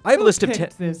VO? I have a list of 10.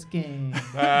 This game.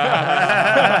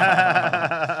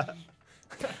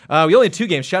 We only had 2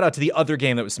 games. Shout out to the other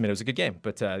game that was submitted. It was a good game.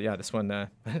 But yeah, this one, I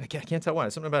can't tell why.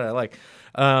 Something about it I like.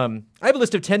 I have a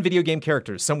list of 10 video game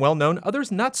characters, some well-known, others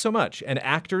not so much, and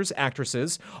actors,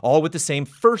 actresses, all with the same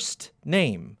first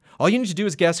name. All you need to do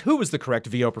is guess who was the correct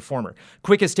VO performer.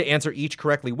 Quickest to answer each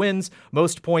correctly wins.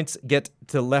 Most points get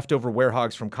to leftover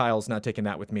werehogs from Kyle's Not Taking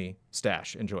That With Me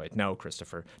stash. Enjoy it. No,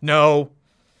 Christopher. No.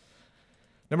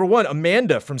 Number 1,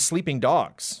 Amanda from Sleeping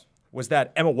Dogs. Was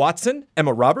that Emma Watson,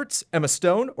 Emma Roberts, Emma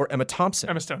Stone, or Emma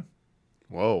Thompson? Emma Stone.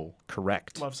 Whoa.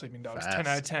 Correct. Love Sleeping Dogs. Fast. 10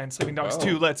 out of 10. Sleeping Dogs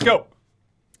 2. Let's go.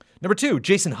 Number 2,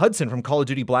 Jason Hudson from Call of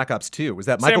Duty Black Ops 2. Was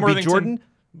that Sam Michael B. Worthington. Jordan?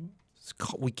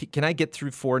 Can I get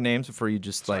through 4 names before you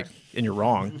just and you're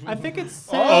wrong? I think it's.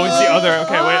 Oh, it's the other.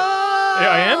 Okay, wait. Yeah,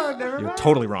 I am? You're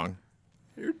totally wrong.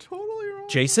 You're totally wrong.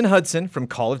 Jason Hudson from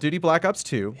Call of Duty Black Ops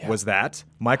 2. Was that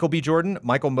Michael B. Jordan,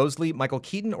 Michael Mosley, Michael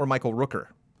Keaton, or Michael Rooker?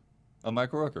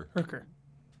 Michael Rooker. Rooker.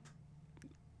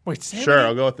 Wait, Sam? Sure,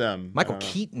 I'll go with them. Michael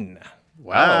Keaton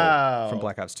Wow. from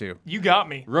Black Ops 2. You got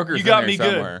me. Rooker's you got in me there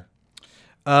good. somewhere.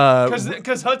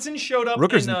 Because Hudson showed up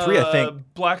Rooker's in in 3, I think.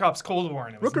 Black Ops Cold War,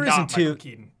 and it was Rooker is not in Michael 2.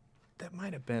 Keaton. That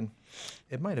might have been.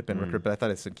 It might have been Rooker, but I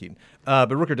thought it said Keaton. But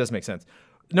Rooker does make sense.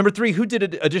 Number 3, who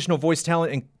did additional voice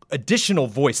talent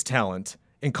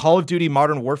in Call of Duty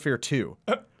Modern Warfare 2?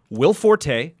 Will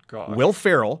Forte, Gosh. Will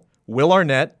Ferrell, Will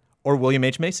Arnett, or William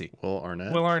H. Macy? Will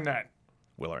Arnett. Will Arnett.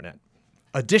 Will Arnett.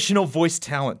 Additional voice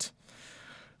talent.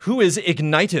 Who is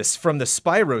Ignitus from the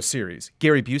Spyro series?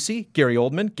 Gary Busey, Gary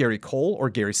Oldman, Gary Cole, or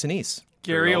Gary Sinise?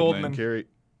 Gary Oldman. Gary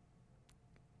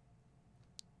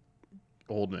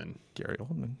Oldman. Gary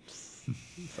Oldman.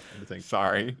 I think.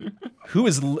 Sorry. Who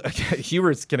is you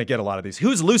were going to get a lot of these.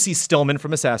 Who's Lucy Stillman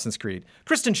from Assassin's Creed?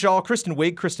 Kristen Shaw, Kristen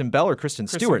Wiig, Kristen Bell, or Kristen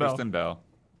Stewart? Bell. Kristen Bell.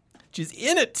 She's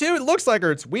in it too. It looks like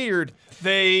her. It's weird.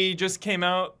 They just came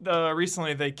out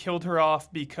recently. They killed her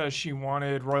off because she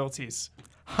wanted royalties.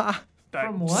 Ha. That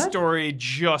From what? story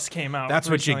just came out. That's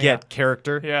what you recently, get,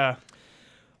 character. Yeah.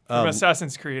 From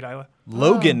Assassin's Creed.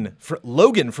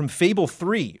 Logan from Fable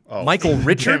 3. Oh, Michael damn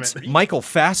Richards, it. Michael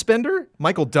Fassbender,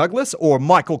 Michael Douglas, or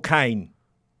Michael Caine?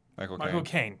 Michael Michael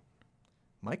Caine. Caine.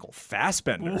 Michael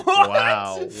Fassbender.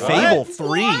 Wow. Fable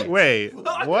 3. Wait,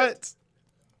 what?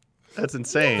 That's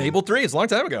insane. Fable 3 is a long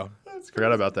time ago.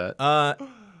 Forgot about that.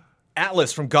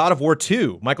 Atlas from God of War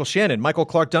 2. Michael Shannon, Michael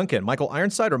Clark Duncan, Michael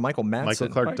Ironside, or Michael Madsen? Michael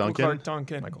Clark Michael Duncan. Clark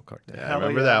Duncan. Michael Clark Duncan. Yeah, I Hell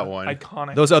remember yeah. that one.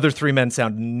 Iconic. Those other 3 men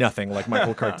sound nothing like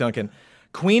Michael Clark Duncan.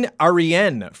 Queen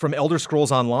Ariane from Elder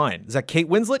Scrolls Online. Is that Kate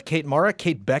Winslet, Kate Mara,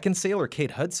 Kate Beckinsale, or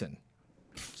Kate Hudson?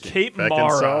 Kate Mara.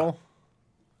 Beckinsale?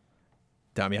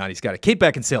 Damiani's got it. Kate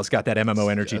Beckinsale's got that MMO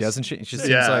energy, doesn't she? She just seems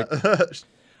Yeah.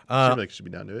 like Should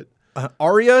be down to it.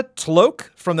 Arya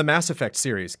Tlok from the Mass Effect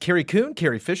series. Carrie Coon,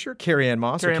 Carrie Fisher, Carrie Ann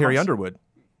Moss, Carrie or Ann Carrie Moss. Underwood.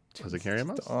 Was it Carrie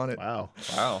Moss? on it. Wow.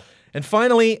 Wow. And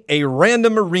finally, a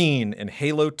random Marine in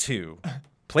Halo 2.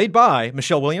 played by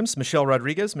Michelle Williams, Michelle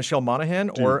Rodriguez, Michelle Monaghan,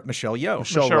 or Michelle Yeoh.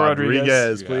 Michelle Michelle Rodriguez,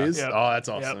 Rodriguez. please. Yeah. Oh, that's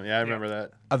awesome. Yep. Yeah, I remember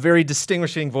that. A very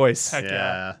distinguishing voice. Heck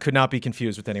yeah. Could not be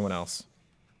confused with anyone else.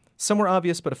 Somewhere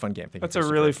obvious, but a fun game. Thank you, That's a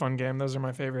Christopher. really fun game. Those are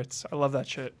my favorites. I love that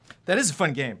shit. That is a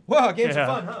fun game. Wow, games Yeah. are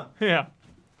fun, huh? Yeah.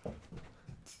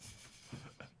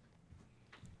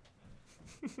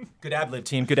 Good ad lib,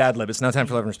 team. Good ad lib. It's now time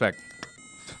for love and respect.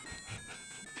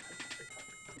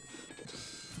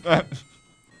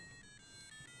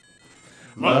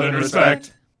 Love and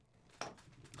respect.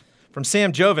 From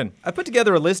Sam Joven, I put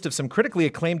together a list of some critically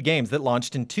acclaimed games that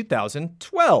launched in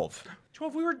 2012.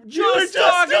 12, we were just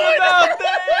talking about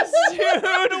this, dude.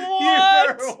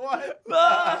 What? The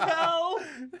hell?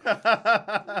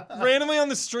 Randomly on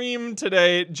the stream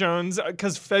today, Jones,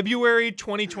 because February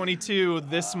 2022,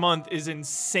 this month, is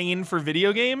insane for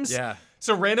video games. Yeah.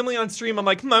 So randomly on stream, I'm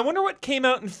like, I wonder what came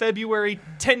out in February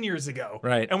 10 years ago.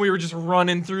 Right. And we were just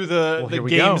running through the here we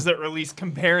games go. that released,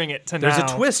 comparing it to There's now.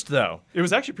 a twist, though. It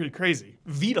was actually pretty crazy.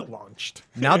 Vita launched.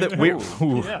 Now that we're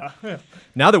Yeah.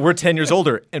 now that we're 10 years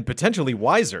older and potentially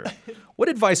wiser, what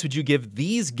advice would you give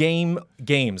these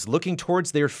games looking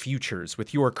towards their futures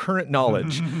with your current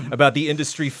knowledge about the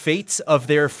industry fates of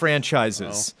their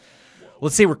franchises?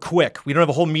 Let's say we're quick. We don't have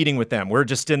a whole meeting with them. We're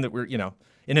just in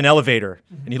an elevator,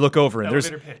 and you look over, and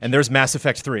Elevator pitch. there's Mass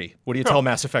Effect 3. What do you tell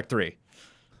Mass Effect 3?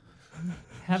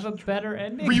 Have a better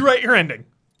ending. Rewrite your ending.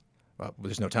 Well,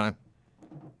 there's no time.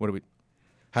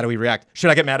 How do we react?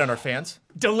 Should I get mad on our fans?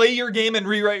 Delay your game and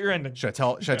rewrite your ending. Should I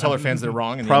tell our fans they're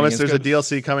wrong? And the Promise ending there's is a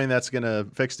good? DLC coming that's going to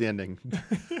fix the ending.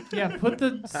 Yeah, put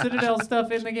the Citadel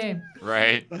stuff in the game.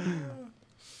 Right.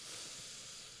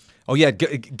 Oh yeah,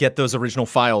 get those original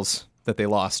files that they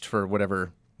lost for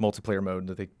whatever multiplayer mode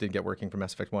that they did get working for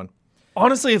Mass Effect 1.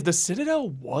 Honestly, if the Citadel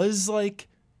was like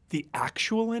the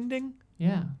actual ending,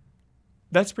 Yeah.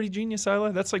 that's pretty genius,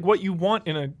 Isla. That's like what you want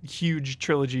in a huge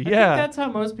trilogy. I think Yeah. that's how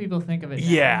most people think of it. now.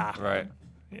 Yeah. Right.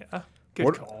 Yeah.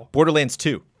 Good call. Borderlands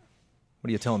 2. What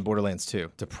are you telling Borderlands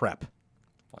 2 to prep?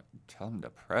 What? Tell them to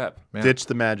prep. Man. Ditch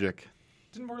the magic.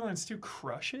 Didn't Borderlands 2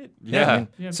 crush it? Yeah. I mean,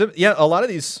 Yeah. So a lot of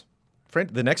these,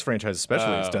 the next franchise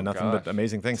especially, has Oh, done nothing but gosh.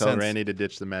 amazing things Tell since. Randy to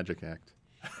ditch the magic act.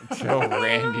 Tell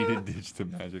Randy to ditch the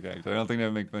magic act. I don't think that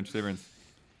would make much difference.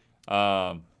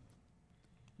 Man,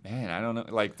 I don't know.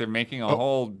 Like they're making a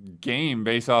whole game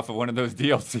based off of one of those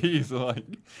DLCs. Like,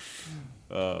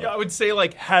 Yeah, I would say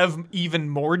like have even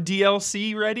more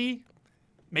DLC ready.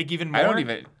 Make even more. I don't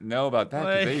even know about that.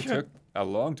 'Cause they Like- took a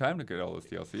long time to get all this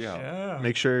DLC out. Yeah.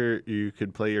 Make sure you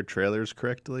could play your trailers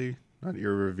correctly at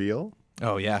your reveal.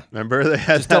 Oh yeah. Remember they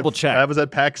had Just double check. That was at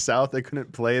PAX South. They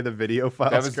couldn't play the video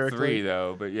files That was correctly. 3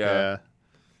 though, but Yeah.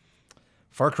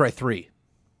 Far Cry 3.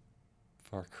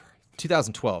 Far Cry.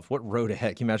 2012. What road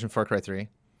ahead? Can you imagine Far Cry 3?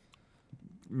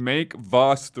 Make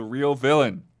Voss the real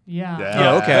villain. Yeah.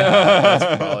 Yeah, okay.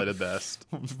 That's probably the best.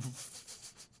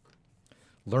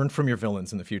 Learn from your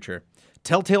villains in the future.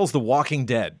 Telltale's The Walking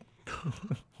Dead.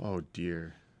 Oh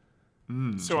dear.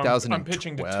 So I'm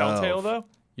pitching to 2012. Telltale though.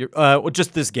 Well,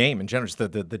 just this game in general, just the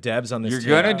devs on this. You're team.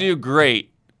 gonna do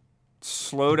great.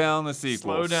 Slow down the sequels.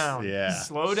 Slow down. Yeah.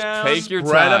 Slow down. Take your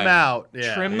Spread time. them out.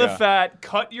 Yeah. Trim Yeah. the fat.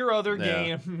 Cut your other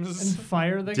Yeah. games. And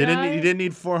fire the Didn't guy. you didn't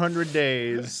need 400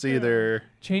 days either.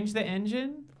 Change the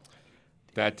engine.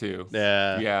 That too.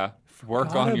 Yeah. Yeah. Work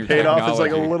God, on your Paid off as like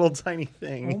a technology. little tiny Oh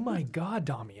thing. my God,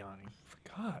 Damiani.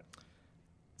 Forgot.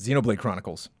 Xenoblade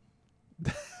Chronicles.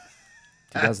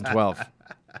 2012.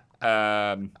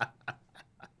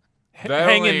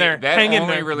 Hang in there. That Hang in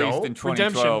only there. released No. in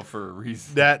 2012 Redemption. for a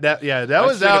reason. That That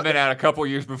was should have out. been out a couple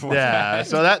years before Yeah, that.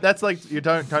 so that's like you're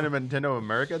talking to Nintendo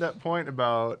America at that point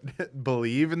about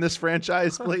believe in this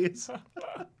franchise, please.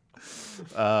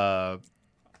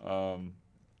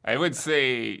 I would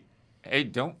say, hey,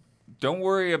 don't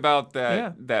worry about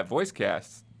that voice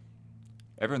cast.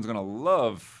 Everyone's gonna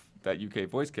love that UK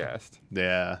voice cast.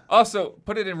 Yeah. Also,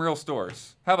 put it in real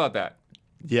stores. How about that?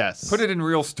 Yes. Put it in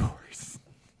real stores.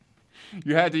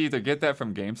 You had to either get that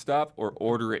from GameStop or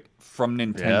order it from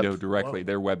Nintendo Yep. directly,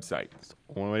 their website.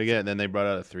 one way to get it. And then they brought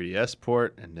out a 3DS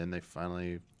port, and then they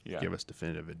finally Yeah. gave us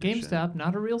definitive edition. GameStop,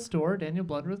 not a real store. Daniel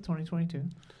Bloodworth, 2022.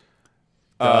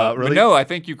 But really? no, I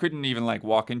think you couldn't even like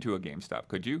walk into a GameStop,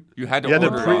 could you? You had to Yeah, order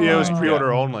it was online.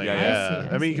 pre-order Yeah. only. Yeah, Yeah, yeah.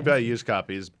 I I mean, you see. could buy used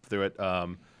copies through it.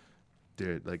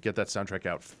 Dude, like get that soundtrack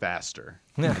out faster.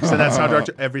 Send that soundtrack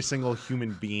to every single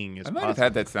human being as I might have possible.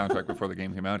 had that soundtrack before the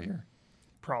game came out here.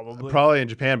 Probably. Probably in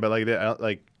Japan, but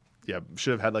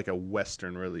should have had like a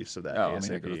Western release of that. Oh, I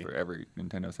mean, it ASAP. goes for every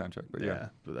Nintendo soundtrack, but yeah, yeah.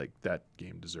 but like that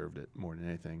game deserved it more than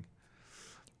anything.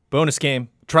 Bonus game,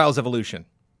 Trials Evolution.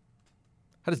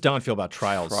 How does Don feel about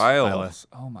Trials? Isla? Trials.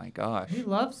 Oh my gosh. He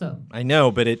loves them. I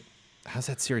know, but how's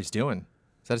that series doing?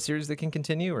 Is that a series that can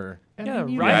continue, or I Yeah,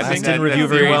 mean, you Rising know, I think didn't that review that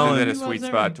very series well, is at and- a He sweet loves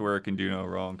spot everything. to where it can do no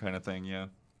wrong, kind of thing. Yeah.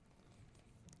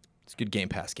 it's a good Game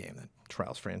Pass game, that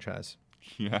Trials franchise?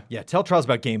 Yeah. Yeah, tell Trials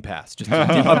about Game Pass. Just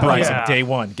Uprising, Yeah. day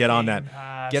one. Get on Game that.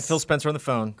 Pass. Get Phil Spencer on the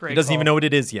phone. Great he doesn't even call. know what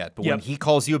it is yet, but when Yep. he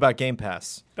calls you about Game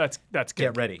Pass, That's good.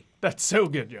 get ready. That's so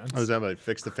good, Jones. I was about to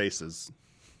fix the faces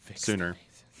sooner.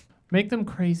 Make them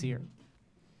crazier.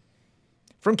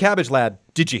 From Cabbage Lad,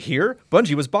 did you hear?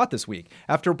 Bungie was bought this week.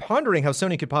 After pondering how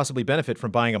Sony could possibly benefit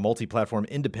from buying a multi-platform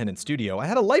independent studio, I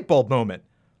had a light bulb moment.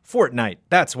 Fortnite.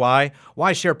 That's why.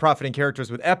 Why share profiting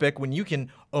characters with Epic when you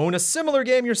can own a similar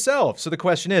game yourself? So the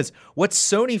question is, what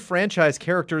Sony franchise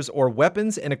characters or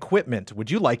weapons and equipment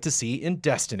would you like to see in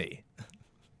Destiny?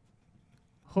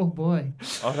 Oh boy.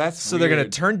 Oh, that's So they're going to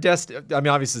weird. turn Destiny... I mean,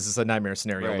 obviously this is a nightmare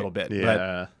scenario a Right. little bit, but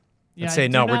Yeah. Yeah, say I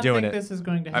do no, we're not doing think it. This is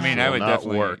going to I happen. mean, I will would not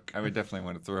definitely work. I would definitely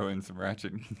want to throw in some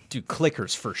Ratchet. do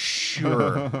clickers for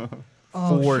sure.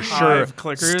 Oh, For shit. sure. Five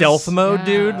clickers? Stealth mode,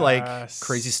 dude. Like Yes.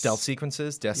 crazy stealth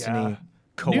sequences. Destiny Yeah.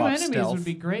 co-op New enemies stealth. would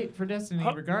be great for Destiny,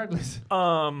 regardless.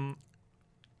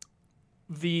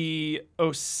 The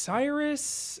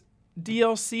Osiris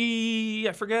DLC,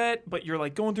 I forget, but you're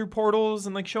like going through portals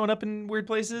and like showing up in weird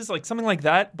places, like something like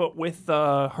that, but with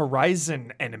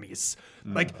Horizon enemies.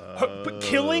 Like but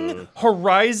killing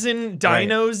Horizon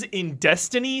dinos in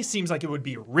Destiny seems like it would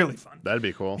be really fun. That'd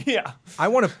be cool. Yeah. I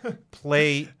want to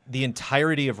play the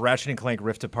entirety of Ratchet and Clank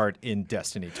Rift Apart in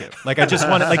Destiny 2. Like I just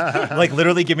want to like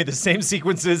literally give me the same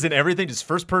sequences and everything, just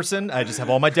first person. I just have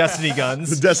all my Destiny The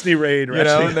guns. Destiny raid, You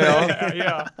know, Ratchet. and they all-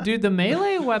 Yeah. Dude, the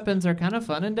melee weapons are kind of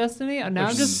fun in Destiny. And now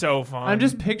I'm just so fun. I'm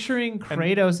just picturing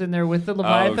Kratos in there with the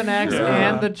Leviathan axe sure.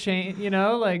 and the chain, you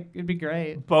know, like it'd be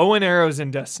great. bow and arrows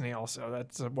in Destiny also.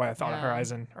 That's why I thought of Yeah.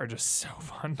 Horizon are just so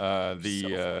fun.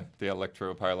 The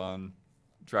electro pylon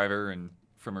driver and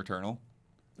from Eternal,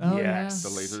 Oh Yes. the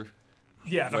laser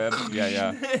yeah. the web.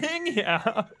 Yeah. thing,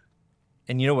 yeah.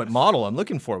 And you know what model I'm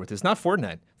looking for with this? Not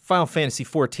Fortnite. Final Fantasy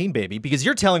 14, baby. Because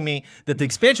you're telling me that the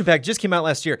expansion pack just came out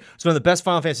last year. It's one of the best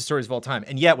Final Fantasy stories of all time.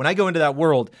 And yet, when I go into that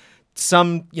world,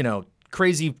 some,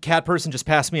 crazy cat person just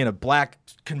passed me in a black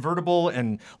convertible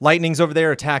and lightning's over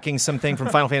there attacking something from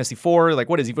Final Fantasy 4. Like,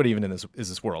 what even in this is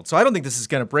this world? So I don't think this is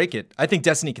going to break it. I think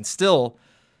Destiny can still,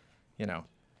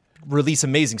 release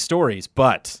amazing stories,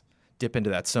 but dip into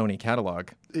that Sony catalog.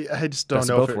 I just don't Best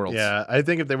of know. both worlds. Yeah, I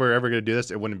think if they were ever going to do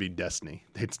this, it wouldn't be Destiny.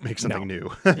 They'd make something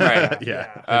new. Right. yeah,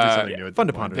 it'd be something new. at Fun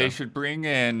that to point. ponder. They should bring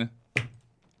in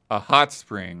a hot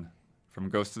spring from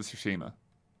Ghost of Tsushima.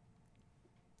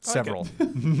 Several.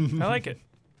 I like it.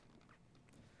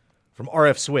 From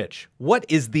RF Switch, what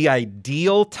is the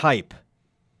ideal type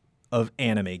of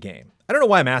anime game? I don't know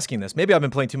why I'm asking this. Maybe I've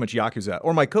been playing too much Yakuza,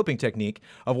 or my coping technique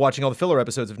of watching all the filler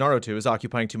episodes of Naruto is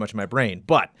occupying too much of my brain.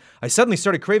 But I suddenly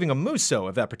started craving a Musou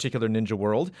of that particular ninja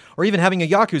world, or even having a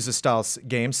Yakuza-style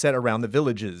game set around the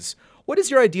villages. What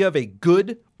is your idea of a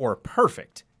good or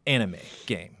perfect anime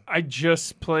game? I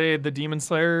just played the Demon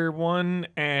Slayer one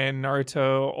and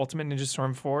Naruto Ultimate Ninja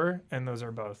Storm 4, and those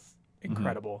are both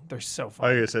incredible. They're so Oh, fun.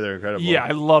 you're gonna say they're incredible. Yeah,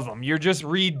 I love them. You're just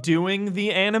redoing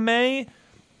the anime,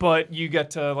 but you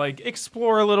get to like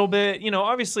explore a little bit.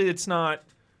 Obviously it's not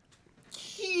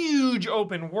huge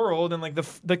open world, and like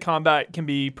the combat can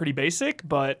be pretty basic,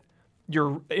 but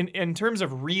you're in terms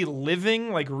of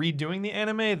reliving, like redoing the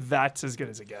anime, that's as good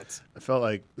as it gets. I felt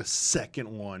like the second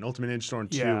one, Ultimate Ninja Storm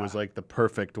 2, Yeah. was like the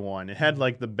perfect one. It had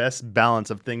like the best balance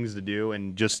of things to do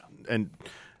and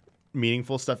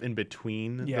meaningful stuff in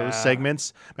between Yeah. those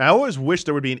segments. I always wish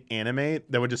there would be an anime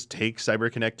that would just take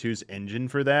CyberConnect 2's engine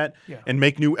for that and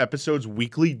make new episodes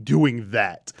weekly doing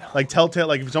that. Like Telltale,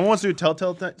 like if someone wants to do a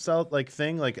Telltale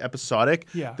thing, like episodic,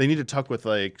 Yeah. they need to tuck with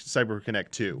like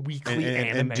CyberConnect 2 Weekly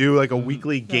and anime. do like a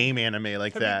weekly game anime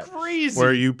like That'd that. be crazy.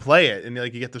 Where you play it and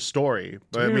like you get the story.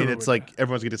 But I mean, it's Dude. like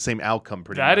everyone's getting the same outcome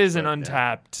pretty much. That is an but, yeah.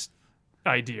 untapped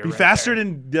idea. Be right faster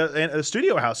there. than the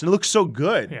studio house, and it looks so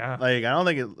good. Yeah. Like I don't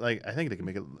think it. Like I think they can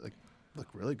make it look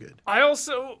really good. I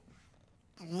also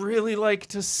really like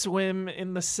to swim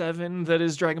in the 7 that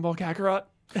is Dragon Ball Kakarot.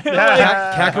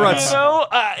 Kakarot's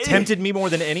It- tempted me more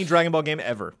than any Dragon Ball game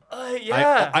ever.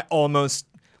 yeah. I almost...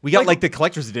 We got like the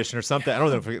collector's edition or something. I don't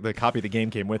know if the copy of the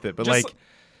game came with it, but Just like...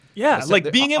 yeah,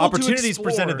 like being able opportunities to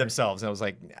presented explore. themselves, and I was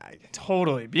like,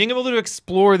 Totally. Being able to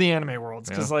explore the anime worlds.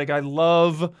 Because, like, I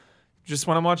love just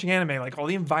when I'm watching anime, like, all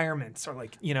the environments are,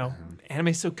 like,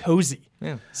 anime's so cozy.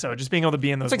 Yeah. So just being able to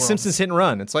be in those it's like worlds. Simpsons Hit and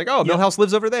Run. It's like, oh, Millhouse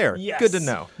lives over there. Yes. Good to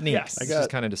know. Neat. Yes. It's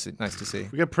just kind of nice to see.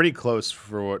 We got pretty close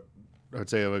for what I would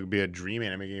say would be a dream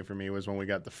anime game for me was when we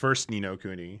got the first Ni no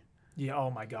Kuni. Yeah.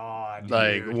 Oh my God.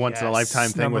 Like, dude, once in a yes. lifetime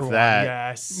thing Number with one, that.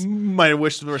 Yes. Might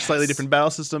wish there were a slightly different battle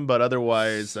system, but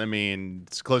otherwise, I mean,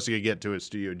 it's close you could get to a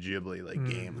Studio Ghibli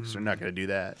game, because they're not going to do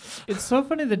that. It's so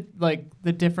funny that like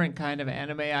the different kind of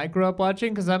anime I grew up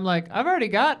watching, because I'm like, I've already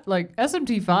got like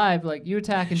SMT5, like You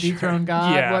Attack and Dethrone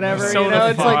God, Yeah, whatever. Persona You know,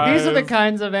 it's like these are the 5.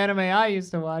 kinds of anime I used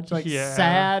to watch, like Yeah.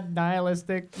 sad,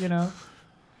 nihilistic. You know.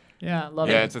 Yeah, love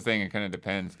Yeah, it. it's a thing. It kind of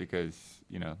depends because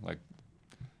like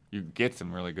you get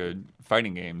some really good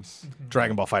fighting games.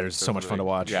 Dragon Ball Fighters is so Those much fun to really-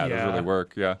 watch. Yeah, those Yeah. really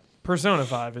work. Yeah. Persona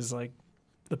 5 is like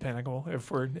the pinnacle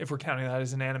if we're counting that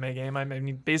as an anime game. I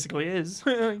mean, basically is.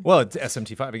 Well, it's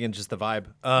SMT5 again, just the vibe.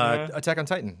 Yeah. Attack on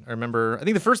Titan. I remember. I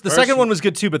think the second one was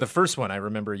good too, but the first one I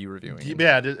remember you reviewing.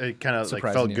 Yeah, it kind of like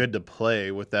Surprising felt you. good to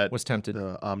play with that. Was tempted.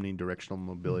 The omnidirectional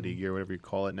mobility gear, whatever you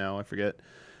call it now. I forget.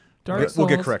 Dark We'll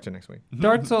get Souls- corrected next week.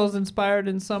 Dark Souls inspired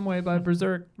in some way by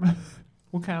Berserk.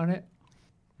 We'll count it.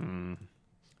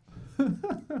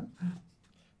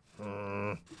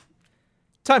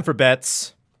 Time for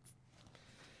bets.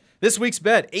 This week's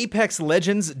bet, Apex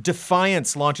Legends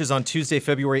Defiance launches on Tuesday,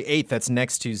 February 8th. That's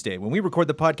next Tuesday. When we record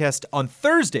the podcast on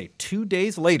Thursday, 2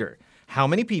 days later, how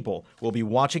many people will be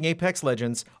watching Apex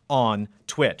Legends on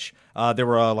Twitch? There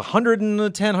were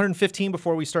 110, 115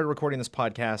 before we started recording this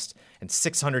podcast, and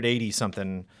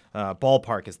 680-something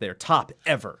ballpark is their top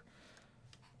ever.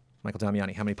 Michael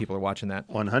Damiani, how many people are watching that?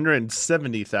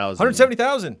 170,000.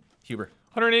 170,000. Huber,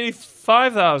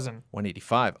 185,000.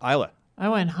 185. Isla. I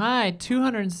went high,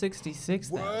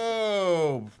 266,000.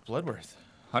 Whoa, Bloodworth.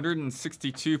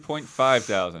 162.5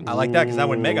 thousand. I like that because that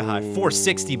went mega high.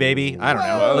 460, baby. I don't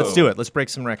know. Whoa. Let's do it. Let's break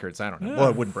some records. I don't know. Well,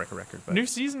 it wouldn't break a record, but New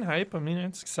season hype. I mean,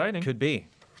 it's exciting. could be.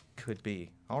 Could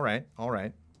be. All right. All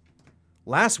right.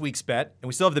 Last week's bet, and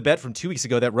we still have the bet from 2 weeks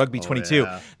ago, that Rugby 22.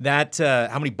 yeah. That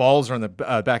how many balls are on the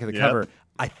back of the Yep. cover.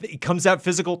 It comes out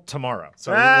physical tomorrow,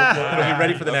 so we'll be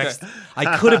ready for the next.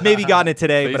 I could have maybe gotten it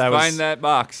today, Please but I was find that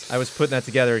box. I was putting that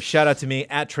together. Shout out to me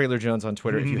at Trailer Jones on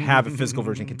Twitter. If you have a physical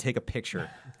version, can take a picture.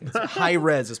 It's high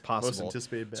res as possible,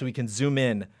 anticipated bet. so we can zoom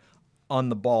in on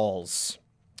the balls.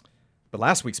 But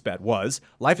last week's bet was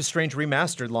Life is Strange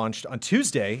Remastered launched on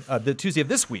Tuesday, the Tuesday of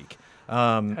this week.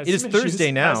 Has It is some Thursday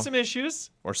issues. now, Has some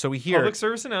issues. or so we hear. Public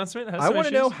service announcement. Has I some want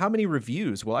to issues. know how many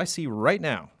reviews will I see right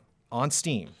now on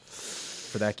Steam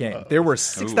for that game. There were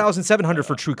 6,700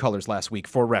 for True Colors last week,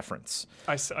 for reference.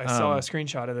 I saw a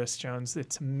screenshot of this, Jones.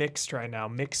 It's mixed right now.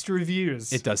 Mixed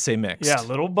reviews. It does say mixed. Yeah, a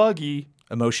little buggy.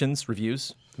 Emotions,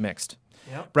 reviews, mixed.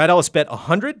 Yep. Brad Ellis bet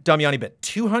 100. Damiani bet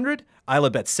 200. Isla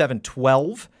bet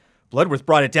 712. Bloodworth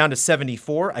brought it down to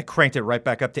 74. I cranked it right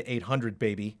back up to 800,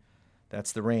 baby.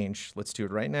 That's the range. Let's do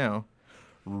it right now.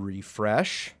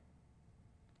 Refresh.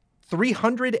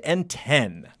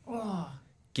 310.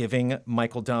 Giving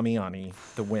Michael Damiani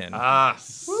the win. I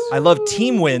love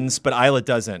team wins, but Isla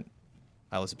doesn't.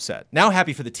 Isla's upset. Now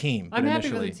happy for the team. I'm but happy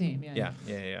for the initially- team. Yeah.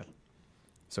 Yeah.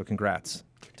 So congrats,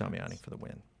 Damiani, for the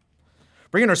win.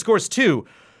 Bringing our scores to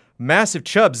Massive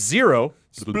Chubb 0.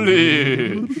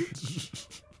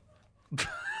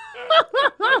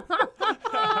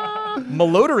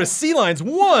 Malodorous Sea Lions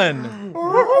 1.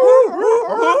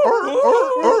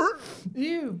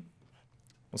 Ew.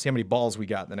 We'll see how many balls we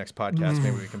got in the next podcast.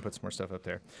 Maybe we can put some more stuff up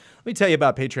there. Let me tell you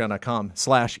about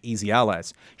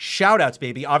patreon.com/easyallies. Shout-outs,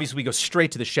 baby. Obviously, we go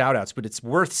straight to the shout-outs, but it's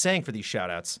worth saying for these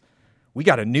shout-outs. We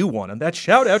got a new one on that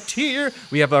shout-out tier.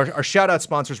 We have our shout-out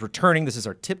sponsors returning. This is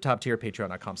our tip-top tier,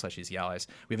 patreon.com/easyallies.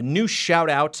 We have a new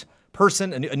shout-out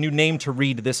person, a new name to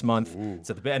read this month. It's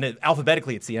at and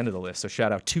alphabetically, it's the end of the list, so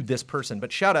shout out to this person,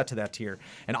 but shout out to that tier,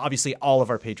 and obviously all of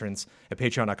our patrons at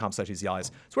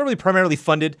patreon.com/easyallies. It's where we're primarily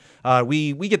funded.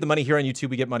 We get the money here on YouTube,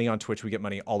 we get money on Twitch, we get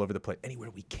money all over the place, anywhere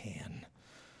we can.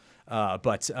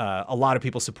 But a lot of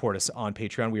people support us on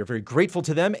Patreon. We are very grateful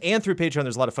to them. And through Patreon,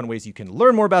 there's a lot of fun ways you can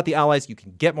learn more about the Allies. You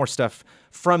can get more stuff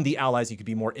from the Allies. You can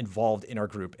be more involved in our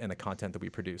group and the content that we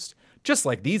produced. Just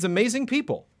like these amazing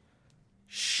people.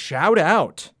 Shout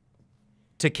out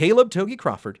to Caleb Togi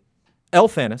Crawford,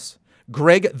 Elphanis,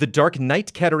 Greg the Dark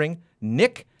Knight Kettering,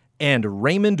 Nick, and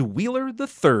Raymond Wheeler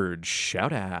III.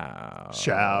 Shout out.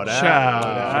 Shout out.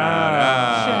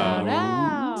 Shout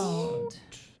out.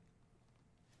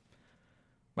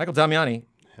 Michael Damiani,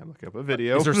 Yeah, look up a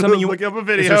video. is there something you look up a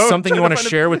video? Is there something you Trying want to find a-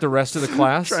 share with the rest of the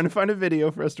class? Trying to find a video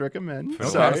for us to recommend. A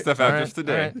lot Sorry. of stuff out just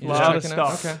today. You're Lot just of checking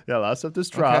out? stuff. Okay. Yeah, a lot of stuff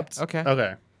just dropped.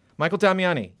 Okay. Michael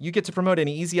Damiani, you get to promote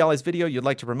any Easy Allies video you'd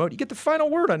like to promote. You get the final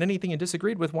word on anything you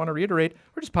disagreed with, want to reiterate,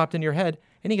 or just popped into your head,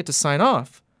 and you get to sign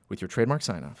off with your trademark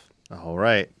sign-off. All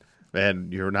right.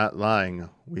 And you're not lying.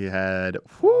 We had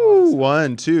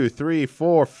 1, 2, 3,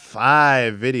 4,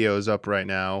 5 videos up right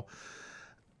now.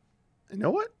 You know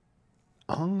what?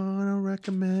 I'm gonna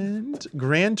recommend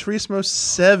Gran Turismo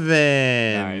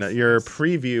 7, Nice. your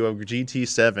preview of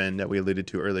GT7 that we alluded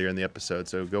to earlier in the episode.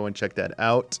 So go and check that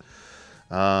out.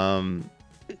 I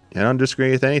don't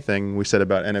disagree with anything we said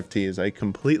about NFTs. I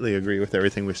completely agree with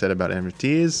everything we said about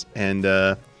NFTs. And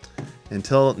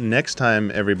until next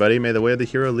time, everybody, may the way of the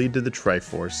hero lead to the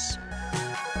Triforce.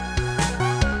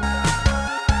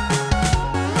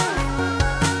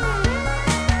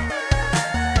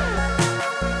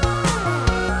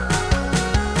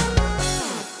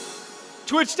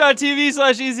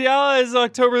 Twitch.tv/Easy Allies,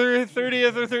 October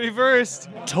 30th or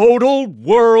 31st. Total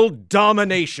world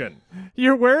domination.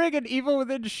 You're wearing an Evil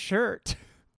Within shirt.